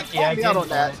I'm lucky. call I me did out on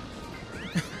that.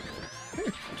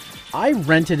 I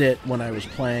rented it when I was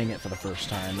playing it for the first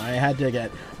time. I had to get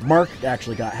Mark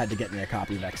actually had to get me a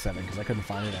copy of X7 because I couldn't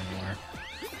find it anywhere.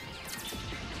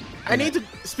 I need to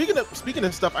speaking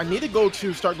of stuff. I need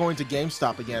to start going to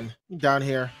GameStop again down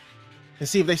here, and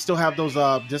see if they still have those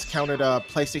discounted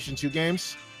PlayStation 2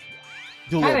 games.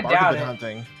 Do a little Kinda doubt bargain it.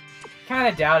 hunting. Kind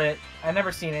of doubt it. I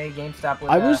never seen any GameStop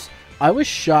with. I was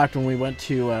shocked when we went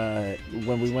to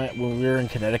when we were in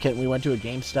Connecticut and we went to a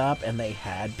GameStop and they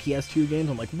had PS2 games.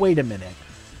 I'm like, wait a minute,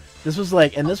 this was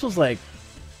like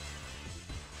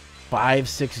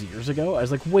 5-6 years ago. I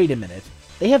was like, wait a minute,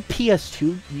 they have used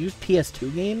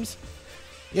PS2 games?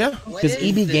 Yeah, because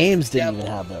EB Games didn't even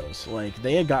have those. Like,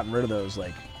 they had gotten rid of those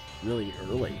like really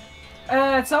early.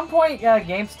 At some point,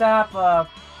 GameStop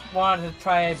wanted to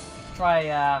try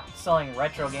selling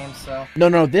retro games. So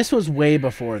No, this was way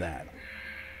before that.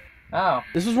 oh,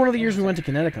 This was one of the years we went to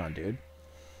Connecticut, dude.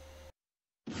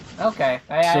 okay.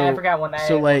 I forgot when that.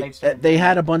 So when like started they doing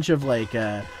had that. a bunch of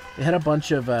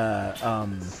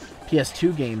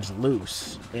PS2 games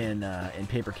loose in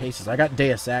paper cases. I got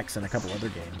Deus Ex and a couple other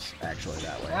games actually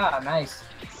that way. Ah, nice.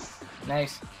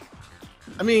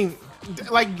 I mean,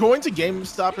 like going to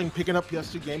GameStop and picking up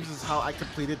PS2 games is how I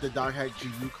completed the Dark Hat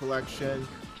GU collection.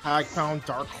 How I found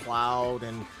Dark Cloud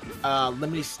and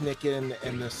Lemony Snicket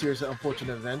and the series of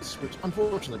unfortunate events, which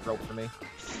unfortunately broke for me.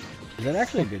 Is that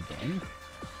actually a good game?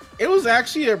 It was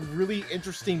actually a really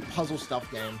interesting puzzle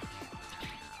stuff game.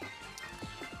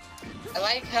 I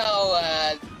like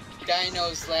how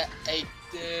Dino's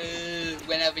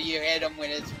whenever you hit him with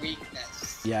his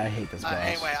weakness. Yeah, I hate this boss.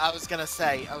 Anyway, I was gonna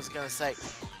say,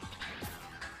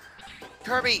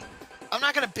 Kirby, I'm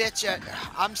not gonna bitch at.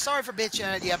 I'm sorry for bitching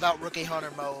at you about Rookie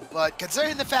Hunter mode, but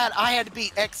considering the fact I had to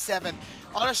beat X7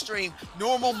 on a stream,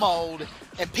 normal mode,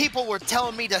 and people were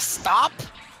telling me to stop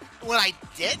when I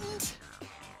didn't,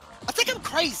 I think I'm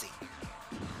crazy.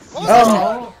 What was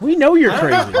I We know you're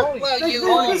crazy.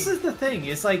 Well, This is the thing.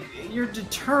 It's like you're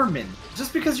determined.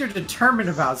 Just because you're determined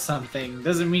about something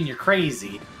doesn't mean you're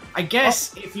crazy. I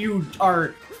guess if you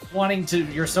are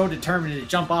you're so determined to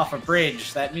jump off a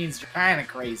bridge, that means you're kind of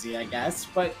crazy, I guess.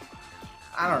 But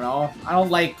I don't know. I don't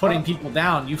like putting people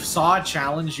down. You saw a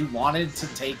challenge, you wanted to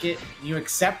take it, and you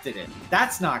accepted it.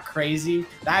 That's not crazy.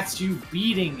 That's you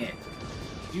beating it.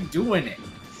 You doing it.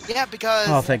 Yeah, because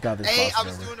Oh, thank God this A, boss I is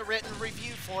was over. doing a written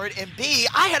review for it, and B,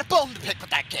 I had a bone to pick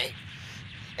with that game.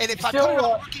 And if I Still, put it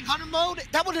on Rookie Hunter mode,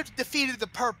 that would have defeated the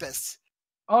purpose.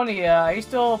 Oni, are you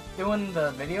still doing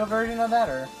the video version of that,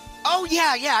 or? Oh,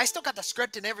 yeah, I still got the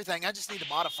script and everything. I just need to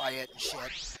modify it and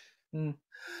shit. Hmm.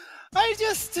 I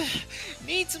just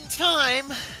need some time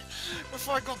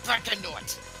before I go back into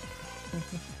it.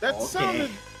 That Okay.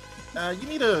 sounded. You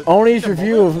need a. Oni's need a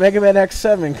review moment. of Mega Man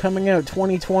X7 coming out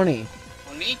 2020.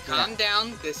 Oni, calm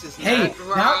down. This is Hey, not that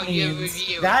wrong. Your means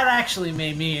review. that actually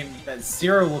may mean that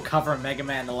Zero will cover Mega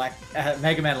Man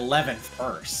 11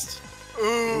 first.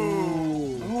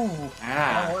 Ooh. Ooh,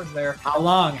 Ah. no words there. How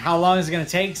long? How long is it gonna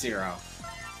take, Zero?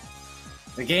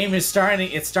 The game is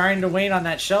starting. It's starting to wane on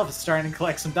that shelf. It's starting to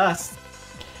collect some dust.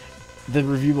 The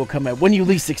review will come out when you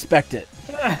least expect it.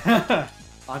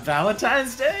 On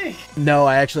Valentine's Day. No,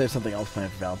 I actually have something else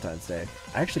planned for Valentine's Day.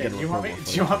 I actually Do got to you want me? record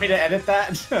Do you want me to edit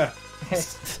that?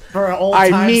 For old I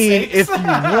time's mean, sakes? if you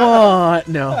want.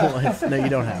 No, no, you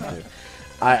don't have to.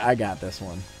 I got this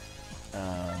one.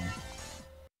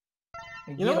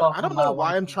 You know, I don't know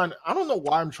why I'm trying. I don't know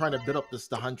why I'm trying to build up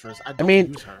the Huntress. I don't mean,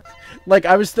 use her. Like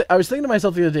I was thinking to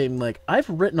myself the other day, like I've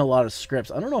written a lot of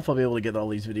scripts. I don't know if I'll be able to get all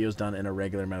these videos done in a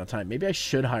regular amount of time. Maybe I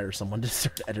should hire someone to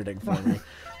start editing for me.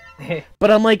 But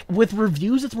I'm like, with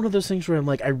reviews, it's one of those things where I'm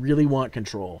like, I really want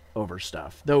control over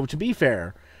stuff. Though to be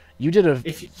fair, you did a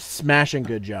smashing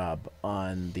good job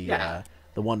on the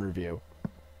one review.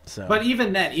 So, but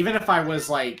even then, even if I was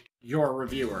like your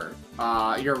reviewer,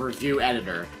 your review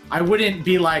editor, I wouldn't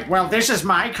be like, well, this is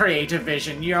my creative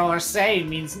vision. Your say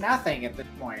means nothing at this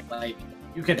point. Like,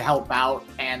 you could help out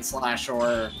and /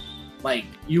 or like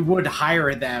you would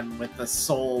hire them with the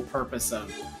sole purpose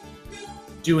of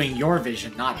doing your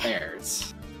vision, not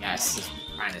theirs. Yes, is what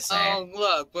I'm trying to say. Oh,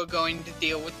 look, we're going to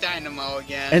deal with Dynamo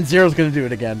again. and Zero's gonna do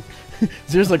it again.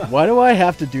 Zero's like, why do I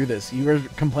have to do this? You were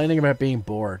complaining about being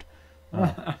bored.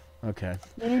 Oh, okay.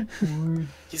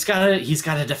 He's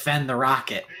gotta defend the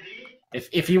rocket.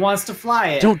 If he wants to fly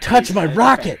it. Don't touch my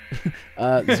rocket.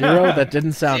 Zero, that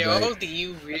didn't sound Zero, right. do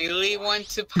you really want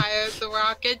to pilot the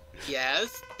rocket?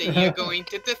 Yes, then you're going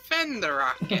to defend the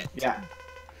rocket. Yeah.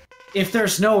 If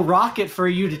there's no rocket for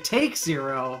you to take,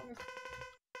 Zero.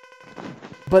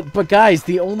 But guys,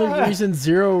 the only reason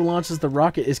Zero launches the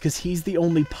rocket is because he's the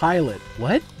only pilot.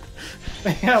 What?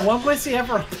 Yeah, when was he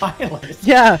ever a pilot?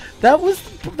 Yeah,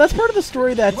 that's part of the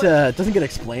story that doesn't get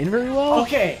explained very well.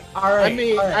 Okay, alright. I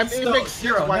mean, so, it makes sense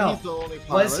Zero, why no. he's the only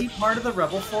pilot. Was he part of the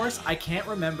Rebel Force? I can't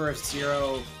remember if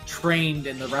Zero trained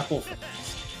in the Rebel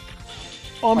Force.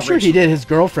 Oh, I'm sure he did. His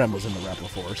girlfriend was in the Rebel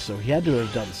Force, so he had to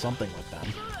have done something with them.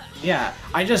 Yeah,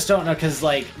 I just don't know, because,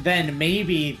 like, then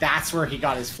maybe that's where he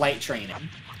got his flight training.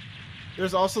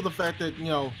 There's also the fact that, you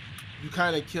know, you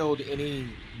kind of killed any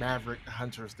Maverick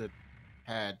hunters that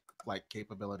had flight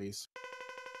capabilities.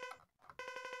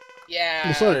 Yeah.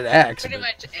 Well, so did X. Pretty but-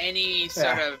 much any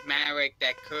sort of Maverick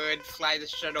that could fly the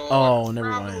shuttle. Oh, was never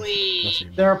mind. probably... That's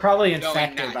even- They're probably Going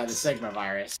infected by the nuts. Sigma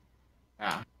virus.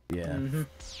 Yeah. Yeah.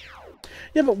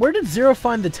 Yeah, but where did Zero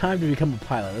find the time to become a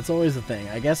pilot? That's always the thing.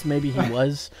 I guess maybe he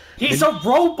was. He's a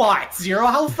robot, Zero.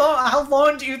 How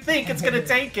long do you think it's gonna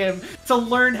take him to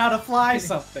learn how to fly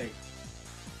something?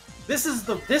 This is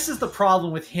the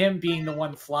problem with him being the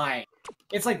one flying.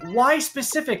 It's like, why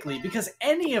specifically? Because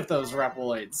any of those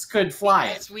Rebloids could fly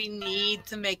it. Because we need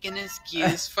to make an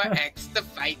excuse for X to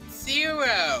fight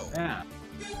Zero. Yeah.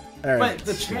 All right, But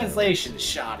the so- translation's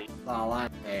shoddy. That's all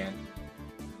I'm saying.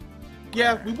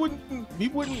 Yeah, we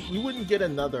wouldn't get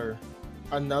another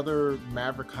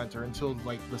Maverick Hunter until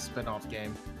like the spin-off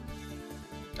game.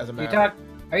 As a Maverick.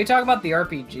 Are you talking about the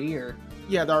RPG or?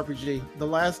 Yeah, the RPG. The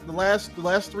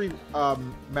last three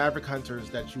Maverick Hunters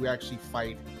that you actually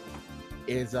fight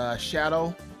is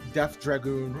Shadow, Death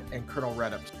Dragoon, and Colonel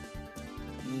Redout.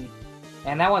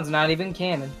 And that one's not even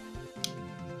canon.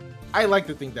 I like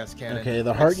to think that's canon. Okay,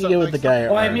 the heart you get with the guy.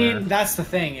 Well, I mean, that's the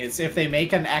thing, is if they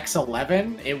make an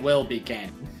X11, it will be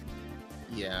canon.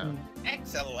 Yeah.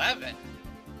 X11?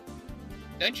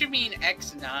 Don't you mean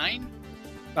X9?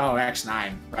 Oh,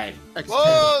 X9, right.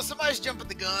 Whoa, somebody's jumping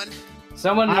the gun.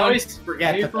 Someone I wants- always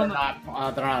forget Are you that they're from-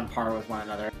 not on par with one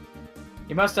another.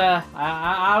 You must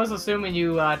I was assuming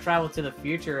you traveled to the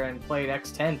future and played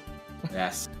X10.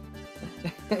 Yes.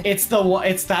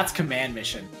 That's Command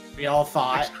Mission. We all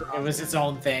thought it was its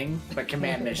own thing, but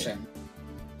Command Mission.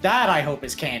 That I hope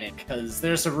is canon, because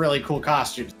there's some really cool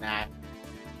costumes in that.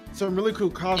 Some really cool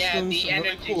costumes, Yeah, the some really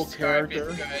energy cool scarf character.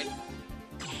 is good.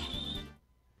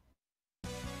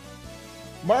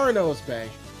 Marino's Bay.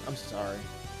 I'm sorry.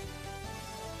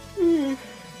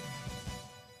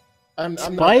 I'm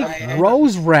Spike not,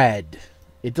 Rose Red.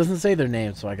 It doesn't say their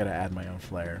name, so I gotta add my own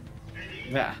flair.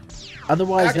 Yeah.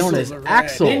 Otherwise known as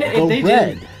Axel the Red. Axel They- the they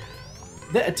Red.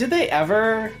 Did they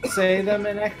ever say them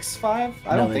in X5?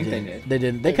 I don't think they did. They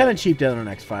didn't. They kind of cheaped out on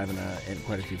X5 in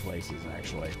quite a few places,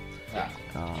 actually. Yeah.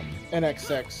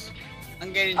 NX6.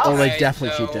 I'm getting Oh, they tired,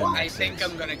 definitely so cheaped out I X6. think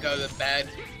I'm gonna go to bed.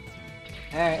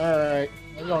 Alright.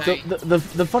 So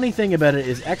the funny thing about it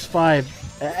is X5,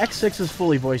 X6 is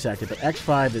fully voice acted, but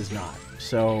X5 is not.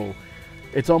 So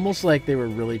it's almost like they were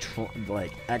really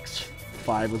like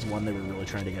X5 was one they were really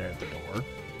trying to get out the door.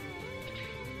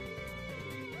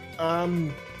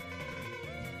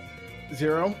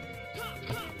 Zero.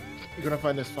 You're gonna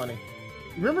find this funny.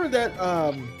 Remember that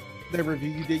that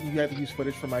review you did? You had to use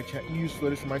footage from my channel. You used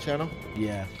footage from my channel.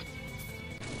 Yeah.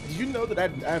 Did you know that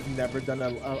I've never done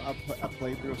a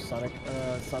playthrough of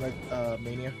Sonic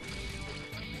Mania?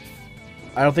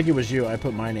 I don't think it was you. I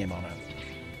put my name on it.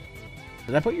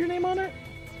 Did I put your name on it?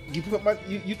 You put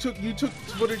you took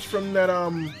footage from that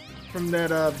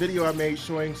video I made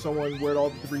showing someone where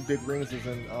all the 3 big rings is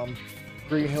in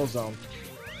Green Hill Zone.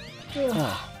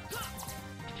 Oh.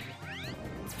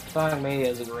 Sonic Mania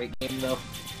is a great game, though.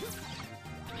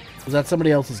 Was that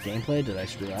somebody else's gameplay? Did I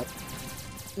screw up?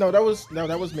 No, that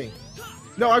was me.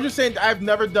 No, I'm just saying I've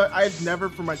never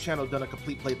for my channel done a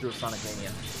complete playthrough of Sonic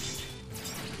Mania.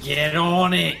 Get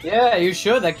on it. Yeah, you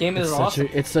should. That game is It's awesome.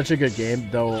 it's such a good game,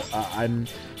 though. I'm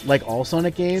like all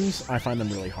Sonic games. I find them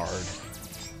really hard.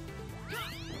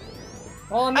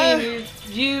 Well, I mean,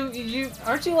 you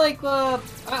aren't you like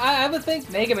I would think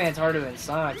Mega Man's harder than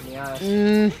Sonic, to be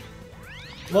honest.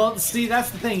 Well, see, that's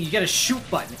the thing. You get a shoot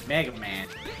button with Mega Man.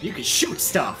 You can shoot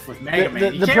stuff with Mega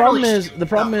Man. You The can't problem really is shoot the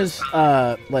problem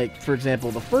stuff. is like for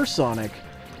example, the first Sonic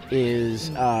is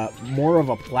more of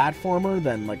a platformer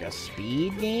than like a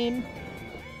speed game,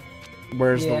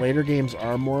 whereas the Yeah. later games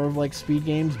are more of like speed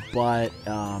games. But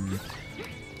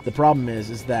the problem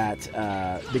is that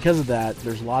because of that,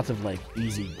 there's lots of like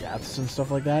easy deaths and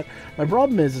stuff like that. My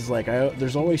problem is like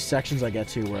there's always sections I get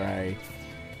to where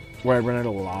I run out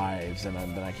of lives and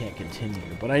then I can't continue.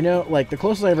 But I know like the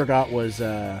closest I ever got was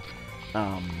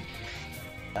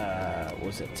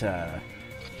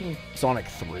Sonic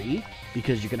 3,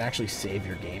 because you can actually save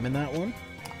your game in that one.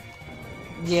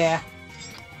 Yeah.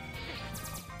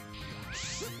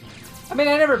 I mean,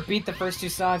 I never beat the first two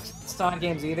Sonic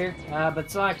games either,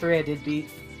 but Sonic 3 I did beat.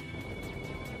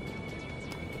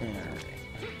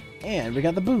 And we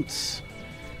got the boots.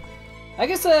 I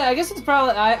guess it's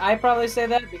probably I probably say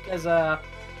that because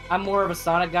I'm more of a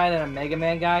Sonic guy than a Mega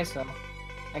Man guy, so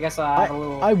I guess I have a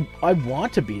little. I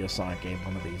want to beat a Sonic game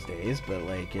one of these days, but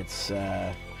like it's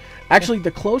actually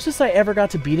the closest I ever got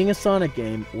to beating a Sonic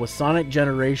game was Sonic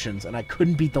Generations, and I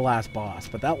couldn't beat the last boss.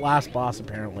 But that last boss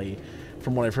apparently,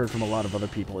 from what I've heard from a lot of other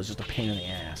people, is just a pain in the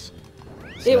ass.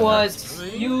 So, it was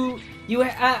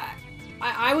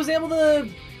I was able to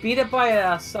beat it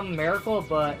by some miracle,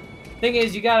 but thing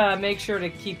is, you gotta make sure to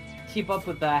keep up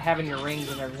with having your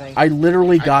rings and everything. I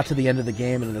literally got to the end of the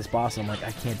game and this boss, and I'm like,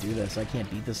 I can't do this. I can't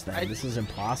beat this thing. This is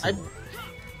impossible.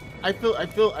 I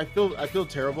feel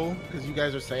terrible because you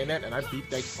guys are saying that, and I beat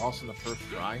that boss in the first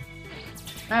try.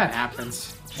 That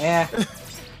happens. Yeah. It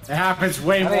happens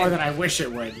way more than I wish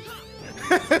it would.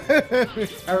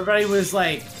 Everybody was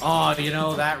like, "Oh, you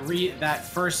know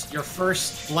your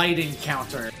first flight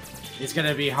encounter is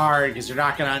gonna be hard because you're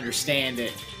not gonna understand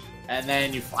it." And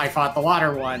then I fought the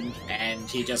water one, and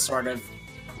he just sort of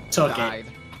took it.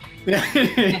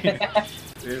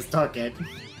 Just took it.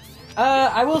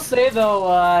 I will say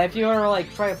though, if you ever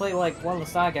like try to play like one of the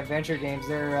Sonic Adventure games,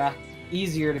 they're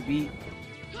easier to beat.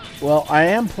 Well, I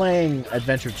am playing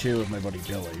Adventure 2 with my buddy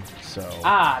Billy, so.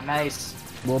 Ah, nice.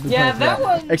 We'll be yeah, playing that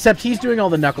one. Except he's doing all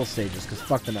the Knuckle stages, because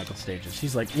fuck the Knuckle stages.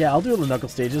 He's like, yeah, I'll do all the Knuckle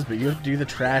stages, but you have to do the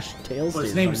trash Tails stages.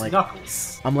 His name's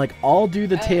Knuckles. I'm like, I'll do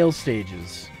the Tails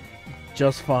stages.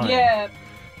 Just fine.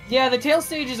 Yeah, the Tails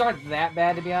stages aren't that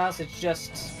bad, to be honest. It's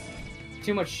just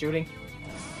too much shooting.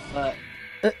 But.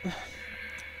 Two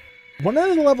of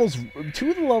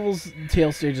the levels,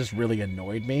 Tails stages really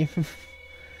annoyed me.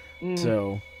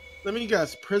 So. Let me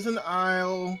guess. Prison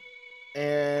Isle,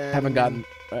 and have I gotten?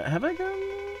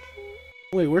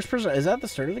 Wait, where's Prison? Is that the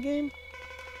start of the game?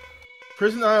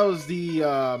 Prison Isle is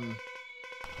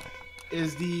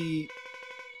the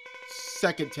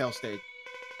second tail stage.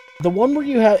 The one where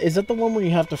you have is that the one where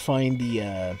you have to find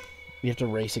the you have to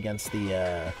race against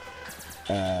the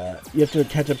you have to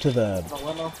catch up to the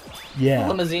limo. Yeah. The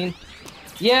limousine.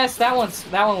 Yes, that one.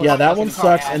 Yeah, that one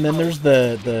sucks. And then there's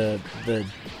the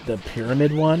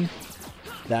pyramid one.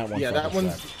 That one. Yeah, that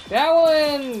one's. Sucks.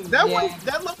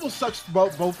 That level sucks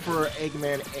both for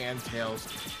Eggman and Tails.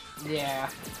 Yeah.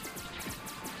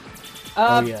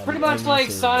 Yeah, pretty much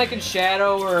like Sonic and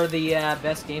Shadow are the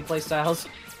best gameplay styles.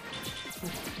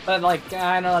 But like,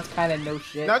 I know that's kind of no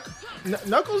shit.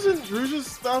 Knuckles and Rouge's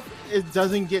stuff, it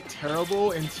doesn't get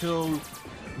terrible until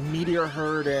Meteor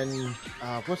Herd and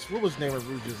what was the name of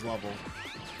Rouge's level?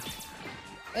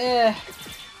 I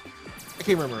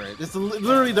can't remember it. It's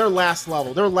literally their last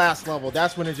level.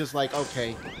 That's when it's just like,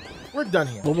 okay, we're done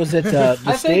here. What was it? The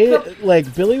stage,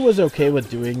 like Billy was okay with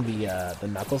doing the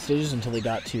Knuckle stages until he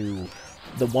got to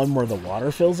the one where the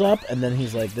water fills up, and then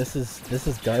he's like, "This is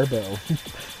Garbo."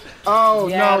 Oh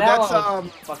yeah, no, that's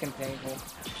fucking painful.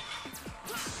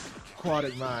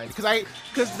 Aquatic Mind,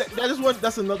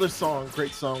 that's another song,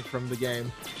 great song from the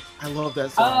game. I love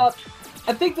that song.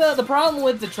 I think the problem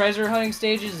with the treasure hunting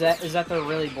stages is that they're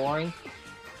really boring.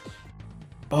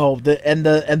 Oh,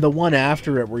 the one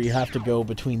after it where you have to go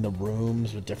between the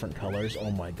rooms with different colors.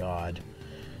 Oh my god.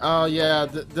 Oh yeah,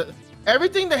 the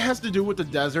everything that has to do with the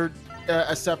desert,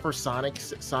 except for Sonic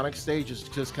stage is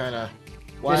just kind of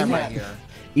why am I here?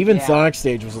 Even Sonic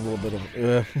stage was a little bit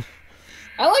of.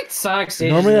 I liked Sonic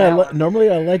stage. Normally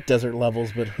I like desert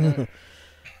levels, but.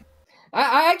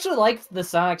 I actually liked the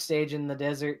Sonic stage in the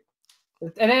desert,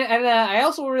 and I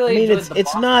also really. I mean, enjoyed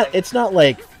it's not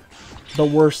like the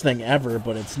worst thing ever,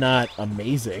 but it's not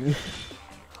amazing.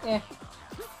 Yeah.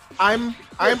 I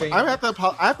have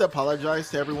to apologize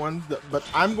to everyone, but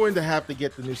I'm going to have to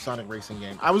get the new Sonic Racing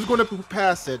game. I was going to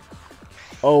pass it.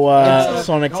 Oh,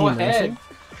 Sonic Team Racing.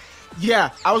 Yeah,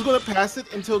 I was going to pass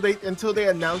it until they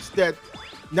announced that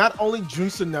not only Jun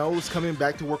Sano is coming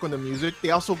back to work on the music,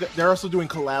 they're also doing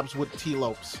collabs with T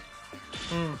Lopes.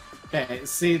 Okay,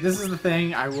 see, this is the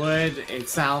thing. It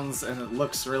sounds and it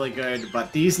looks really good,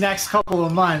 but these next couple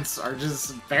of months are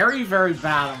just very, very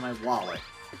bad on my wallet.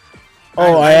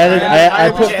 Oh,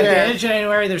 I put at the end of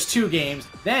January. There's 2 games.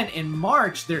 Then in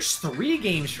March, there's 3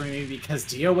 games for me because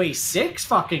DOA 6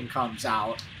 fucking comes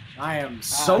out. I am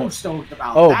so stoked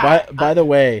about that. Oh, by the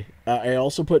way, I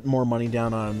also put more money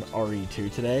down on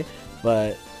RE2 today,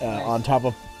 but nice. On top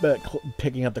of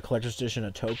picking up the collector's edition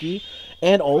of Toki,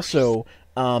 and also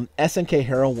SNK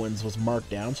Heroines was marked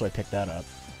down, so I picked that up.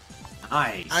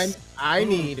 Nice. I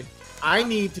need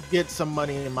to get some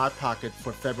money in my pocket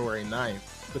for February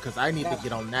 9th because I need to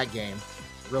get on that game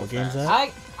real fast.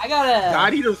 I gotta.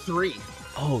 God Eater 3.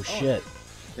 Oh shit.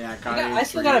 Yeah, I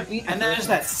still gotta beat. And there's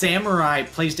that Samurai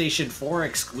PlayStation 4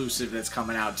 exclusive that's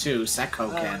coming out too,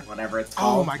 Sekoken, whatever it's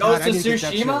called. Oh my god, Ghost I of didn't get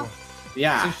that Tsushima? too.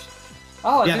 Yeah,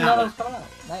 Oh, I Yeah, didn't know that was coming out.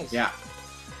 Nice. yeah.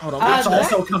 Hold on. That's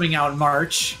that- also coming out in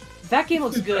March. That game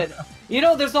looks good. You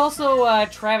know, there's also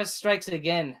Travis Strikes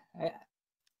Again. I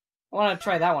want to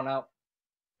try that one out.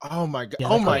 Oh my god. Yeah,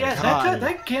 Oh my yeah, god.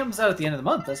 that comes out at the end of the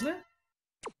month, doesn't it?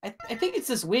 I think it's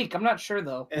this week. I'm not sure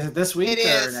though. Is it this week It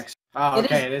or is. next? Oh, It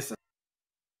okay, it is.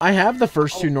 I have the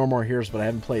first two No More Heroes, but I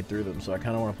haven't played through them, so I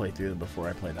kind of want to play through them before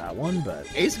I play that one. But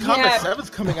Ace Combat Yeah. 7's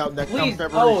coming out next Please.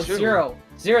 February Oh, too. Zero.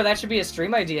 That should be a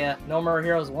stream idea. No More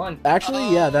Heroes 1.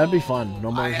 actually, yeah, that'd be fun.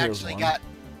 No More I Heroes actually 1. got.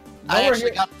 No I More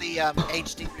actually Hero- got the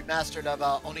HD remastered of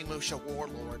Onimusha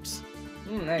Warlords.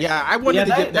 Nice. Yeah, I wanted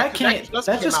Yeah, to get that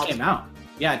just out. came out.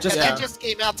 Yeah, it just Yeah, came it just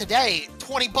came out today.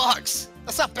 $20.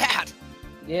 That's not bad.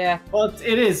 Yeah. Well,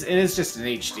 it is just an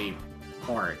HD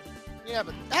port. Yeah,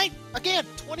 but hey, again,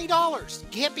 $20.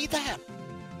 Can't beat that.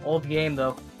 Old game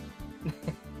though.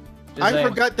 Just I saying.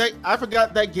 forgot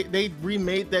that they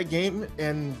remade that game,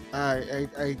 and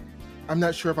I'm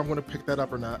not sure if I'm going to pick that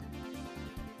up or not.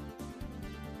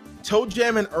 Toe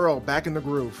Jam and Earl back in the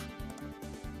groove.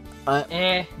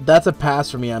 That's a pass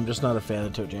for me. I'm just not a fan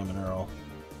of Toe Jam and Earl.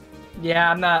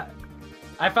 Yeah, I'm not.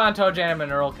 I found Toe Jam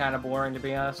and Earl kind of boring, to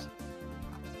be honest.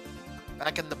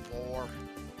 Back in the bore.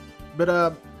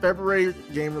 But February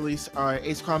game release: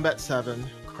 Ace Combat 7,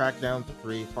 Crackdown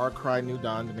 3, Far Cry New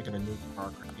Dawn. They're making a new Far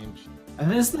Cry game.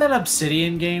 And isn't that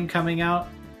Obsidian game coming out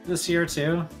this year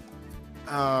too?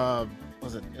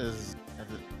 Was it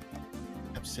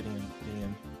Obsidian?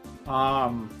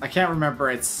 I can't remember.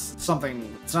 It's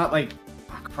something. It's not like.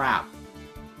 Oh, crap.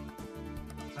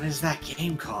 What is that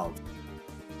game called?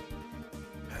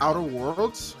 Outer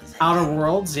Worlds? Outer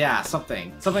Worlds? Yeah,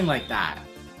 something like that.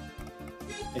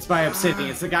 It's by Obsidian.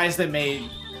 It's the guys that made.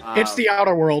 It's the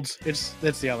Outer Worlds. It's the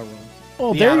Outer Worlds.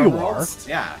 Oh, The there Outer you Worlds?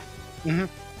 Yeah.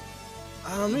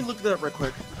 Let me look that up real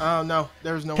quick. No,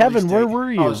 there's no. Kevin, release where date.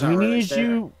 were you? Oh, it's not we really need there.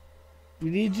 you. We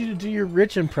need you to do your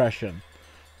Rich impression.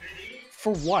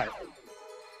 For what?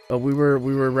 We were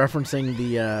referencing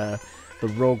the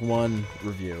Rogue One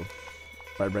review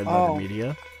by Red Letter Oh.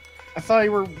 Media. I thought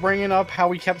you were bringing up how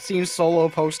we kept seeing solo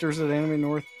posters at Anime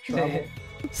North Travel.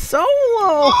 Solo!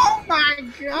 Oh my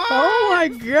god! Oh my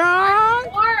god!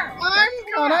 I'm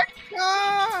gonna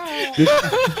die!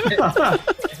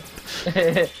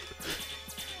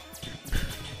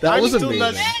 That I'm was still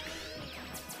amazing. not-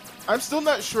 I'm still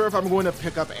not sure if I'm going to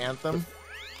pick up Anthem.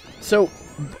 So,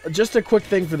 just a quick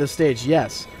thing for the stage.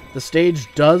 Yes, the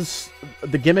stage does.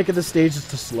 The gimmick of the stage is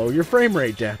to slow your frame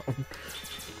rate down.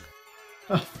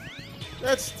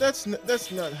 That's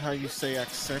not how you say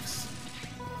X6.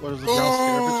 What does the Ground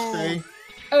Scaravage say?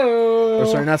 Or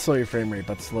sorry, not slow your frame rate,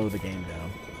 but slow the game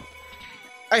down.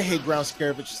 I hate Ground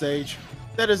Scaravage stage.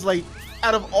 That is like,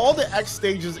 out of all the X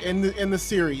stages in the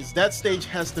series, that stage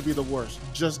has to be the worst,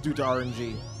 just due to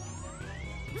RNG.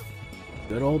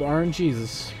 Good old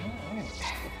RNGesus.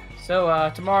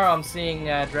 So tomorrow I'm seeing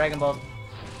Dragon Ball.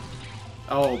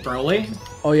 Oh, Broly?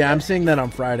 Oh yeah, I'm seeing that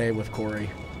on Friday with Corey.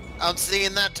 I'm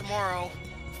seeing that tomorrow.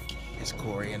 Is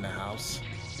Corey in the house?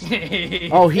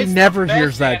 Oh, he It's the never best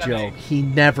hears that anime. joke. He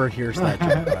never hears that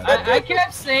joke. by the way. I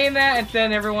kept saying that, and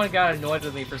then everyone got annoyed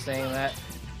with me for saying that.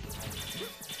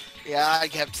 Yeah, I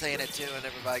kept saying it too, and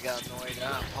everybody got annoyed.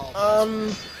 I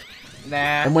apologize. Nah.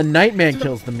 And when Nightman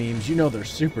kills the memes, you know they're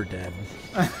super dead.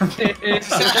 Oh,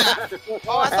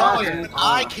 I thought it was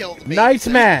I killed me.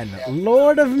 Nightman,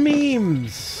 Lord of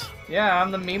Memes. Yeah,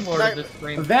 I'm the meme lord of this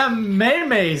stream. Them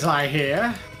memes I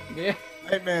hear. Yeah.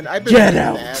 Hey man, I've been Get meaning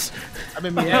out. that. I've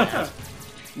been meaning Yeah. that.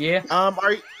 Yeah.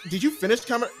 Did you finish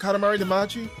Katamari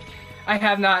Damacy? I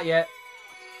have not yet.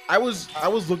 I was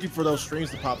looking for those streams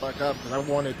to pop back up because I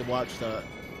wanted to watch that.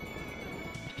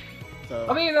 So,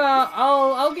 I mean,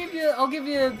 I'll give you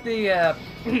the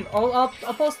I'll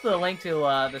post the link to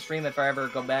the stream if I ever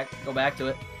go back to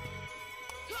it.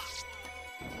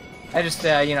 I just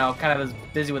you know, kind of was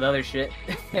busy with other shit.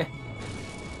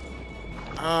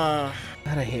 God,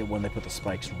 I hate when they put the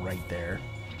spikes right there.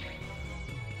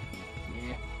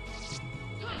 Yeah.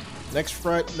 next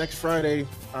Friday,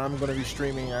 I'm gonna be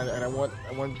streaming, and I want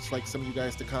like some of you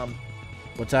guys to come.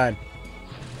 What time?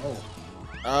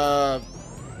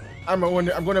 I'm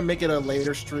gonna make it a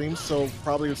later stream, so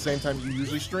probably the same time you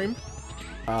usually stream.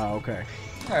 Oh, okay.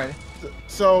 Alright.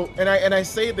 So, and I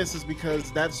say this is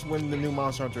because that's when the new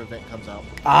Monster Hunter event comes out.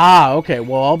 Ah, okay.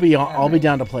 Well, I'll be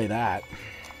down to play that.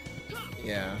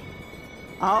 Yeah.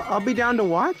 I'll be down to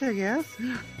watch, I guess.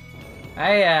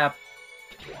 I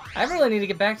I really need to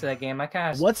get back to that game. I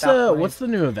kind of What's the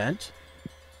new event?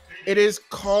 It is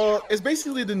called. It's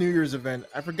basically the New Year's event.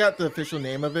 I forgot the official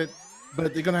name of it,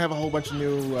 but they're gonna have a whole bunch of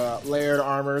new layered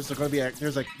armors. They're gonna be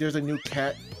there's a new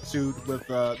cat suit with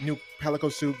a new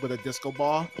pelico suit with a disco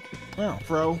ball. Oh,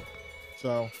 throw.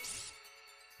 So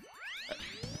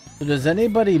does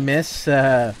anybody miss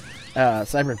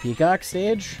Cyber Peacock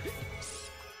stage?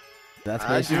 That's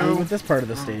basically what this part of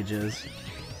the stage is.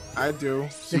 I do.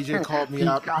 CJ called me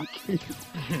out.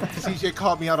 CJ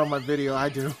called me out on my video. I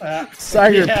do.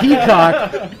 Cyber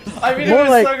Peacock. I mean, more it was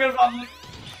like so good. I'm like,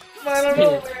 I don't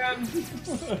know, man.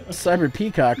 Cyber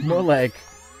Peacock. More like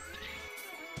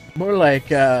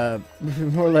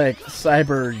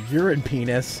cyber urine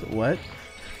penis. What?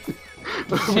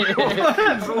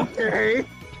 Okay.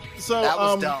 So That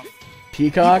was dumb.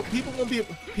 Peacock.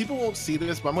 People won't see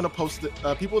this, but I'm gonna post it.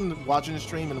 People watching the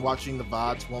stream and watching the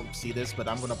VODs won't see this, but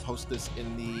I'm gonna post this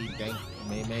in the Dank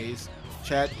Maymay's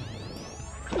chat.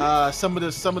 Some of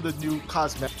the new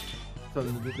cosmetics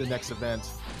from the next event.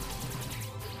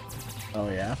 Oh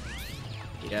yeah.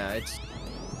 Yeah, it's.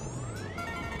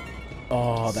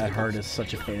 Oh, that heart is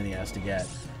such a pain in the ass to get.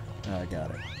 Oh, I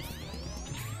got it.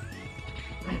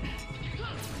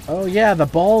 Oh yeah, the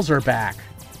balls are back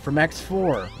from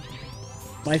X4.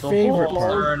 My favorite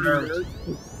part.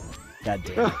 God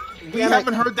damn it. We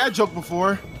haven't heard that joke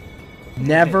before.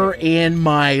 Never in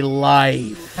my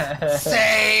life.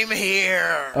 Same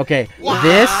here. Okay,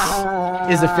 this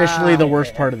is officially the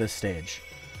worst part of this stage.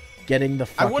 Getting the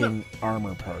fucking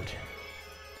armor part.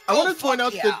 I want to point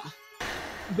out that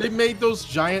they made those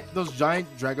giant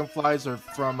dragonflies are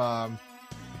from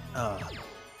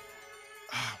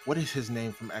what is his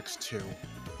name from X2?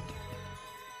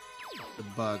 The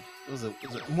bug. It was a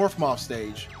Morph Moth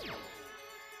stage.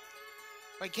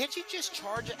 Wait, can't you just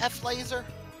charge an F laser?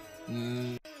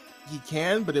 He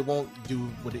can, but it won't do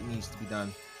what it needs to be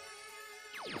done.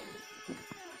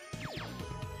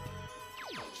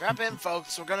 Strap in,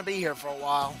 folks. We're gonna be here for a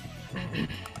while.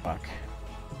 Fuck.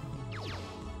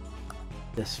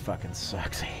 This fucking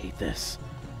sucks. I hate this.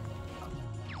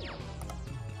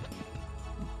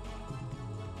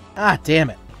 Ah, damn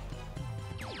it.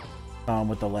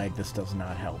 With the leg, this does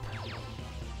not help.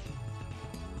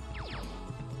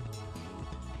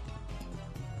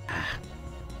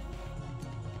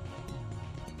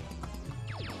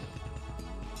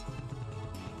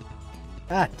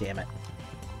 Ah, damn it.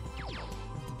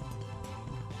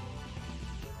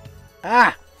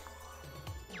 Ah!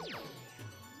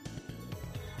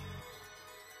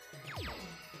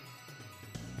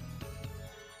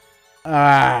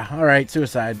 Ah, alright,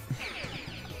 suicide.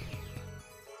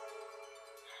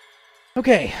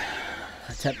 Okay,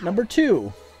 attempt number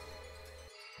 2.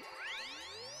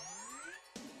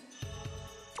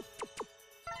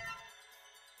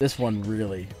 This one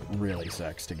really, really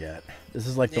sucks to get. This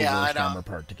is like the worst armor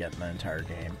part to get in the entire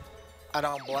game. I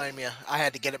don't blame you. I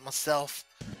had to get it myself.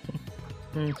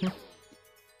 Mm-hmm.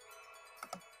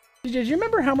 Did you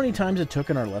remember how many times it took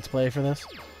in our Let's Play for this?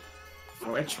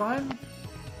 Which one?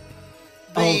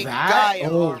 The that?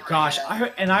 Oh gosh,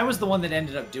 I was the one that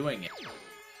ended up doing it.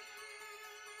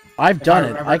 I've done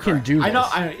it. I can do this. I know.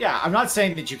 Yeah, I'm not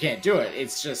saying that you can't do it.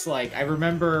 It's just like I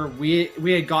remember we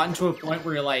had gotten to a point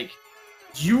where you're like,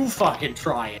 you fucking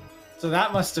try it. So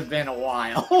that must have been a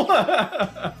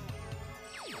while.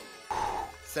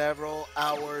 Several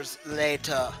hours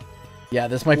later. Yeah,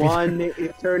 this might be one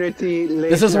eternity later.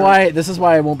 This is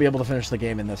why I won't be able to finish the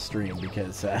game in this stream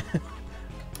because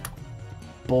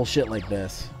bullshit like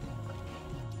this.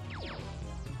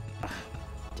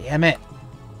 Damn it.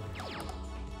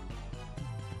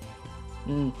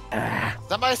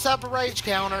 Somebody set up a rage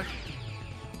counter.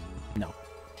 No.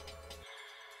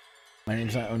 My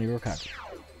name's not Oni Rokaki.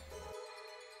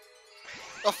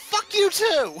 Well, fuck you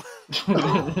too!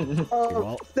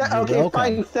 Okay,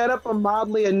 fine. Set up a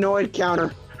mildly annoyed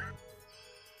counter.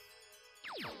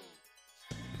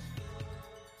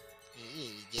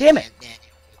 Damn it!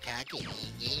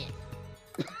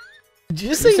 Did you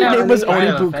just say your name was Oni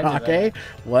Bukake?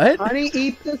 What? Honey,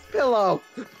 eat this pillow.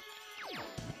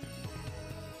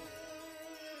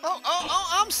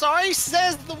 Oh, I'm sorry,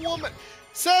 says the woman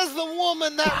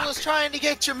that was trying to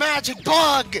get your magic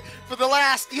bug for the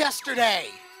last yesterday.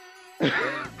 I'm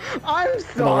sorry.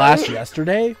 For the last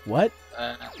yesterday? What?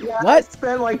 Yeah, what?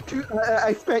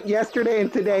 I spent yesterday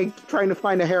and today trying to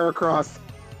find a Heracross.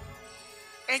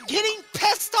 And getting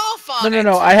pissed off on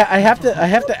No. I have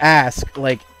to ask.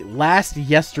 Like last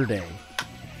yesterday.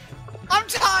 I'm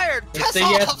tired. Piss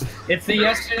off. It's the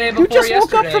yesterday before you just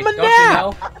woke yesterday. up from a Don't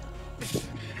nap. you know?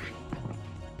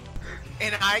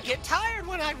 And I get tired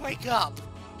when I wake up.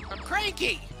 I'm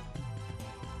cranky.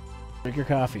 Drink your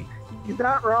coffee. He's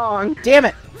not wrong. Damn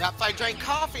it! Now, if I drink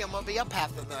coffee, I'm gonna be up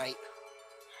half the night.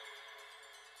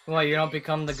 Well, you don't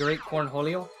become the great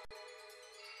Cornholio?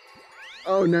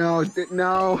 Oh no,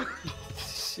 no.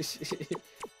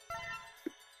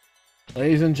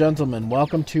 Ladies and gentlemen,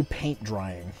 welcome to paint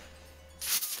drying.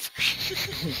 So,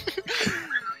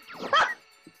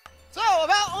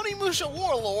 about Onimusha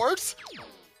Warlords.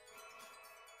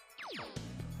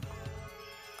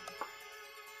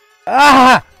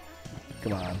 Ah!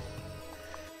 Come on.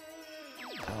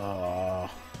 Oh.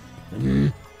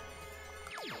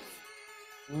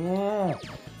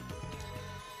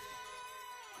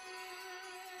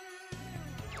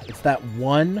 It's that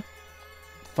one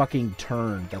fucking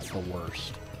turn that's the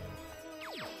worst.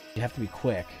 You have to be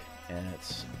quick, and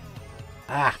it's...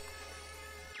 Ah!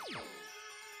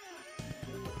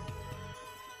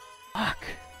 Fuck!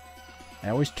 I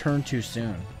always turn too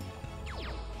soon.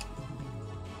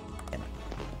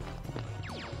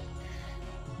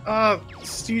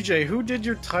 CJ, who did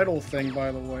your title thing,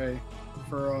 by the way,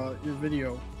 for your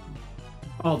video?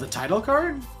 Oh, the title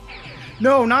card?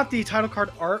 No, not the title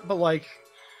card art, but like,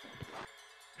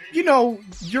 you know,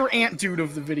 your ant dude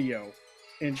of the video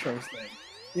intro thing.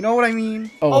 You know what I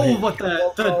mean? Oh, hey. what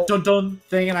the dun dun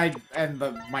thing, and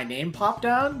my name popped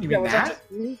down? You mean that?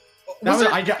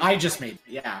 I just made it,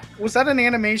 yeah. Was that an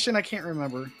animation? I can't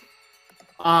remember.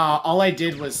 All I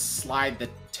did was slide the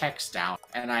text out,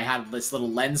 and I had this little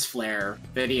lens flare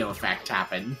video effect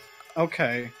happen.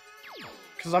 Okay.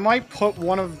 Because I might put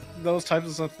one of those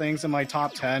types of things in my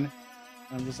top 10.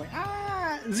 I'm just like,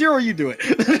 Zero, you do it.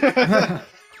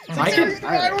 I don't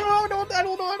know, I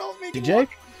don't make it DJ? work.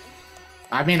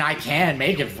 I mean, I can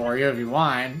make it for you if you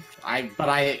want. But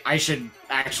I should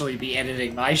actually be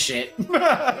editing my shit.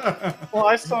 Well,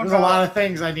 I still There's a lot of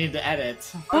things I need to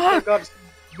edit. I still got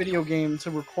a video game to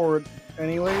record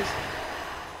anyways.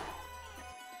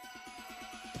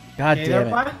 God Okay, damn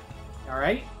it. bud? All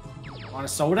right. Want a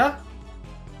soda?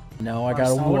 No, I Want got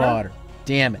a soda? water.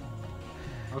 Damn it.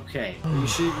 Okay.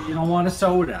 You don't want a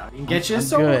soda. You can get you a I'm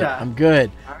soda. good. I'm good.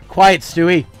 Quiet,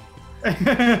 Stewie.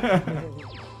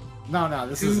 No,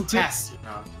 this is a test. You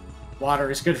know. Water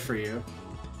is good for you.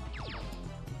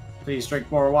 Please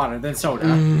drink more water than soda.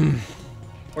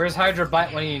 Where's Hydra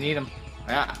Butt when you need him?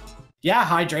 Yeah,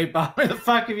 Hydrate Bob. Where the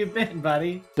fuck have you been,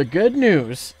 buddy? The good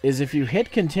news is if you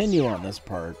hit continue on this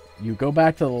part, you go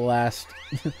back to the last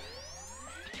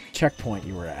checkpoint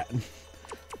you were at.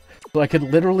 So I could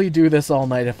literally do this all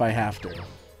night if I have to.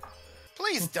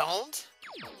 Please don't.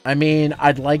 I mean,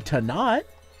 I'd like to not.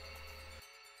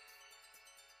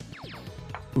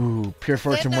 Ooh, Pure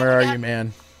Fortune, where are you,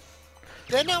 man?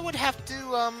 Then I would have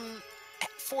to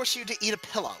force you to eat a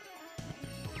pillow.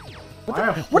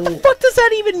 What the fuck does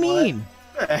that even mean?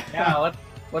 Yeah,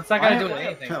 what's that got to do with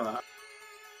anything?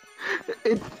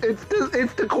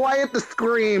 It's to quiet the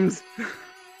screams.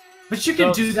 But you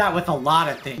can do that with a lot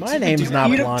of things. My name's not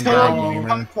Eat a Blonde pillow, Gamer.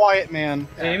 I'm quiet, man.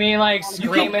 You mean like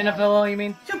scream in a pillow, you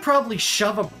mean? You can probably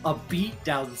shove a beat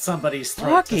down somebody's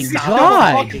throat. Fucking to stop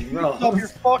God. the fucking roll. Up your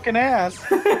fucking ass.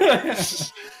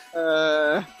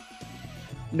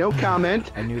 No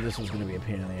comment. I knew this was going to be a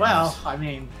pain in the Well, ass. I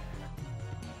mean,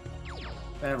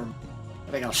 whatever.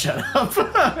 I think I'll shut up.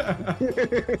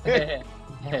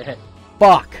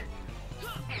 Fuck.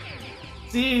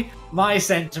 See, my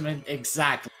sentiment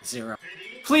exactly, Zero.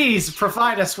 Please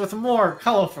provide us with more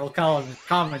colorful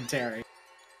commentary.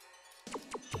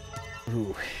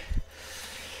 Ooh.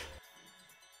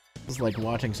 It's like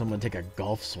watching someone take a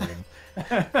golf swing.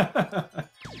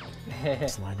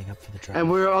 Just lining up for the drive. And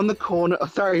we're on the corner. Oh,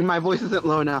 sorry, my voice isn't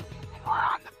low enough. We're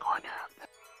on the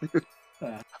corner.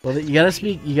 Well, you gotta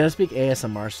speak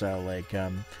ASMR style, like,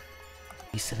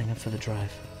 he's setting up for the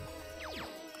drive.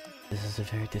 This is a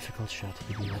very difficult shot,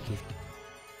 you'd be lucky.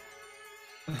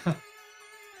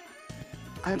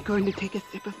 I'm going to take a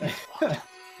sip of this water.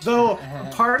 Though,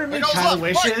 part of me kind of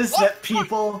wishes that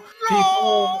people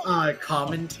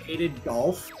commentated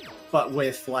golf, but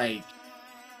with, like,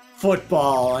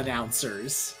 football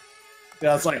announcers.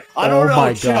 Yeah, it's like, I don't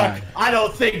know, Chuck. I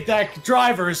don't think that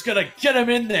driver is gonna get him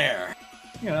in there.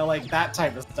 You know, like that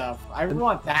type of stuff. I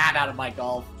want that out of my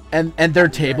golf. And their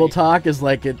table talk is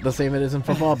like the same it is in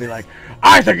football. Be like,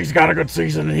 I think he's got a good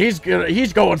season, and he's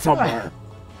going somewhere.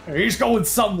 He's going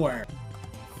somewhere.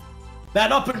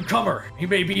 That up-and-comer. He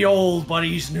may be old, but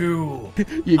he's new.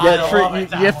 You get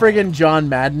friggin' John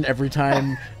Madden every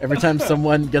time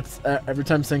someone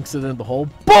sinks it in the hole.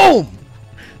 Boom!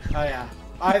 Oh yeah.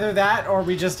 Either that, or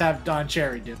we just have Don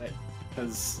Cherry do it,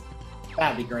 because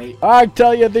that'd be great. I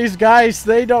tell you, these guys,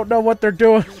 they don't know what they're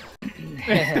doing.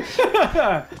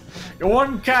 You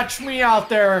wouldn't catch me out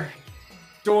there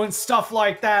doing stuff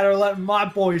like that or letting my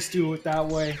boys do it that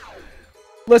way.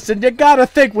 Listen, you gotta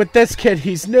think with this kid.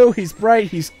 He's new, he's bright,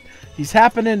 he's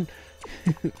happening.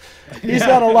 He's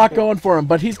got a lot going for him,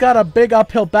 but he's got a big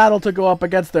uphill battle to go up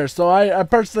against there. So I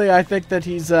personally, I think that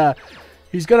he's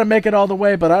gonna make it all the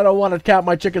way, but I don't want to count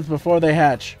my chickens before they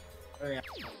hatch.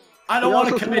 I don't want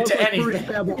to commit to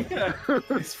anything.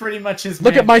 It's pretty much his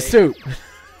Look at my suit.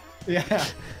 Yeah.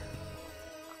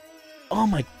 Oh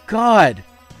my god.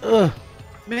 Ugh.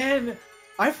 Man,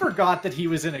 I forgot that he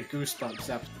was in a Goosebumps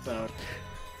episode.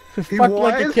 Fuck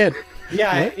like a kid.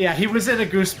 Yeah, What? yeah, he was in a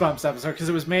Goosebumps episode because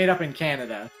it was made up in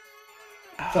Canada.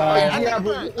 So, I think I'm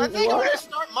gonna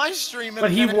start my stream.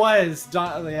 but he was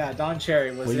Don Cherry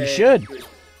was. Well, you in should.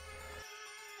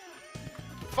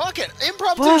 Fuck it,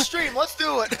 impromptu Fuck. stream. Let's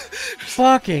do it.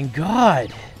 Fucking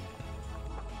god.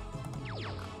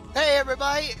 Hey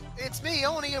everybody, it's me,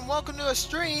 Oni, and welcome to a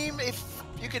stream. If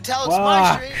you can tell, it's Fuck.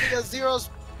 my stream because Zero's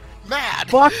mad.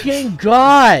 Fucking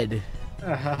god.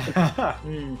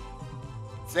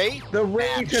 See? The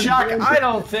rage has Chuck, been- I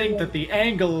don't think that the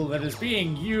angle that is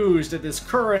being used at this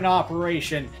current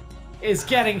operation is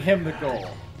getting him the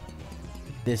goal.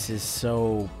 This is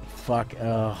so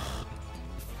ugh.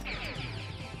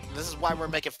 This is why we're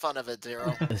making fun of it,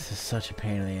 Zero. This is such a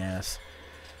pain in the ass.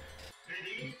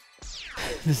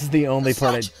 This is the only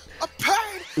part I... Such a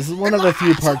pain. This is one of the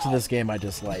few parts of this game I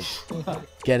dislike.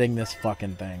 Getting this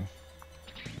fucking thing.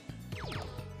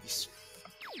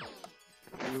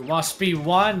 You must be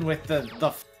one with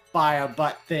the fire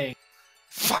butt thing.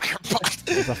 Fire butt.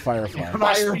 It's a firefly. You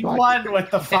must be one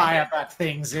with the fire butt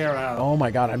thing, Zero. Oh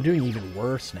my god, I'm doing even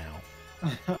worse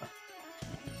now.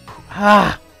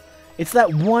 Ah! It's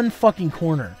that one fucking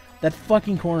corner. That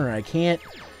fucking corner. I can't...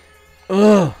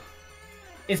 Ugh!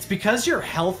 It's because your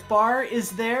health bar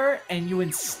is there, and you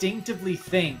instinctively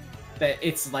think that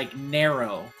it's, like,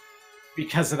 narrow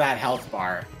because of that health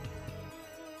bar.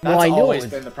 That's Well, I know always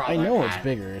it's, been the problem I know I've it's had.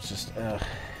 bigger. It's just...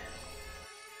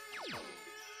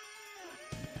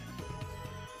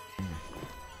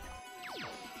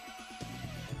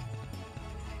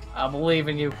 I believe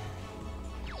in you.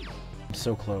 I'm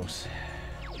so close.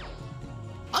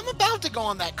 I'm about to go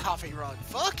on that coffee run.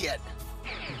 Fuck it.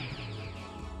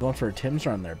 Going for a Tim's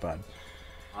run there, bud.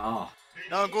 Oh.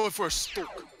 No, I'm going for a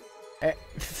stoke.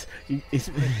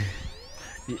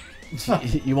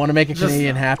 You want to make a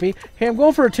Canadian happy? Hey, I'm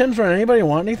going for a Tim's run. Anybody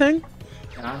want anything?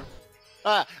 Yeah.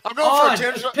 I'm going for a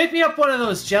Tim's run. Pick me up one of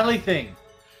those jelly things.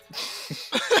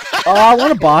 Oh, I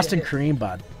want a Boston cream,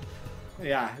 bud.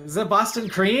 Yeah. Is it Boston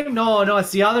cream? No,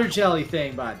 it's the other jelly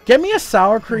thing, bud. Get me a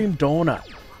sour cream donut.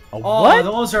 A Oh, what?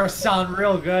 those sound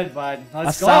real good, bud.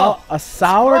 Let's go. A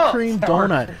sour Let's go. cream Sour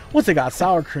donut. cream. What's it got?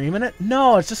 Sour cream in it?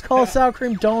 No, it's just called a sour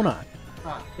cream donut.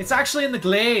 It's actually in the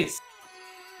glaze.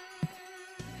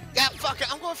 Yeah, fuck it.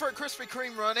 I'm going for a Krispy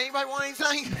Kreme run. Anybody want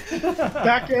anything?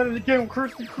 Back at it again with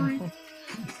Krispy Kreme.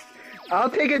 I'll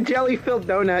take a jelly-filled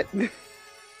donut.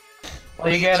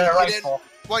 Well, you get it right, did- Paul.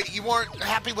 Wait, you weren't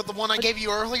happy with the one I gave you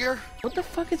earlier? What the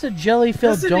fuck is a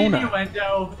jelly-filled Is this an donut?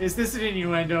 innuendo? Is this an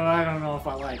innuendo? I don't know if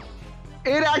I like it.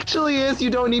 It actually is. You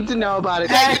don't need to know about it.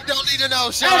 Hey, you don't need to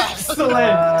know. Shut up.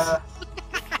 Excellent!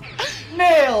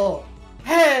 Nail!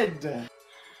 Head!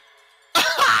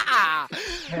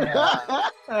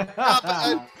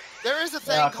 There is a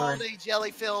thing Yeah, called a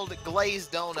jelly-filled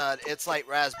glazed donut. It's like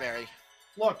raspberry.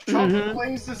 Look, chocolate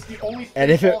glaze is the only thing.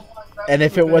 And if it qualified and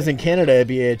if for it the- wasn't Canada, it'd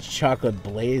be a chocolate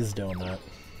blaze donut.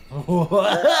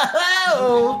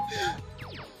 Whoa!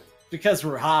 Because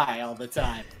we're high all the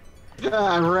time.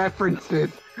 References.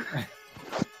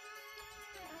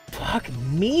 Fuck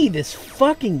me, this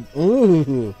fucking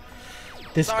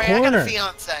this Sorry, I got a corner.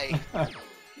 fiance.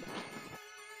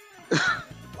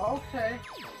 Okay.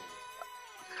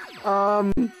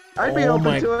 I'd be Oh open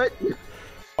my- to it.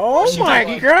 Oh What's she my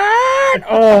doing? god!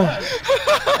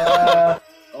 Oh,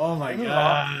 Oh my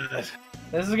god.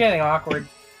 This is getting awkward.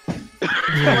 this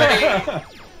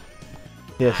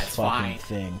That's fucking fine.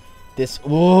 thing. This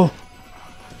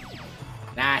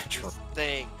Natural.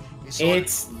 Thing. It's,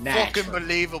 It's fucking natural.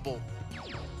 believable.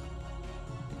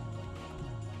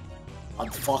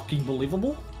 Unfucking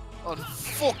believable?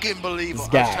 Unfucking believable.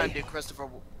 This I was guy. trying to do Christopher.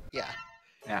 Yeah.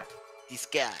 Yeah. This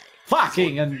guy.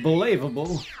 Fucking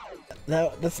unbelievable.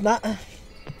 no, that's not.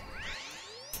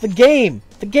 It's the game.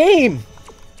 The game.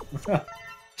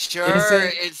 Sure, Is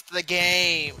it- it's the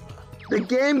game. The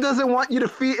game doesn't want you to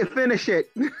finish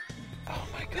it. Oh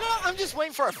my You god. know, I'm just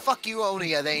waiting for a fuck you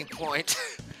Oni at any point.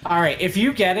 Alright, if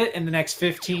you get it in the next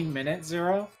 15 minutes,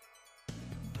 Zero,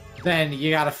 then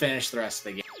you gotta finish the rest of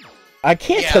the game. I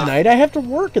can't Yeah. tonight. I have to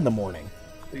work in the morning.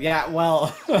 Yeah,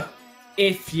 well,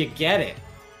 if you get it.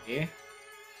 Yeah?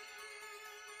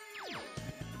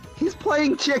 He's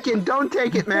playing chicken. Don't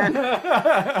take it, man.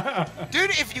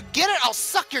 Dude, if you get it, I'll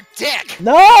suck your dick.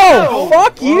 No!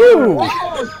 Fuck you!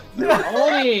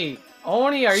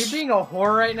 Oni, are you being a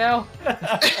whore right now?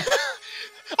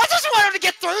 I just wanted to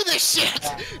get through this shit.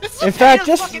 It's In fact,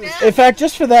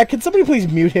 just for that, can somebody please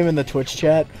mute him in the Twitch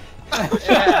chat?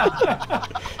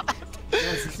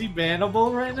 Is he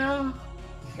bannable right now?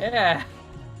 Yeah.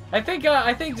 I think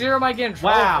Zero might get in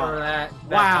trouble for that.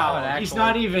 Wow. He's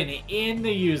not even in the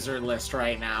user list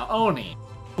right now. Oni.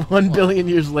 1 billion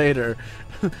years later.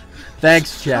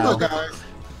 Thanks, Chow.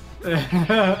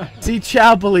 See,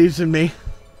 Chow believes in me.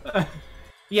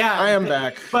 Yeah, I am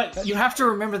back. But you have to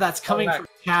remember that's coming from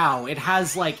Chow. It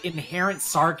has like inherent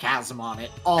sarcasm on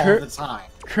it all the time.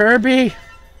 Kirby.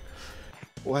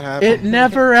 What happened? It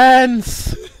never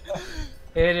ends.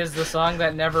 It is the song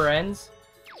that never ends.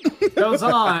 Goes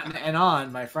on and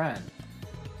on, my friend.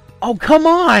 Oh, come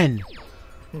on!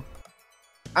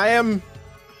 I am.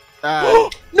 No!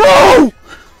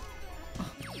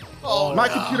 Oh, my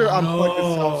computer unplugged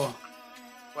itself.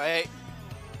 Wait.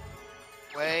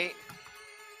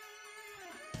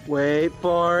 Wait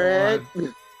for it.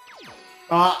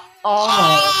 I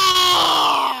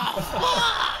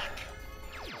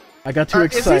got too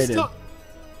excited.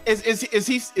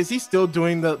 Is he still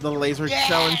doing the laser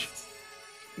challenge?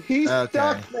 He's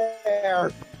stuck there.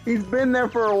 He's been there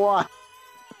for a while.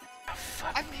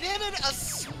 I've knitted a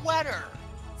sweater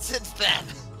since then.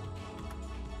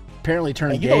 Apparently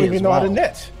turning You gay don't even as know well. how to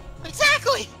knit.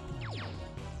 Exactly.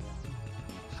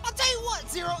 I'll tell you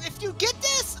what, Zero. If you get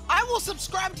this, I will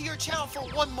subscribe to your channel for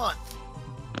 1 month.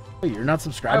 Wait, you're not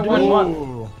subscribed to I me?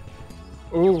 won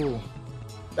Ooh.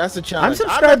 That's a challenge. I'm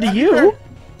subscribed to you.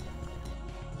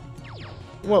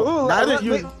 Well, Ooh, now let, that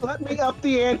you... let me up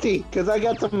the ante, because I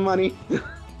got some money.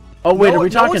 Oh wait, are we no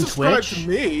talking one subscribed Twitch? to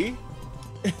me.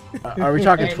 Are we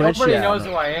talking Hey, Twitch? nobody Yeah. knows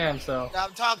who I am, so.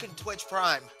 I'm talking Twitch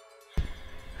Prime.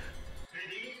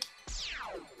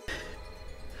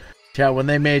 Yeah, when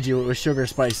they made you, it was sugar,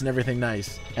 spice, and everything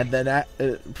nice. And then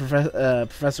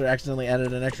Professor accidentally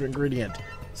added an extra ingredient.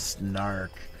 Snark.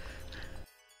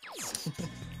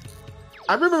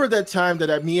 I remember that time that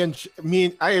I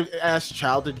asked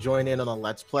Child to join in on a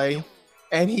Let's Play,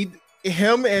 and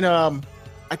him and I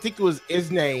think it was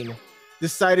Isnane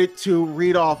decided to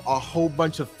read off a whole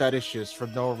bunch of fetishes for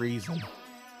no reason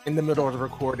in the middle of the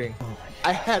recording. Oh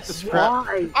I had to scrap.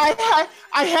 Why?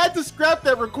 I had to scrap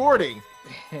that recording.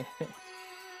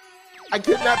 I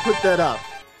could not put that up.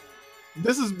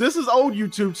 This is old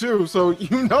YouTube too, so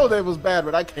you know that was bad,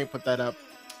 but I can't put that up.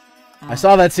 I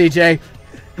saw that, CJ.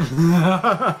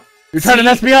 You're trying to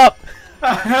mess me up.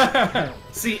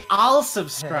 See, I'll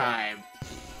subscribe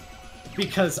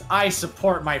because I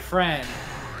support my friend,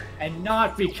 and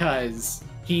not because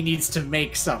he needs to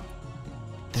make something.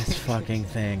 This fucking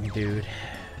thing, dude.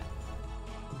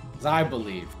 As I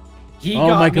believe. He Oh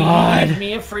my God.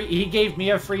 He gave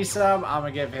me a free sub. I'm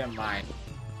gonna give him mine.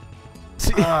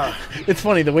 See, it's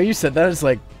funny the way you said that is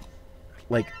like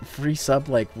free sub.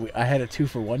 Like I had a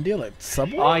 2-for-1 deal at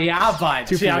Subway. Oh yeah, bud.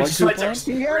 2 for I 1 just went coupon?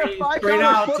 there He had a straight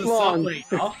out $5 to footlong. Subway.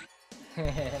 Oh.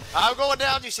 I'm going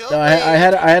down. You still? No, I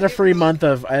had a free month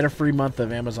of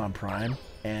Amazon Prime,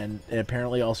 and it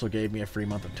apparently also gave me a free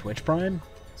month of Twitch Prime.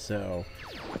 So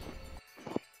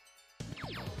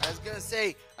I was gonna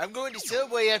say I'm going to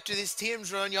Subway after this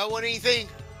Tim's run. Y'all want anything?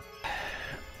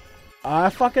 I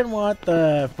fucking want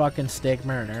the fucking steak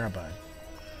marinara, bud.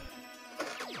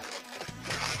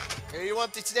 Here, you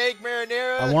want the steak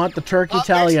marinara? I want the turkey Hot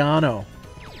Italiano.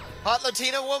 Hot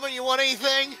Latina woman, you want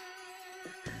anything?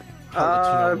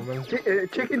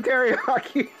 Chicken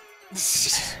teriyaki.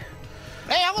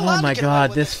 Hey, I'm Oh allowed my to get away God,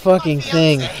 with this this. Come on, fucking fiance.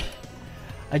 thing.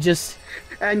 I just.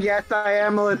 And yes, I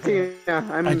am a Latina.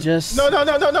 I just. No.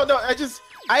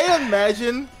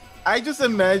 I just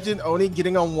imagine Oni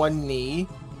getting on one knee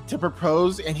to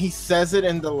propose, and he says it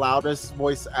in the loudest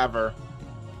voice ever.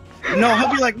 No,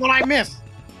 he'll be like, "What I miss?"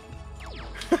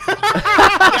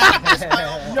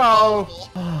 Yo.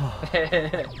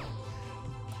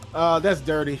 That's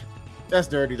dirty. That's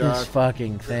dirty, This dog.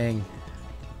 fucking thing. Next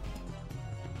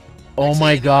Oh thing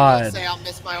my you know, God. I'll say I'll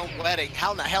miss my own wedding.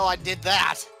 How in the hell I did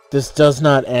that? This does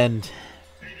not end.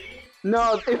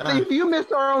 No, if you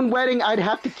missed our own wedding, I'd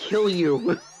have to kill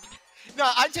you. No,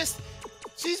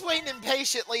 she's waiting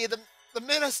impatiently. The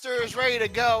minister is ready to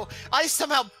go. I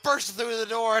somehow burst through the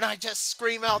door and I just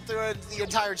scream out through the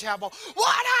entire chapel,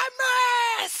 "What I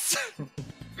miss!"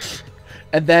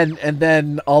 And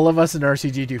then all of us in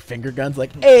RCG do finger guns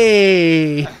like,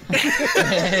 hey! He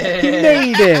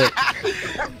made it!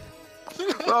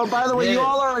 Oh, by the way, you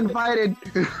all are invited.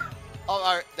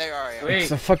 Oh, they are. Yeah. Wait.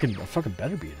 It's a fucking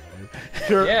better be invited.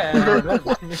 Pure, Yeah.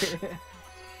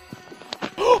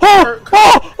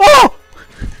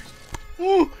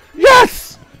 Oh!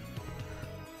 Yes!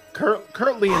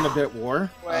 currently in the bit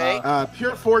war. Wait.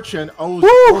 Pure Fortune owns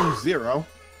 0.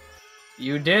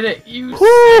 You did it. You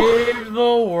saved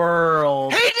the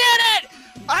world. He did it!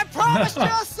 I promised you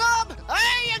a sub!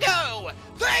 There you go!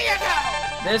 There you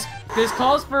go! This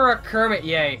calls for a Kermit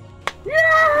yay.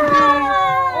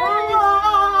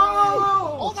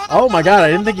 Oh my god,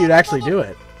 I didn't think you'd actually do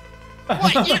it.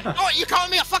 What, you calling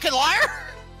me a fucking liar?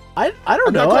 I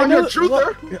don't know. I know.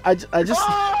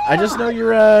 I just know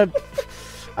you're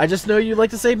I just know you like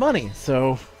to save money.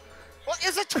 So. Well,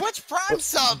 it's a Twitch Prime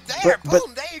sub. There,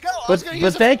 boom, there you go. But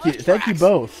thank you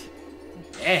both.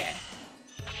 Yeah.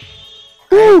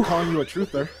 I'm calling you a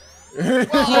truther.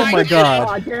 Oh my god.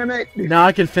 God damn it. Now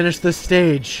I can finish this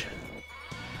stage.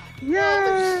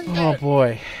 Yeah. Oh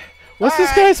boy. What's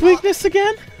this guy's weakness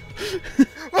again?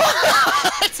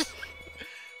 What?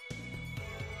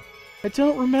 I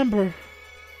don't remember.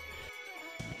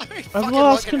 I've I've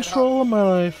lost control of my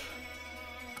life.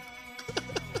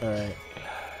 Alright.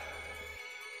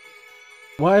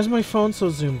 Why is my phone so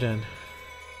zoomed in?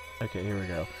 Okay, here we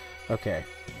go. Okay.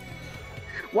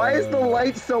 Why is the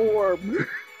light so warm?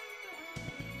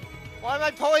 Why am I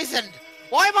poisoned?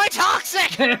 Why am I toxic?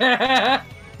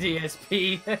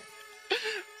 DSP.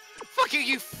 Fuck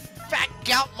you fat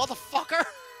gout motherfucker!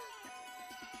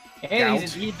 And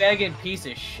he's a heat-bagging piece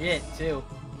of shit, too.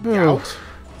 Gout?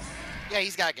 Yeah,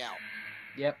 he's got gout.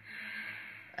 Yep.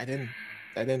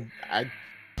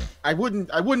 I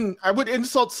would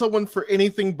insult someone for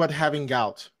anything but having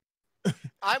gout.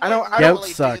 I don't Gout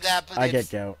really sucks. do that, but I get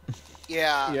gout.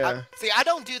 Yeah. See, I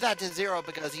don't do that to Zero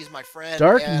because he's my friend.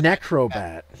 Dark and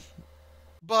Necrobat.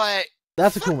 But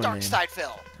That's a fuck cool name. Dark Side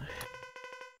Phil.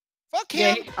 Fuck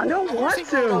him. I don't want What's he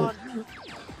going to. on?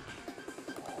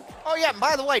 Oh yeah, and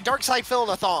by the way, Dark Side Phil in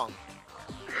a thong.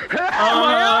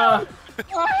 I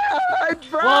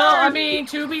Well, I mean,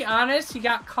 to be honest, he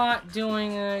got caught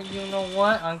doing, you know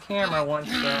what, on camera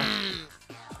once, so...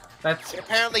 That's...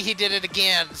 Apparently he did it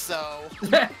again, so...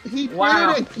 He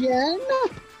Wow. did it again?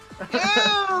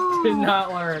 Did not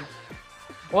learn.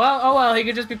 Well, oh well, he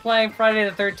could just be playing Friday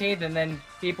the 13th, and then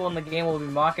people in the game will be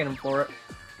mocking him for it.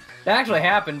 That actually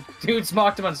happened. Dudes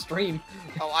mocked him on stream.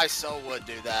 Oh, I so would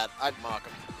do that. I'd mock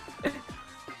him.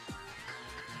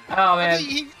 Oh, man.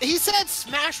 He said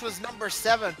Smash was number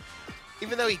 7,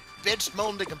 even though he bitched,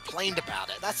 moaned, and complained about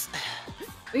it. That's...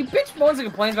 He bitch moans and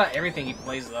complains about everything he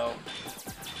plays, though.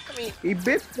 I mean... He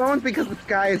bitch phones because the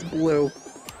sky is blue.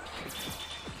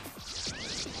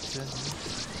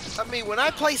 I mean, when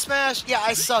I play Smash, yeah,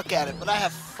 I suck at it, but I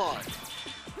have fun.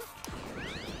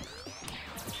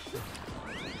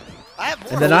 I have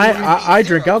more And then I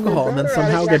drink alcohol and then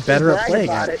somehow get better at playing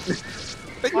it.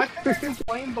 I think I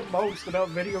complain the most about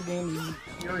video games,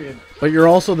 period. But you're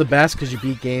also the best because you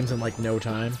beat games in like no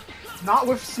time. Not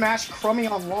with Smash Crummy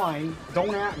Online.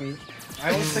 Don't at me.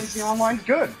 I don't think the online's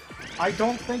good. I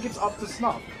don't think it's up to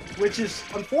snuff. Which is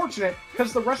unfortunate,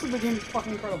 because the rest of the game is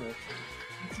fucking incredible.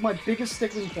 It's my biggest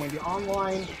sticking point. The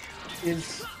online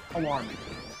is alarming.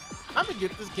 I'm gonna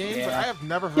get this game, but I have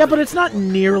never heard Yeah, of but it. it's not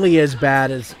nearly as bad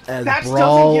as That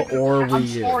Brawl doesn't give it or a pass. I'm Wii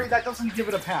U. sorry, that doesn't give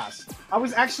it a pass. I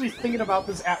was actually thinking about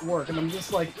this at work, and I'm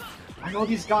just like, I know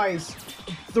these guys,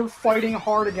 they're fighting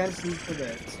hard against me for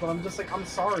this, but I'm just like, I'm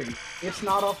sorry, it's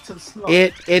not up to snuff.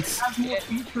 It's has more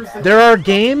features than there are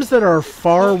games that are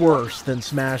far worse than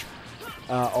Smash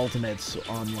Ultimates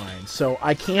Online, so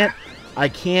I can't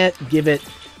give it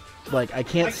like I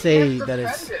can't say that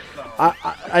it's. It,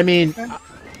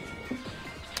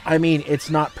 I mean,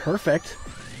 it's not perfect,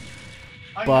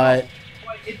 I but know,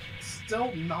 but it's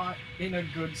still not in a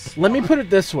good spot. let me put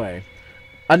it this way: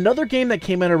 another game that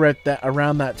came out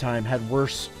around that time had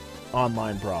worse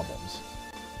online problems.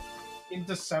 In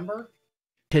December?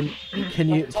 Can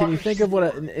you think of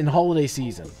what in holiday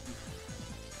season?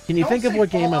 Can you Don't think of say what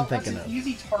game I'm Fallout, that's thinking an of?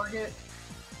 Easy target.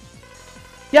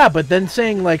 Yeah, but then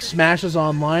saying like Smash's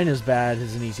Online is bad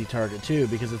is an easy target too,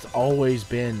 because it's always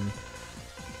been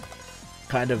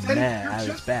kind of Then meh you're at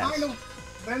its just best.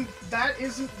 then that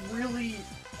isn't really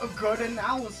a good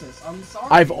analysis. I'm sorry.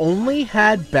 I've only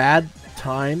had bad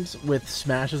times with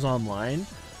Smash's Online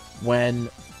when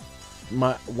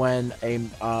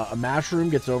a match room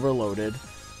gets overloaded.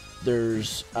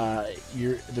 There's a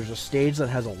stage that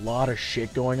has a lot of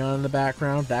shit going on in the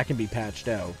background that can be patched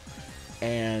out,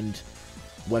 and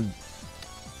when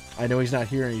I know he's not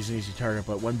here and he's an easy target,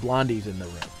 but when Blondie's in the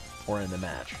room or in the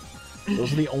match,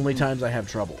 those are the only times I have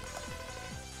trouble.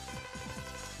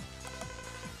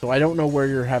 So I don't know where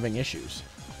you're having issues.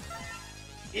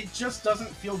 it just doesn't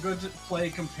feel good to play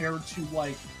compared to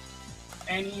like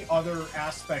any other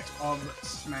aspect of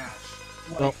Smash.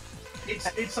 Like, Well,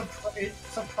 it's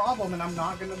a problem, and I'm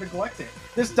not gonna neglect it.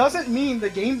 This doesn't mean the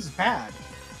game's bad.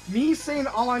 Me saying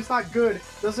online's not good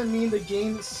doesn't mean the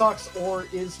game sucks or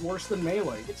is worse than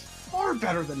Melee. It's far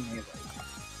better than Melee.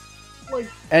 Like,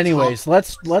 anyways,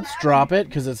 let's drop it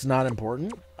because it's not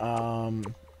important. No,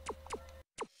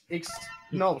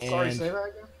 sorry, And- say that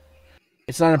again.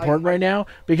 It's not important right now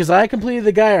because I completed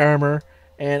the Gaia armor,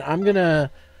 and I'm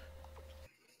gonna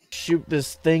shoot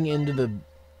this thing into the.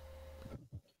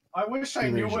 I wish I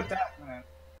knew what that meant.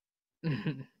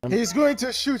 He's going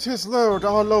to shoot his load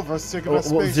all over Sigma Well,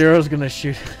 Space. Zero's gonna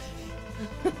shoot.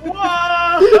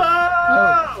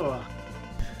 Whoa!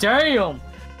 Damn!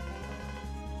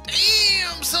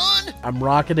 Damn, son! I'm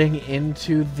rocketing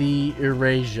into the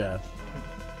Eurasia.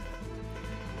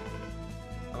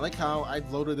 I like how I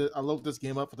loaded this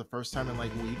game up for the first time in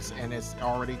like weeks, and it's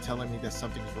already telling me that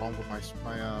something's wrong with my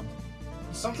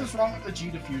Something's wrong with the G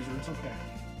diffuser. It's okay.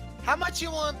 How much you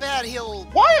want that he'll...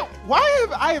 Why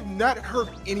have I have not heard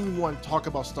anyone talk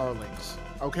about Starlinks?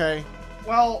 Okay.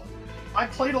 Well, I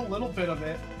played a little bit of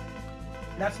it.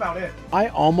 That's about it. I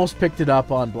almost picked it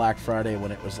up on Black Friday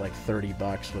when it was like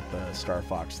 $30 with the Star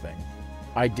Fox thing.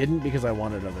 I didn't because I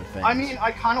wanted other things. I mean,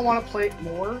 I kind of want to play it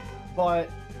more,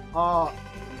 but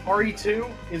RE2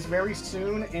 is very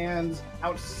soon, and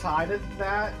outside of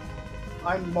that,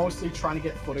 I'm mostly trying to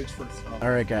get footage for stuff. All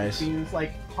right, guys. Seems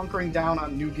like hunkering down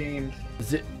on new games.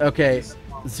 Okay,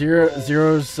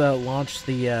 Zero's launched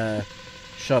the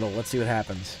shuttle. Let's see what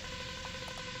happens.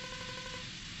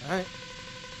 All right.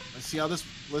 Let's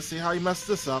see how you mess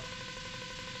this up.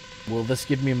 Will this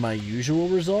give me my usual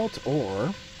result,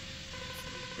 or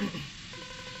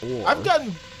I've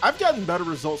gotten better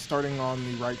results starting on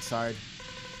the right side.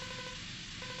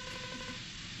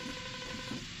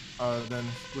 Than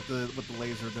with the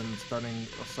laser than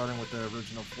starting with the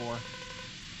original floor.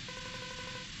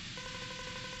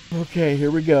 Okay,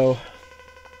 here we go.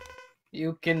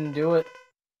 You can do it.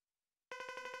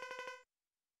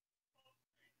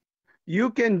 You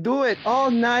can do it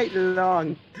all night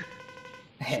long.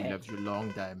 She loves you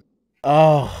long time.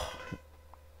 Oh,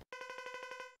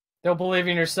 Don't believe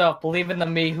in yourself. Believe in the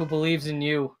me who believes in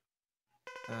you.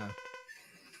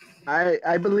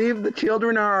 I believe the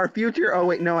children are our future. Oh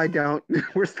wait, no, I don't.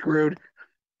 We're screwed.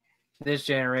 This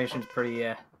generation's pretty,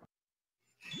 yeah.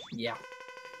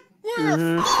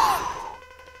 Mhm.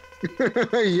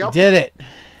 Yup. did it.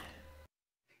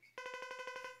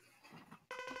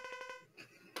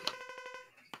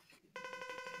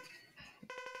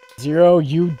 Zero,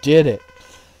 you did it.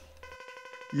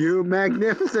 You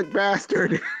magnificent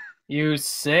bastard. You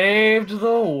saved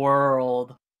the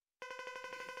world.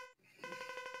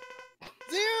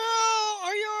 Zero,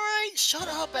 are you alright? Shut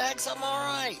up, X, I'm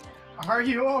alright. Are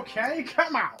you okay?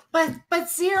 Come out. But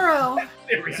Zero,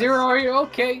 Zero, are you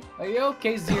okay? Are you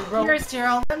okay, Zero? here,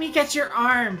 Zero, let me get your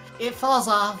arm. It falls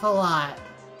off a lot.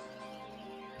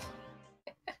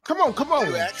 Come on,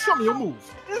 show me your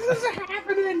move. This is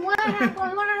happening. What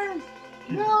happened?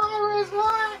 No, it's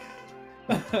not.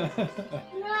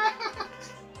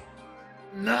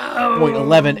 No. Point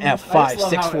 11 I just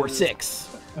love how it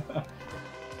F5646.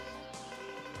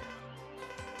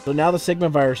 So now the Sigma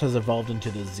virus has evolved into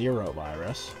the Zero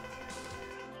virus.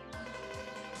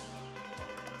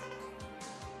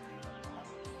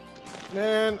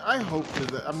 Man, I hope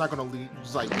that I'm not gonna leave.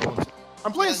 Just like going to,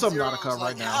 I'm playing Zero's Subnautica like,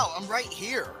 right now. "Ow, I'm right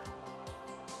here."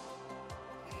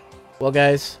 Well,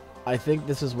 guys, I think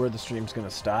this is where the stream's going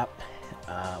to stop.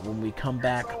 When we come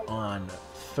back on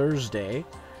Thursday,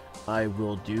 I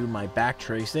will do my back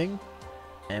tracing,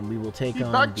 and we will take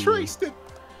on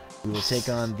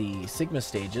the Sigma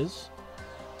stages.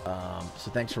 So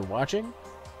thanks for watching,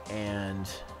 and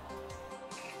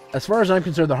as far as I'm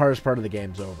concerned, the hardest part of the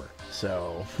game's over.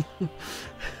 So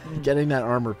getting that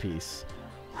armor piece,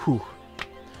 whew.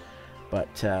 But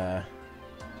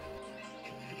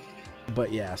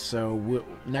yeah, so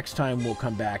next time we'll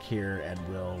come back here and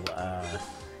we'll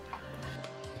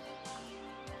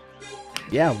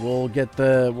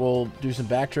we'll do some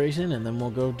back tracing, and then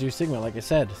we'll go do Sigma, like I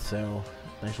said. So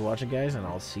thanks for watching, guys, and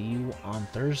I'll see you on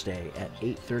Thursday at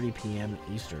 8:30 p.m.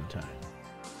 Eastern time.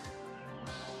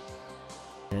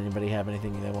 Anybody have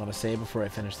anything they want to say before I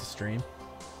finish the stream?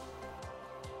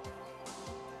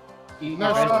 Eat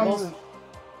my vegetables.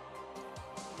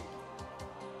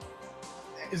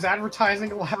 Is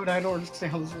advertising allowed? I don't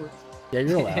understand how this works. Yeah,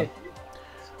 you're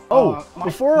allowed.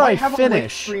 Before I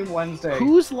finish, Stream Wednesday.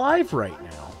 who's live right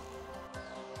now?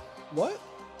 What?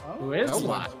 Who is No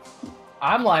live? one.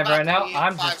 I'm live right About now. to be in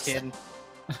I'm 5 just kidding.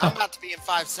 I'm about to be in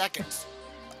 5 seconds.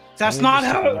 That's not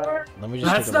how it works. Let me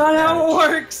just That's take a look not at how it patch.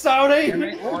 works, Sony.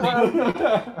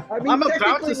 I mean, I'm about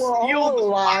technically, to we're steal all the-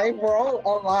 alive. We're all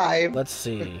alive. Let's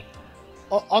see.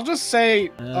 I'll just say,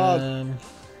 Um,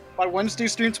 my Wednesday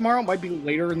stream tomorrow might be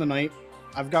later in the night.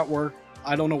 I've got work.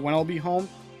 I don't know when I'll be home.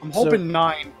 I'm So- hoping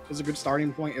 9 is a good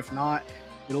starting point. If not,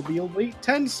 it'll be a late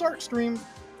 10 start stream.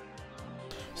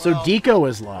 so Well- Deco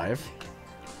is live.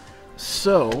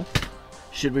 So,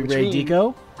 should we Which raid means-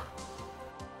 Deco?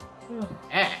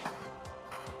 Eh.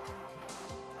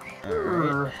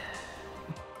 Alright.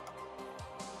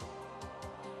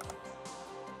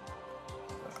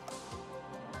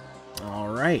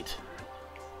 Alright.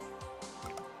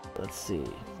 Let's see.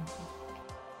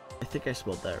 I think I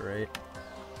spelled that right.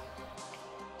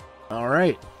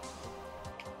 Alright.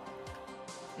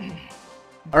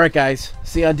 Alright, guys.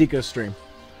 See you on Deco's stream.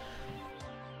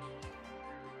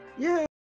 Yeah.